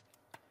Sony.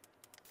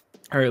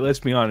 All right, let's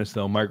be honest,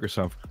 though.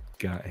 Microsoft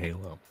got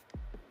Halo.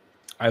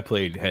 I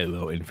played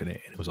Halo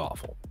Infinite, and it was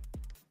awful.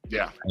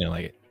 Yeah. I didn't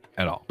like it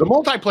at all. The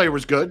multiplayer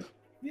was good.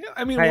 Yeah,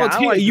 I mean,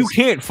 you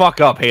can't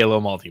fuck up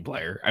Halo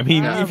multiplayer. I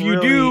mean, if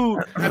you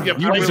do,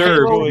 you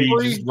deserve to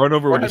be just run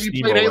over with a steamroller. Have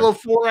you played Halo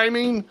 4, I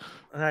mean?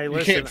 Hey,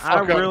 listen, you can't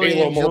fuck up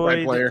Halo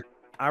multiplayer.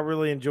 I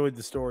really enjoyed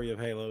the story of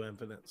Halo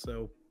Infinite.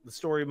 So the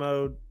story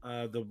mode,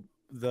 kind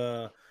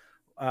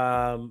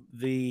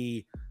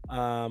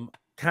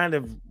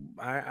of,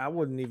 I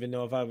wouldn't even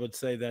know if I would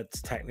say that's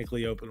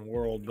technically open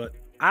world, but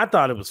I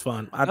thought it was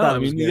fun. I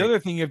mean, the other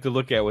thing you have to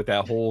look at with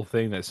that whole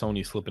thing that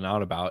Sony's slipping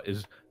out about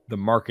is the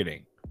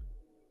marketing.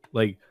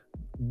 Like,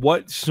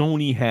 what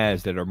Sony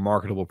has that are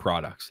marketable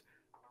products.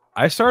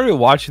 I started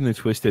watching the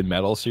Twisted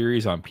Metal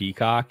series on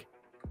Peacock.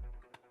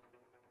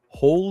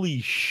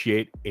 Holy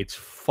shit, it's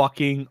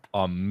fucking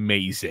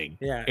amazing.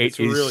 Yeah, it's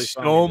really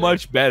so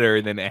much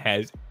better than it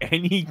has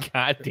any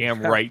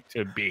goddamn right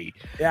to be.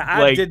 Yeah,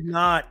 I did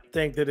not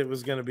think that it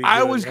was going to be good.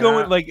 I was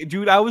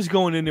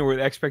going in there with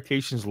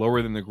expectations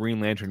lower than the Green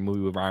Lantern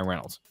movie with Ryan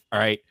Reynolds. All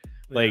right?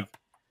 Like,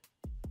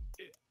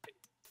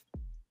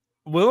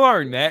 Will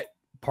Arnett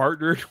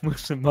partnered with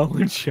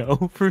Samoa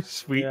Joe for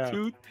Sweet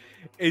Tooth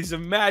is a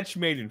match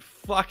made in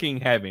fucking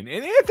heaven.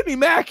 And Anthony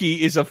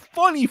Mackie is a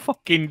funny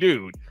fucking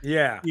dude.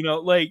 Yeah.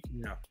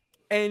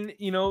 And,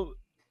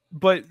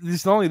 but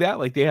it's not only that,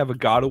 like, they have a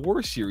God of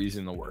War series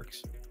in the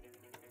works.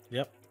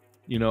 Yep.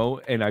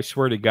 And I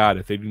swear to God,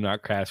 if they do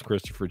not cast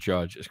Christopher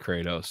Judge as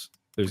Kratos,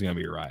 there's going to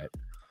be a riot.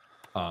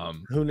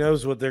 Who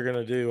knows what they're going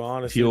to do,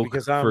 honestly,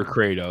 because for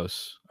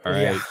Kratos. All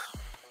right.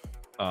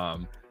 Yeah.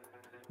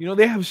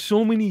 They have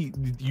so many.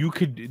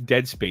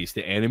 Dead Space,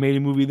 the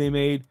animated movie they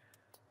made.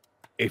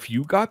 If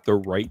you got the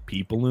right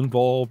people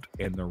involved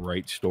and the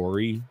right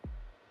story,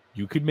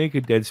 you could make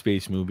a Dead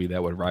Space movie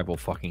that would rival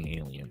fucking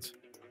Aliens.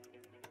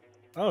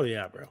 Oh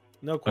yeah, bro.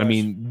 No question. I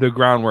mean, the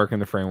groundwork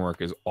and the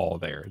framework is all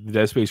there. The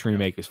Dead Space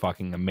remake is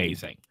fucking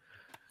amazing.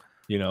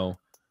 But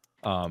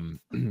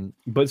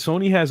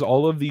Sony has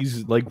all of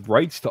these like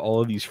rights to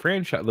all of these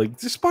franchise, like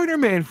the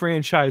Spider-Man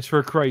franchise,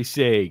 for Christ's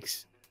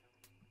sakes.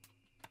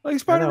 Like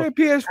Spider-Man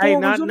PS4 hey,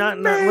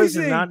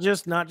 not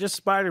just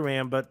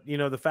Spider-Man, but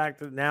the fact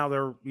that now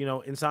they're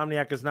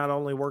Insomniac is not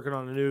only working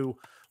on a new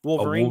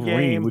Wolverine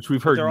game, which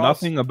we've heard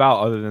nothing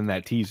about other than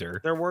that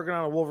teaser. They're working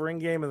on a Wolverine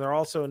game, and they're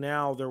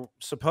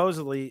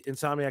supposedly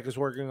Insomniac is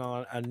working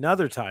on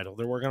another title.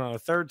 They're working on a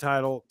third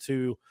title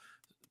to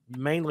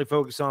mainly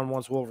focus on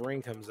once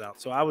Wolverine comes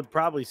out. So I would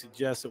probably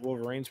suggest that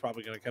Wolverine's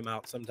probably going to come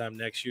out sometime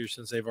next year,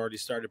 since they've already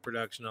started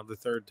production on the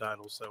third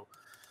title. So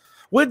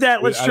with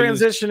that, let's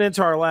transition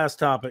into our last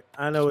topic.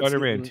 I know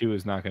Spider-Man 2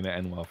 is not going to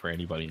end well for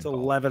anybody. It's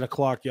 11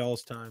 o'clock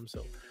y'all's time.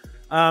 So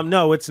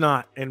no, it's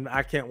not. And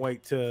I can't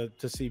wait to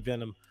see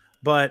Venom.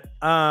 But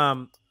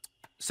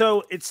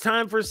so it's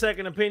time for a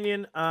second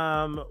opinion.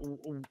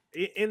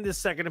 In this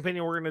second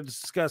opinion, we're going to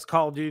discuss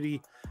Call of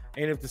Duty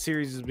and if the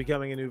series is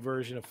becoming a new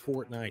version of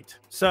Fortnite.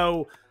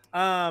 So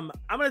I'm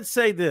going to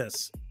say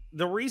this.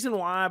 The reason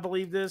why I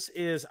believe this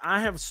is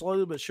I have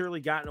slowly but surely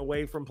gotten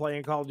away from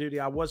playing Call of Duty.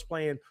 I was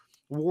playing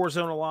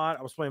Warzone a lot.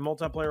 I was playing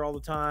multiplayer all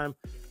the time.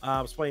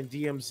 I was playing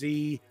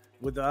DMZ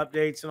with the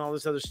updates and all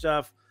this other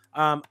stuff.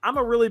 I'm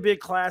a really big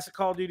classic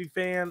Call of Duty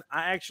fan.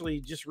 I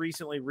actually just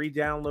recently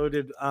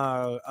re-downloaded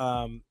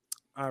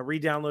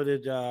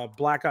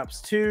Black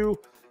Ops 2,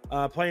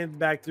 playing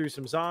back through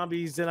some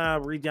zombies. Then I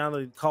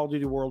re-downloaded Call of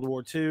Duty World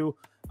War II.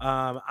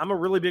 I'm a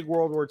really big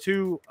World War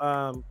II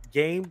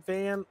game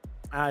fan.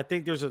 I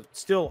think there's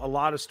still a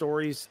lot of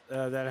stories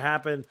that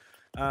happened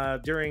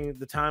during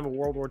the time of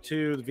World War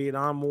II, the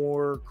Vietnam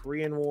War,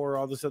 Korean War,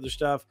 all this other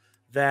stuff,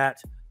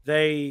 that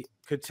they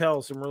could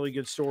tell some really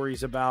good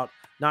stories about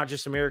not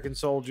just American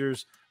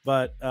soldiers,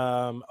 but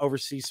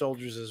overseas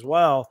soldiers as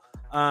well.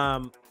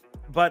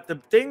 But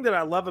the thing that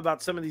I love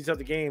about some of these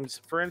other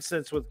games, for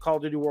instance, with Call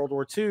of Duty World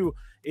War II,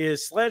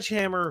 is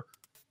Sledgehammer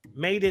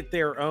made it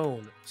their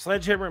own.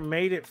 Sledgehammer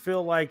made it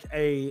feel like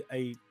a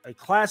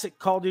classic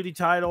Call of Duty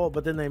title,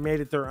 but then they made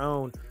it their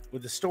own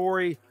with the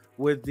story,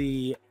 with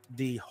the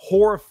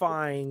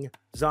horrifying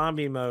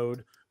zombie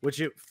mode, which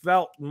it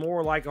felt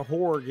more like a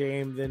horror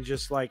game than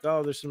just like,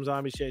 oh, there's some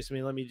zombies chasing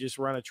me. Let me just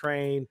run a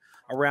train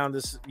around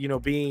this,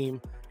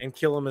 beam and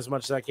kill them as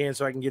much as I can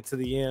so I can get to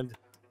the end.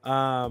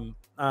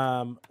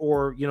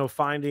 Or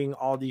finding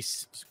all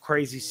these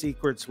crazy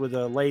secrets with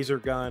a laser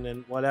gun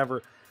and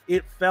whatever.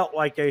 It felt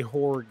like a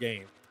horror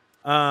game.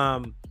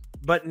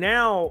 But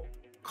now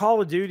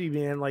Call of Duty,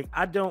 man, like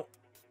I don't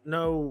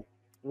know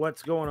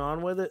what's going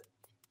on with it.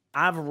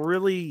 I've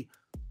really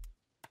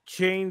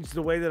changed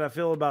the way that I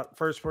feel about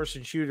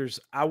first-person shooters.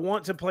 I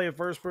want to play a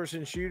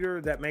first-person shooter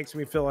that makes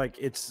me feel like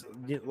it's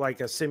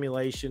like a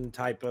simulation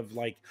type of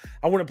like,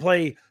 I want to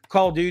play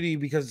Call of Duty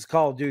because it's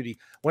Call of Duty.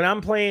 When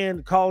I'm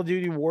playing Call of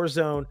Duty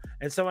Warzone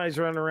and somebody's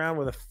running around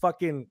with a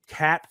fucking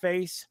cat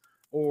face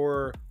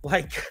or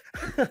like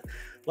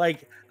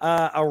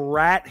a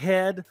rat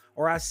head,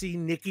 or I see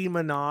Nicki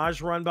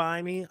Minaj run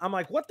by me, I'm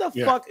like, what the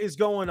fuck is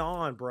going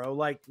on, bro?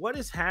 Like, what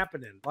is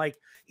happening? Like,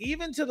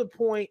 even to the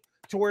point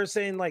to where it's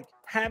saying like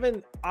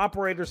having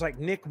operators like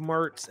Nick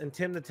Mertz and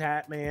Tim the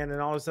Tatman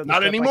and all this other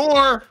not stuff,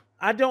 anymore.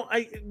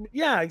 Like,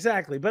 yeah,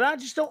 exactly. But I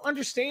just don't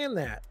understand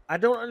that. I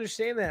don't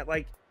understand that.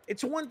 Like,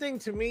 it's one thing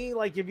to me,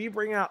 like if you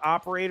bring out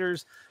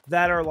operators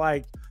that are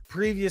like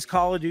previous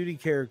Call of Duty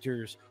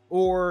characters,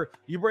 or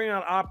you bring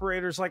out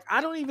operators like, I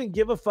don't even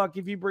give a fuck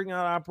if you bring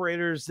out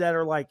operators that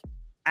are like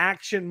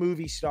action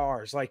movie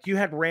stars. Like you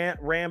had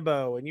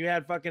Rambo and you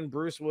had fucking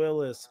Bruce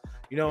Willis,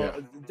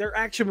 they're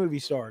action movie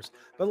stars.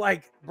 But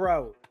like,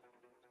 bro,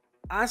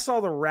 I saw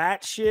the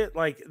rat shit.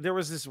 Like there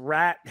was this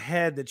rat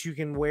head that you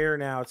can wear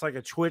now. It's like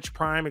a Twitch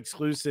Prime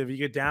exclusive. You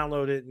could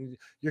download it and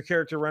your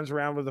character runs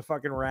around with a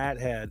fucking rat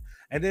head.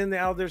 And then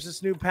now there's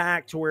this new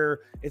pack to where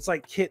it's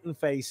like kitten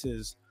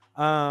faces.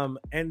 And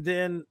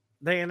then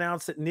they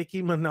announced that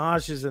Nicki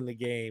Minaj is in the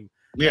game.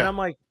 Yeah. And I'm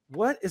like,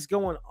 what is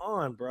going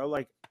on, bro?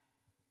 Like,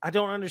 I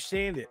don't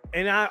understand it.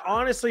 And I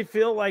honestly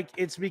feel like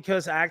it's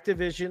because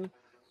Activision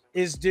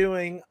is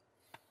doing,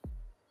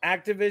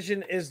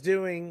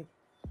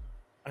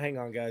 hang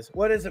on, guys.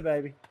 What is it,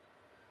 baby?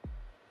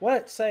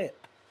 What? Say it.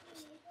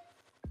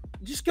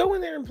 Just go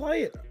in there and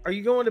play it. Are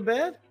you going to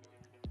bed?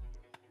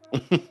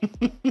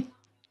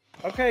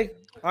 Okay.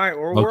 All right.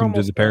 Welcome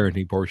to the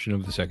parenting portion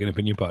of the Second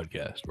Opinion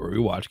podcast, where we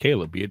watch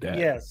Caleb be a dad.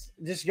 Yes.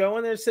 Just go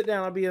in there and sit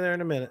down. I'll be in there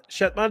in a minute.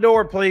 Shut my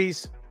door,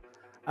 please.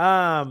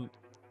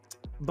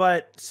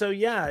 But so,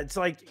 yeah, it's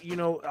like,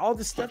 all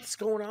this stuff that's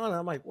going on.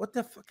 I'm like, what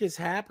the fuck is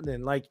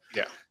happening? Like,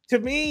 to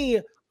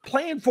me,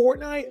 playing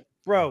Fortnite,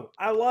 bro,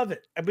 I love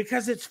it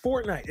because it's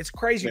Fortnite. It's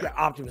crazy. You got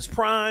Optimus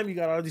Prime. You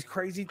got all these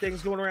crazy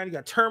things going around. You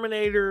got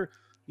Terminator,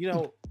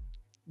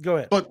 Go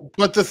ahead.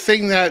 But the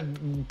thing that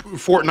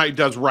Fortnite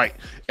does right,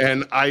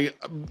 and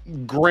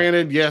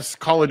granted, yes,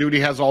 Call of Duty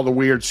has all the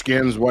weird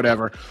skins,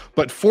 whatever,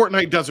 but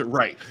Fortnite does it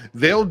right.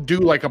 They'll do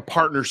like a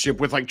partnership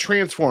with like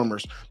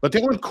Transformers, but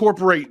they'll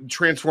incorporate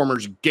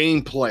Transformers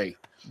gameplay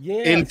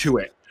into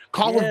it.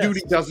 Call of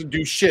Duty doesn't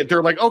do shit.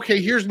 They're like,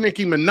 okay, here's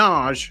Nicki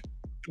Minaj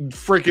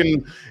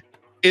freaking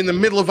in the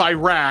middle of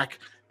Iraq,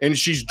 and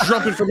she's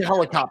jumping from a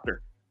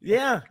helicopter.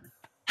 Yeah.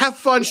 Have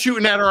fun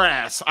shooting at her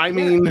ass. I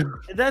mean,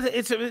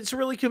 it's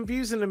really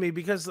confusing to me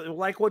because,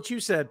 like what you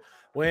said,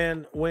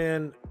 when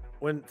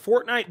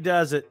Fortnite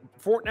does it,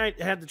 Fortnite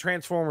had the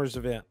Transformers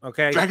event.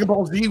 Okay, Dragon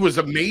Ball Z was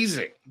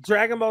amazing.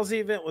 Dragon Ball Z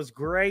event was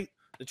great.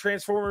 The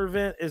Transformer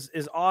event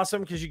is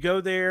awesome because you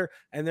go there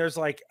and there's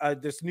like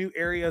this new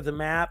area of the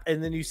map,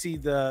 and then you see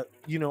the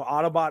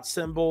Autobot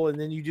symbol, and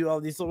then you do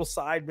all these little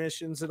side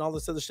missions and all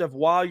this other stuff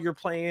while you're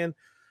playing.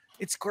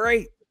 It's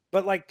great,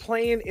 but like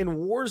playing in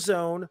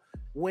Warzone,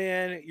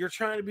 when you're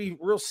trying to be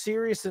real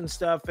serious and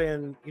stuff,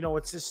 and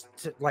it's this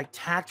like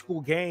tactical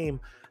game,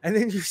 and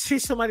then you see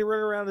somebody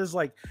running around as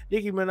like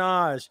Nicki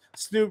Minaj,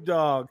 Snoop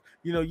Dogg,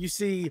 you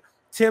see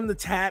Tim the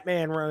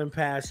Tatman running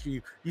past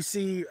you, you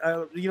see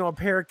a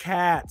pair of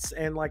cats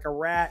and like a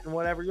rat and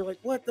whatever. You're like,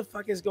 what the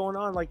fuck is going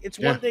on? Like, it's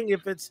one thing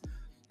if it's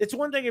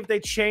one thing if they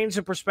change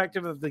the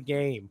perspective of the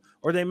game,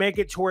 or they make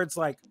it towards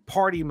like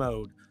party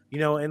mode,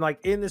 and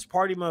like in this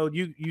party mode,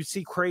 you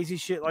see crazy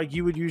shit like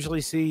you would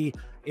usually see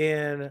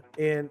in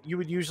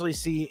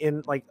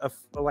like a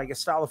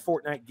style of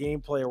Fortnite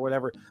gameplay or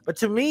whatever. But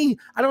to me,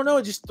 I don't know,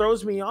 it just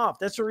throws me off.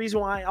 That's the reason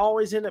why I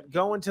always end up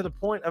going to the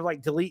point of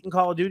like deleting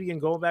Call of Duty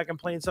and going back and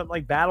playing something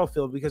like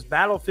Battlefield, because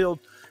Battlefield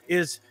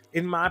is,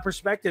 in my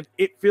perspective,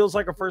 it feels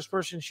like a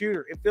first-person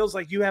shooter. It feels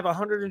like you have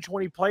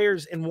 120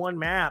 players in one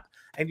map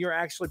and you're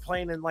actually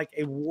playing in like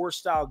a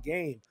war-style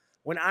game.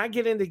 When I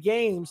get into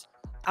games,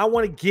 I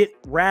want to get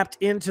wrapped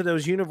into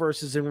those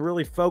universes and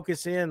really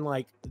focus in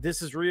like,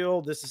 this is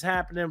real, this is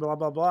happening, blah,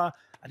 blah, blah.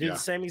 I do the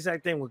same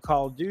exact thing with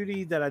Call of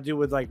Duty that I do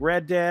with like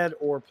Red Dead,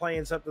 or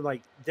playing something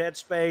like Dead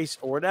Space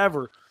or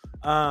whatever.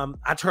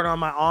 I turn on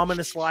my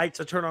ominous lights,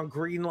 I turn on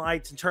green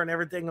lights and turn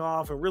everything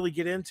off and really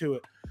get into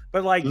it.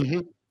 But like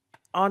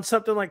on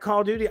something like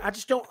Call of Duty, I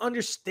just don't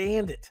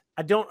understand it.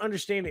 I don't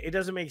understand it. It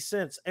doesn't make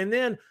sense. And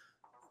then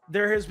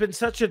there has been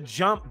such a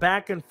jump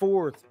back and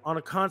forth on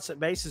a constant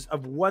basis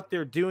of what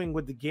they're doing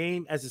with the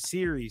game as a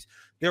series.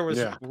 There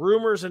was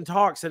rumors and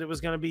talks that it was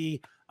going to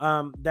be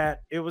a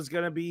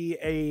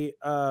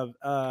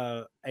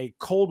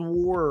Cold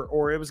War,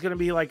 or it was going to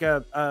be like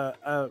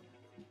I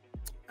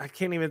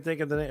can't even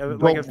think of the name,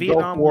 like a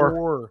Vietnam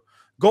War,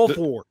 Gulf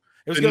War.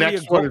 It was the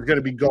next one is going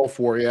to be Gulf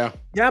War, yeah.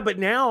 Yeah, but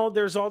now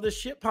there's all this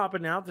shit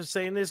popping out. They're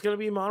saying there's going to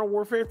be Modern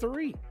Warfare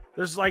 3.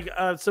 There's like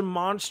some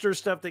monster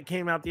stuff that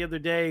came out the other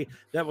day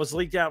that was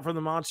leaked out from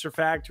the Monster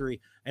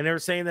Factory, and they were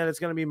saying that it's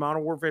going to be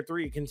Modern Warfare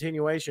 3, a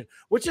continuation,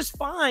 which is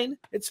fine.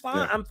 It's fine.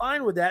 Yeah. I'm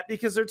fine with that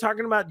because they're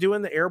talking about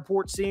doing the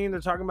airport scene.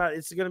 They're talking about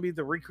it's going to be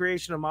the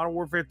recreation of Modern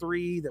Warfare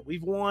 3 that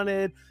we've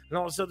wanted and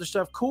all this other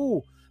stuff.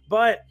 Cool.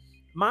 But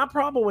my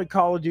problem with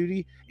Call of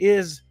Duty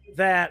is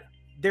that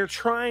they're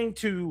trying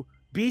to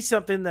be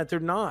something that they're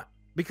not.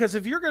 Because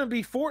if you're going to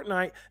be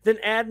Fortnite, then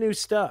add new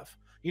stuff.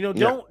 You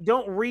know,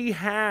 don't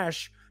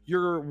rehash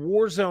your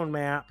Warzone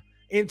map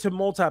into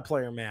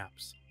multiplayer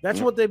maps.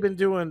 That's what they've been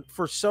doing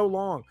for so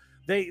long.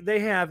 They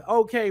have,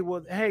 okay,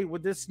 well, hey,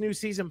 with this new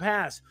season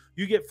pass,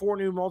 you get 4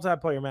 new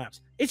multiplayer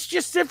maps. It's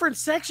just different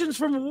sections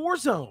from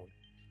Warzone.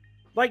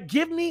 Like,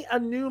 give me a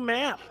new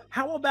map.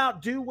 How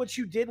about do what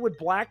you did with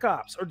Black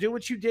Ops or do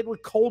what you did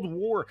with Cold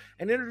War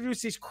and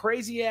introduce these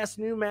crazy ass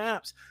new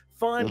maps,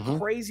 fun,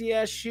 crazy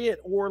ass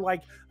shit, or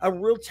like a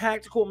real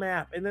tactical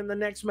map. And then the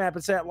next map,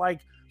 it's at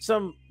like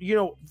some,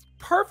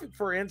 perfect,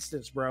 for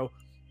instance, bro.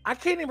 I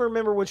can't even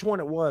remember which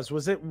one it was.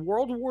 Was it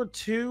World War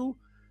II?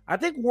 I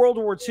think World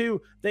War II,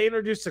 they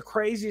introduced the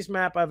craziest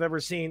map I've ever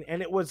seen.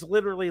 And it was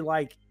literally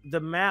like the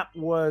map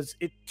was,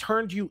 it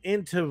turned you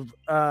into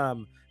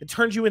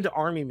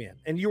army men,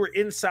 and you were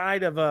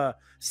inside of a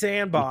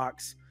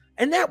sandbox.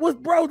 And that was,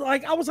 bro,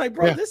 like, I was like,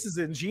 bro, this is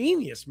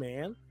ingenious,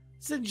 man.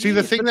 See,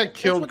 the thing that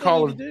killed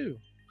Call of Duty.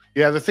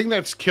 Yeah, the thing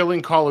that's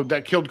killed Call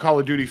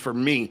of Duty for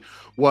me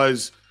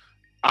was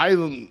I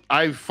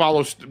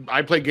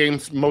play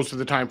games most of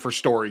the time for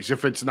stories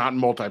if it's not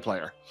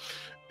multiplayer.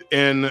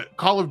 And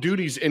Call of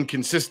Duty's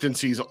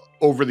inconsistencies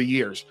over the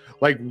years.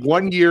 Like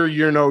 1 year,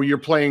 you're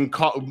playing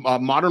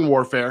Modern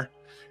Warfare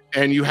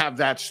and you have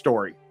that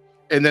story.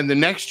 And then the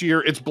next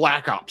year, it's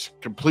Black Ops,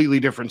 completely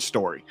different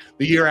story.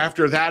 The year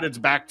after that, it's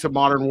back to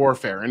Modern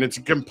Warfare. And it's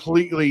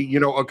completely,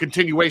 a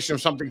continuation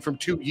of something from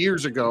 2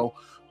 years ago,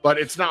 but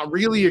it's not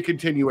really a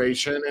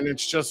continuation. And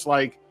it's just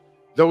like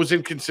those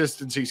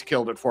inconsistencies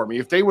killed it for me.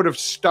 If they would have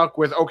stuck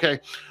with, okay,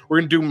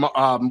 we're going to do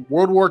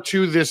World War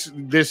II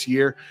this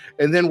year,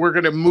 and then we're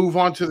going to move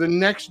on to the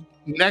next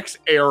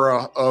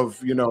era of,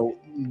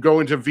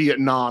 going to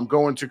Vietnam,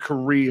 going to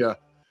Korea,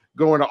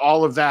 going to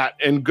all of that,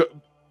 and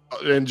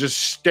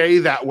just stay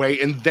that way.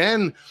 And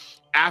then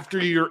after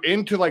you're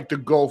into like the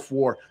Gulf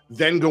War,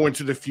 then go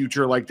into the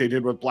future like they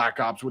did with Black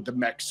Ops with the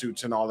mech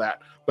suits and all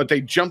that. But they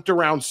jumped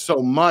around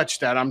so much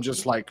that I'm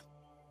just like,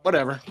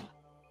 whatever.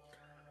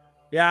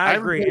 Yeah, I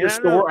agree.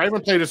 I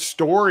haven't played a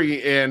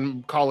story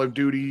in Call of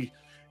Duty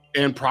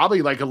in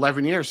probably like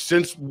 11 years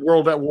since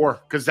World at War,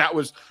 because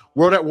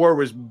World at War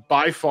was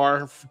by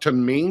far, to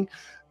me,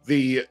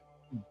 the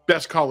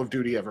best Call of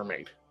Duty ever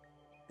made.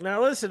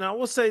 Now, listen, I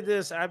will say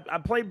this. I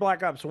played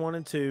Black Ops 1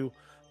 and 2.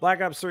 Black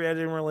Ops 3 I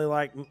didn't really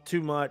like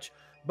too much.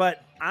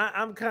 But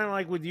I'm kind of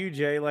like with you,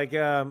 Jay. Like,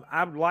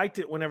 I liked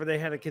it whenever they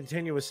had a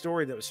continuous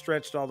story that was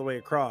stretched all the way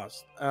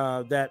across.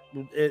 That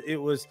it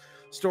was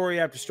story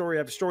after story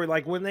after story.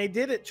 Like when they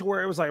did it to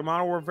where it was like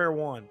Modern Warfare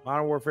 1,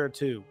 Modern Warfare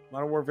 2,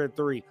 Modern Warfare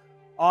 3.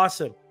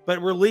 Awesome.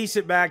 But release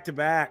it back to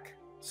back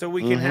so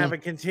we can have a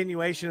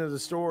continuation of the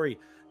story.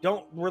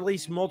 Don't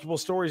release multiple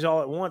stories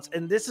all at once.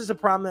 And this is a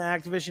problem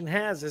that Activision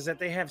has, is that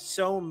they have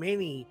so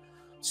many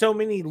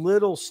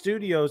little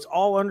studios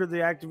all under the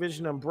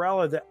Activision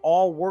umbrella that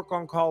all work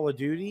on Call of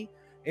Duty.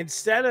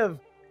 Instead of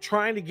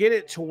trying to get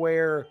it to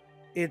where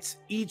it's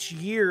each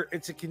year,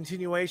 it's a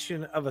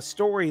continuation of a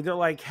story, they're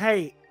like,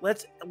 hey,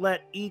 let's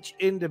let each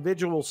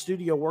individual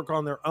studio work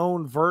on their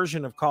own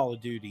version of Call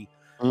of Duty.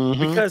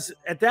 Because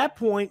at that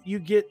point you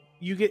get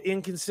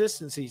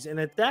inconsistencies. And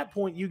at that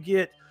point you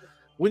get,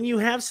 when you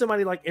have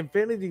somebody like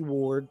Infinity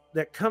Ward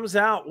that comes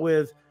out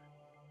with,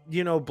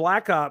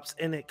 Black Ops,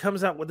 and it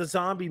comes out with a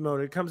zombie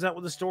mode, it comes out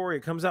with a story,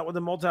 it comes out with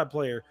a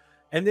multiplayer,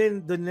 and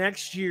then the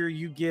next year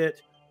you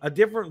get a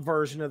different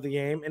version of the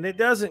game, and it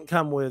doesn't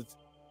come with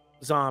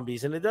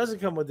zombies, and it doesn't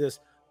come with this,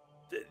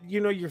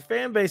 your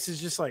fan base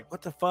is just like,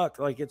 what the fuck?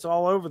 Like, it's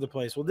all over the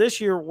place. Well,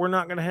 this year we're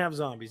not going to have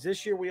zombies.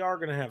 This year we are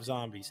going to have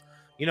zombies.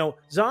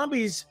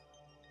 Zombies,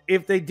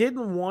 if they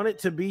didn't want it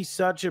to be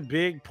such a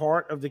big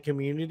part of the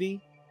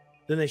community,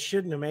 then they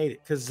shouldn't have made it,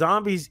 because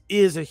zombies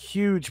is a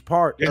huge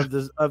part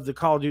of the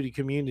Call of Duty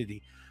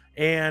community.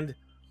 And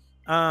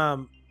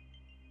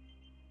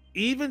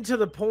even to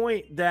the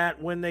point that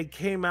when they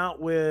came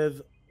out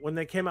with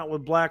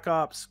Black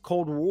Ops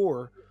Cold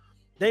War,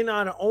 they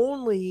not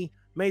only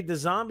made the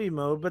zombie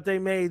mode, but they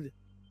made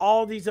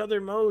all these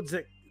other modes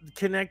that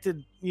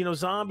connected,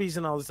 zombies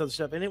and all this other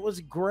stuff. And it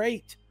was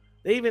great.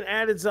 They even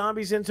added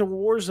zombies into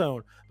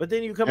Warzone. But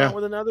then you come out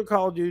with another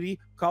Call of Duty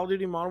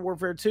Modern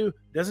Warfare 2,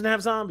 doesn't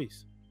have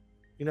zombies.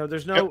 You know,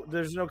 there's no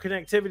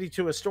connectivity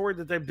to a story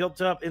that they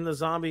built up in the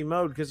zombie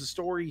mode, because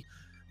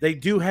they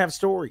do have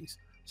stories.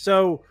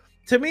 So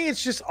to me,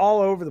 it's just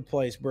all over the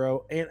place,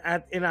 bro. And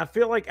I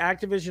feel like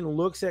Activision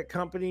looks at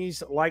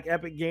companies like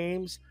Epic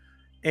Games,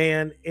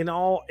 and in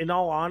all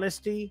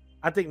honesty,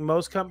 I think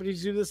most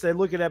companies do this. They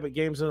look at Epic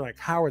Games and they're like,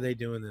 how are they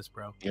doing this,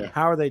 bro? Yeah.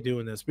 How are they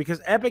doing this? Because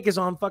Epic is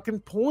on fucking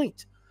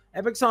point.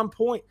 Epic's on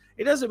point.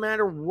 It doesn't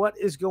matter what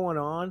is going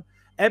on.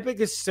 Epic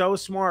is so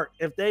smart.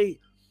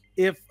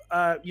 If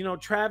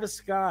Travis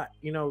Scott,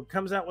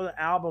 comes out with an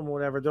album or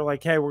whatever, they're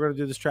like, hey, we're going to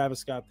do this Travis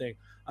Scott thing.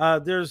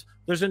 There's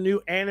a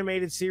new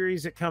animated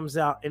series that comes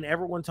out and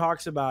everyone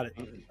talks about it.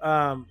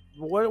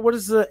 What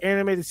is the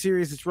animated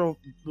series that's real?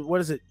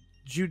 What is it?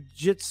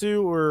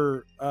 Jujutsu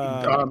or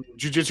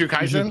Jujutsu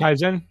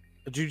Kaisen?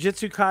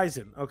 Jujutsu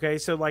Kaisen. Okay,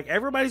 so like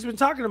everybody's been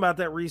talking about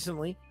that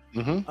recently.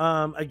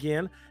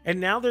 Again, and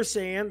now they're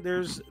saying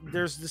there's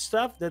the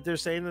stuff that they're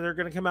saying that they're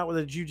going to come out with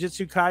a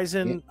Jujutsu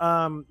Kaisen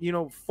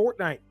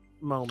Fortnite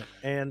moment.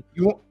 And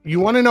you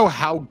want to know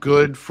how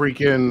good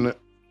freaking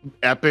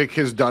Epic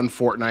has done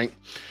Fortnite?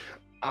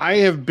 I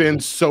have been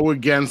so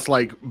against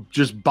like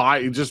just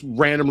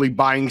randomly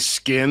buying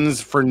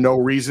skins for no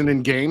reason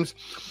in games.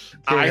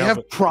 I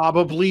have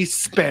probably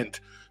spent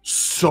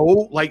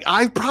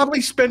I've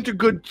probably spent a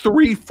good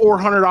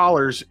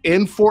 $300-400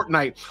 in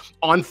Fortnite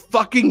on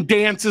fucking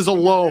dances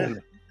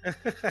alone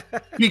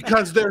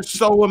because they're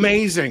so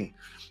amazing.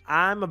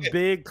 I'm a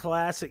big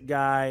classic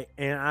guy,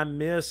 and I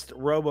missed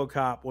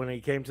RoboCop when he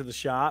came to the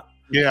shop.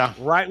 Yeah.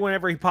 Right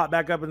whenever he popped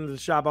back up into the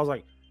shop, I was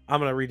like, I'm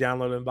going to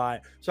re-download it and buy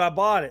it. So I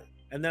bought it,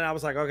 and then I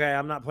was like, okay,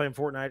 I'm not playing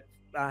Fortnite.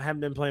 I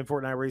haven't been playing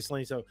Fortnite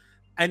recently.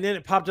 And then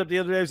it popped up the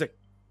other day. It was like,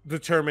 the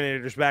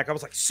Terminator's back. I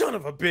was like, son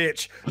of a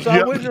bitch. So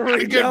I went to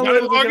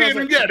re-download it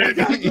and get it. I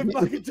got the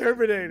fucking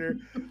Terminator.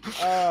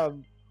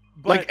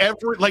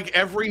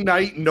 Every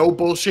night, no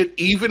bullshit.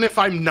 Even if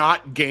I'm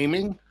not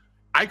gaming,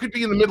 I could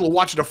be in the middle of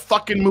watching a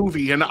fucking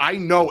movie, and I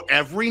know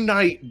every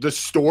night the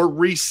store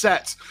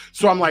resets.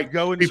 So I'm like,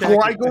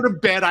 before I go to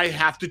bed, I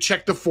have to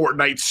check the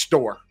Fortnite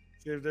store.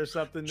 See if there's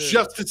something new.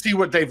 Just to see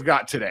what they've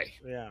got today.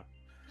 Yeah.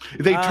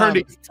 They turned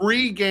a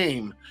free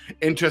game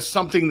into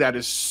something that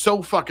is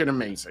so fucking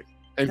amazing.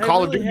 And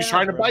Call of Duty's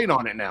trying to bite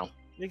on it now.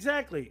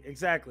 Exactly.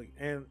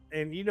 And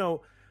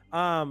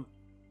I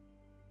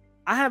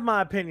have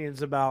my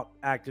opinions about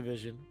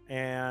Activision,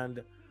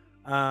 and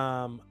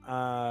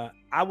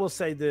I will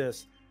say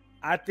this.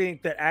 I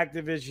think that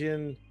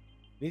Activision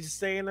needs to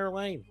stay in their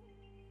lane.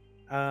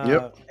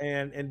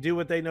 And do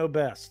what they know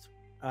best.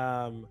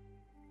 And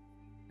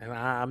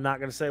I'm not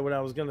going to say what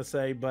I was going to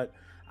say, but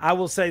I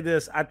will say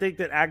this. I think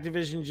that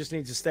Activision just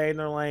needs to stay in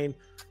their lane,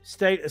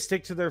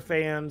 stick to their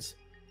fans,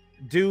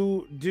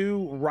 do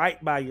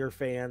right by your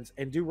fans,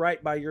 and do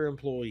right by your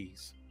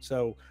employees.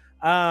 So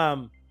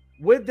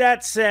with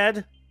that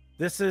said,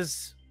 this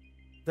is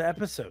the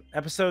episode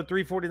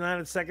 349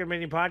 of the Second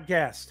Opinion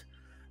Podcast.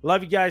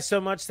 Love you guys so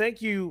much.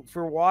 Thank you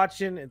for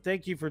watching, and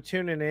thank you for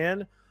tuning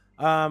in.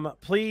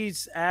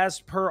 Please, as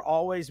per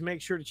always,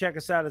 make sure to check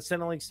us out at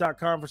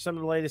Cinelinx.com for some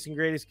of the latest and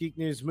greatest geek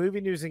news, movie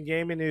news, and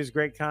gaming news.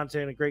 Great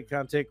content and great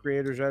content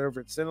creators right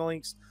over at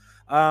Cinelinx.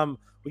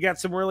 We got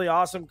some really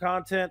awesome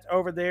content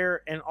over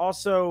there. And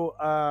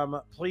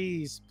also,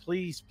 please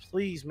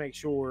make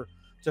sure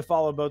to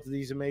follow both of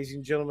these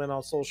amazing gentlemen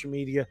on social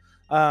media.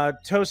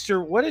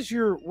 Toaster, what is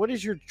your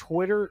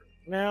Twitter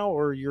now,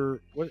 or your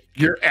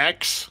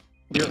X?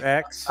 Your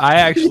X? I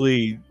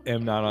actually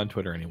am not on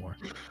Twitter anymore.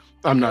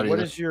 I'm not. What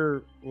either. is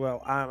your?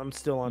 Well, I'm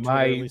still on Twitter.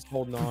 My at least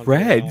holding on.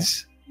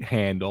 Threads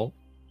handle.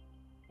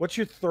 What's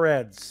your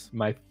Threads?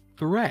 My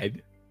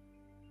thread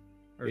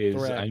is.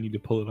 Thread. I need to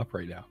pull it up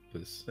right now.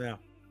 Yeah.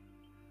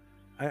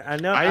 I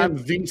know. I am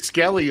the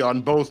Skelly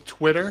on both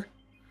Twitter,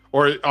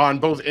 or on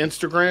both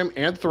Instagram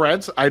and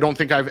Threads. I don't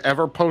think I've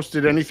ever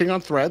posted anything on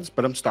Threads,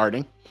 but I'm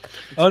starting.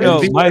 Oh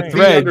no, my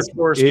Threads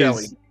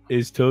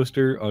is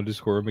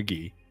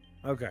Toaster_McGee.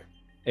 Okay.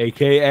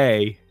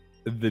 AKA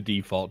the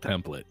default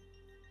template.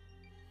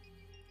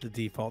 The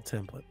default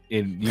template.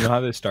 And you know how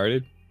this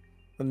started?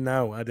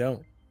 No, I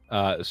don't.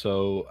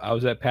 So I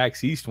was at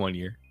PAX East one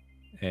year,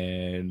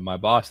 and my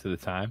boss at the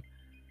time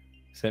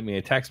sent me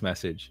a text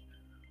message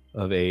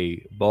of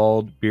a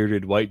bald,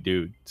 bearded white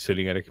dude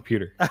sitting at a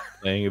computer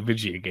playing a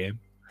video game.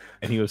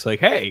 And he was like,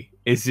 "Hey,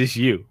 is this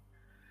you?"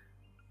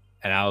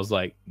 And I was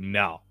like,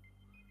 "No,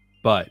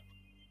 but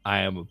I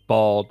am a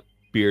bald,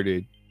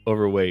 bearded,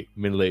 overweight,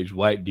 middle-aged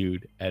white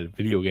dude at a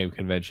video game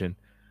convention.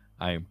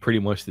 I am pretty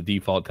much the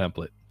default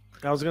template."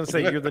 I was going to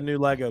say you're the new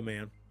Lego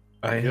man.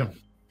 I am.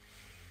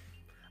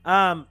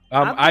 I'm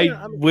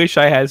I wish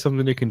I had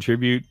something to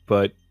contribute,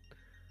 but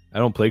I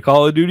don't play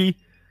Call of Duty.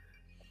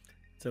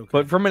 It's okay.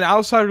 But from an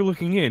outsider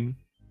looking in,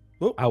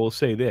 I will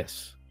say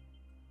this.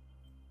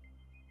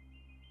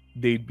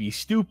 They'd be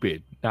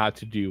stupid not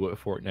to do what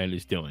Fortnite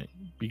is doing,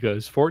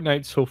 because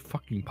Fortnite's so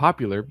fucking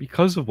popular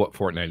because of what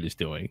Fortnite is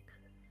doing.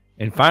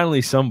 And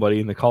finally somebody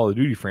in the Call of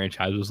Duty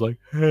franchise was like,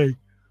 "Hey,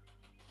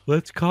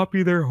 let's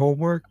copy their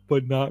homework,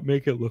 but not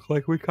make it look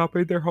like we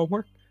copied their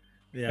homework.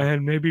 Yeah.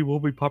 And maybe we'll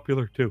be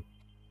popular too.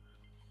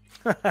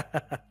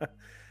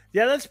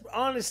 Yeah, that's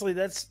honestly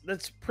that's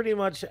pretty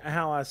much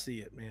how I see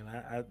it, man.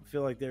 I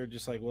feel like they're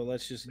just like, well,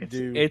 let's just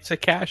do. It's a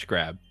cash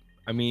grab.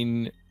 I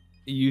mean,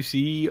 you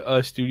see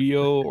a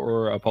studio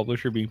or a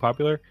publisher being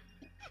popular.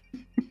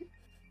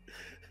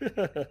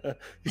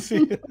 You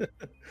see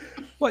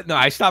what? No,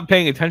 I stopped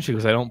paying attention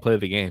because I don't play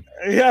the game.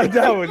 Yeah,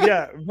 no,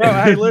 yeah, bro.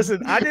 Hey,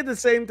 listen, I did the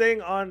same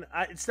thing on.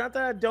 It's not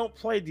that I don't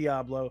play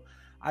Diablo.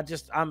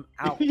 I'm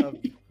out of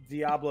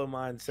Diablo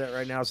mindset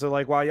right now. So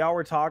like while y'all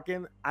were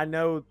talking, I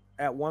know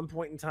at one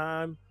point in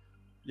time,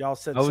 y'all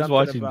said I was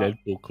watching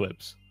Deadpool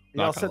clips.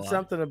 Y'all said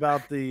something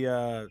about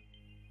the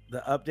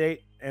update,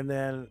 and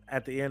then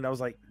at the end, I was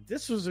like,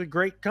 "This was a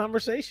great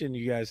conversation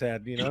you guys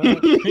had." You know,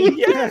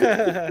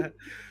 yeah.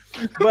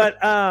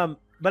 But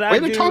way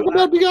to talk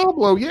about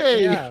Diablo,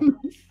 yay! Yeah,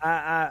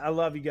 I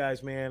love you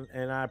guys, man,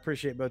 and I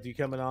appreciate both of you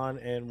coming on,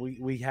 and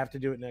we have to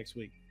do it next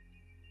week.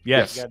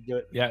 Yes, got to do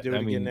it. Yeah, do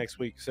it again next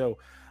week. So,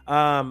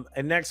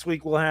 and next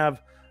week we'll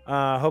have.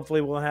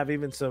 Hopefully we'll have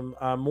even some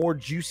more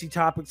juicy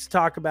topics to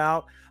talk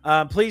about.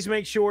 Please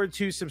make sure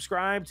to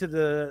subscribe to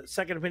the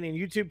Second Opinion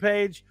YouTube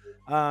page.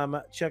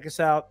 Check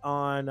us out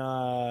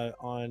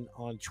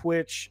on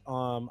Twitch.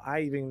 I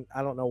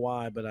don't know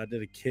why, but I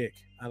did a Kick.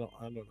 I don't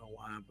know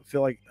why. I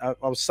feel like I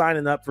was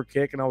signing up for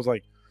Kick, and I was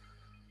like,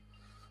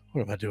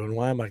 what am I doing?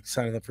 Why am I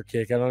signing up for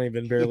Kick? I don't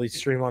even barely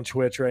stream on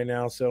Twitch right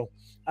now. So,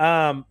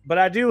 but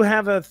I do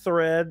have a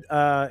thread.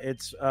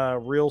 It's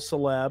Real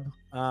Celeb.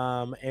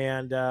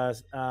 And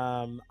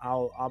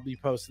I'll be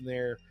posting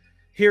there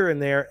here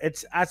and there.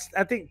 I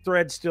think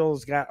Thread still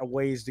has got a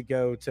ways to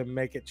go to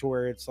make it to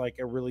where it's like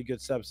a really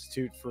good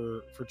substitute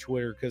for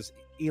Twitter, because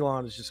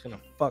Elon is just gonna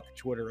fuck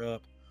Twitter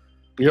up.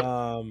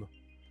 Yep.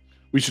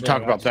 We should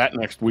talk about that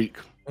next week.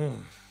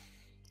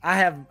 I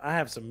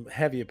have some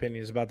heavy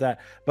opinions about that,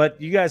 but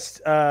you guys,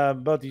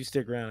 both of you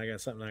stick around. I got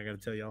something I got to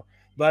tell y'all.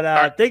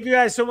 But thank you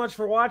guys so much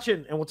for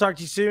watching, and we'll talk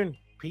to you soon.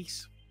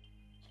 Peace.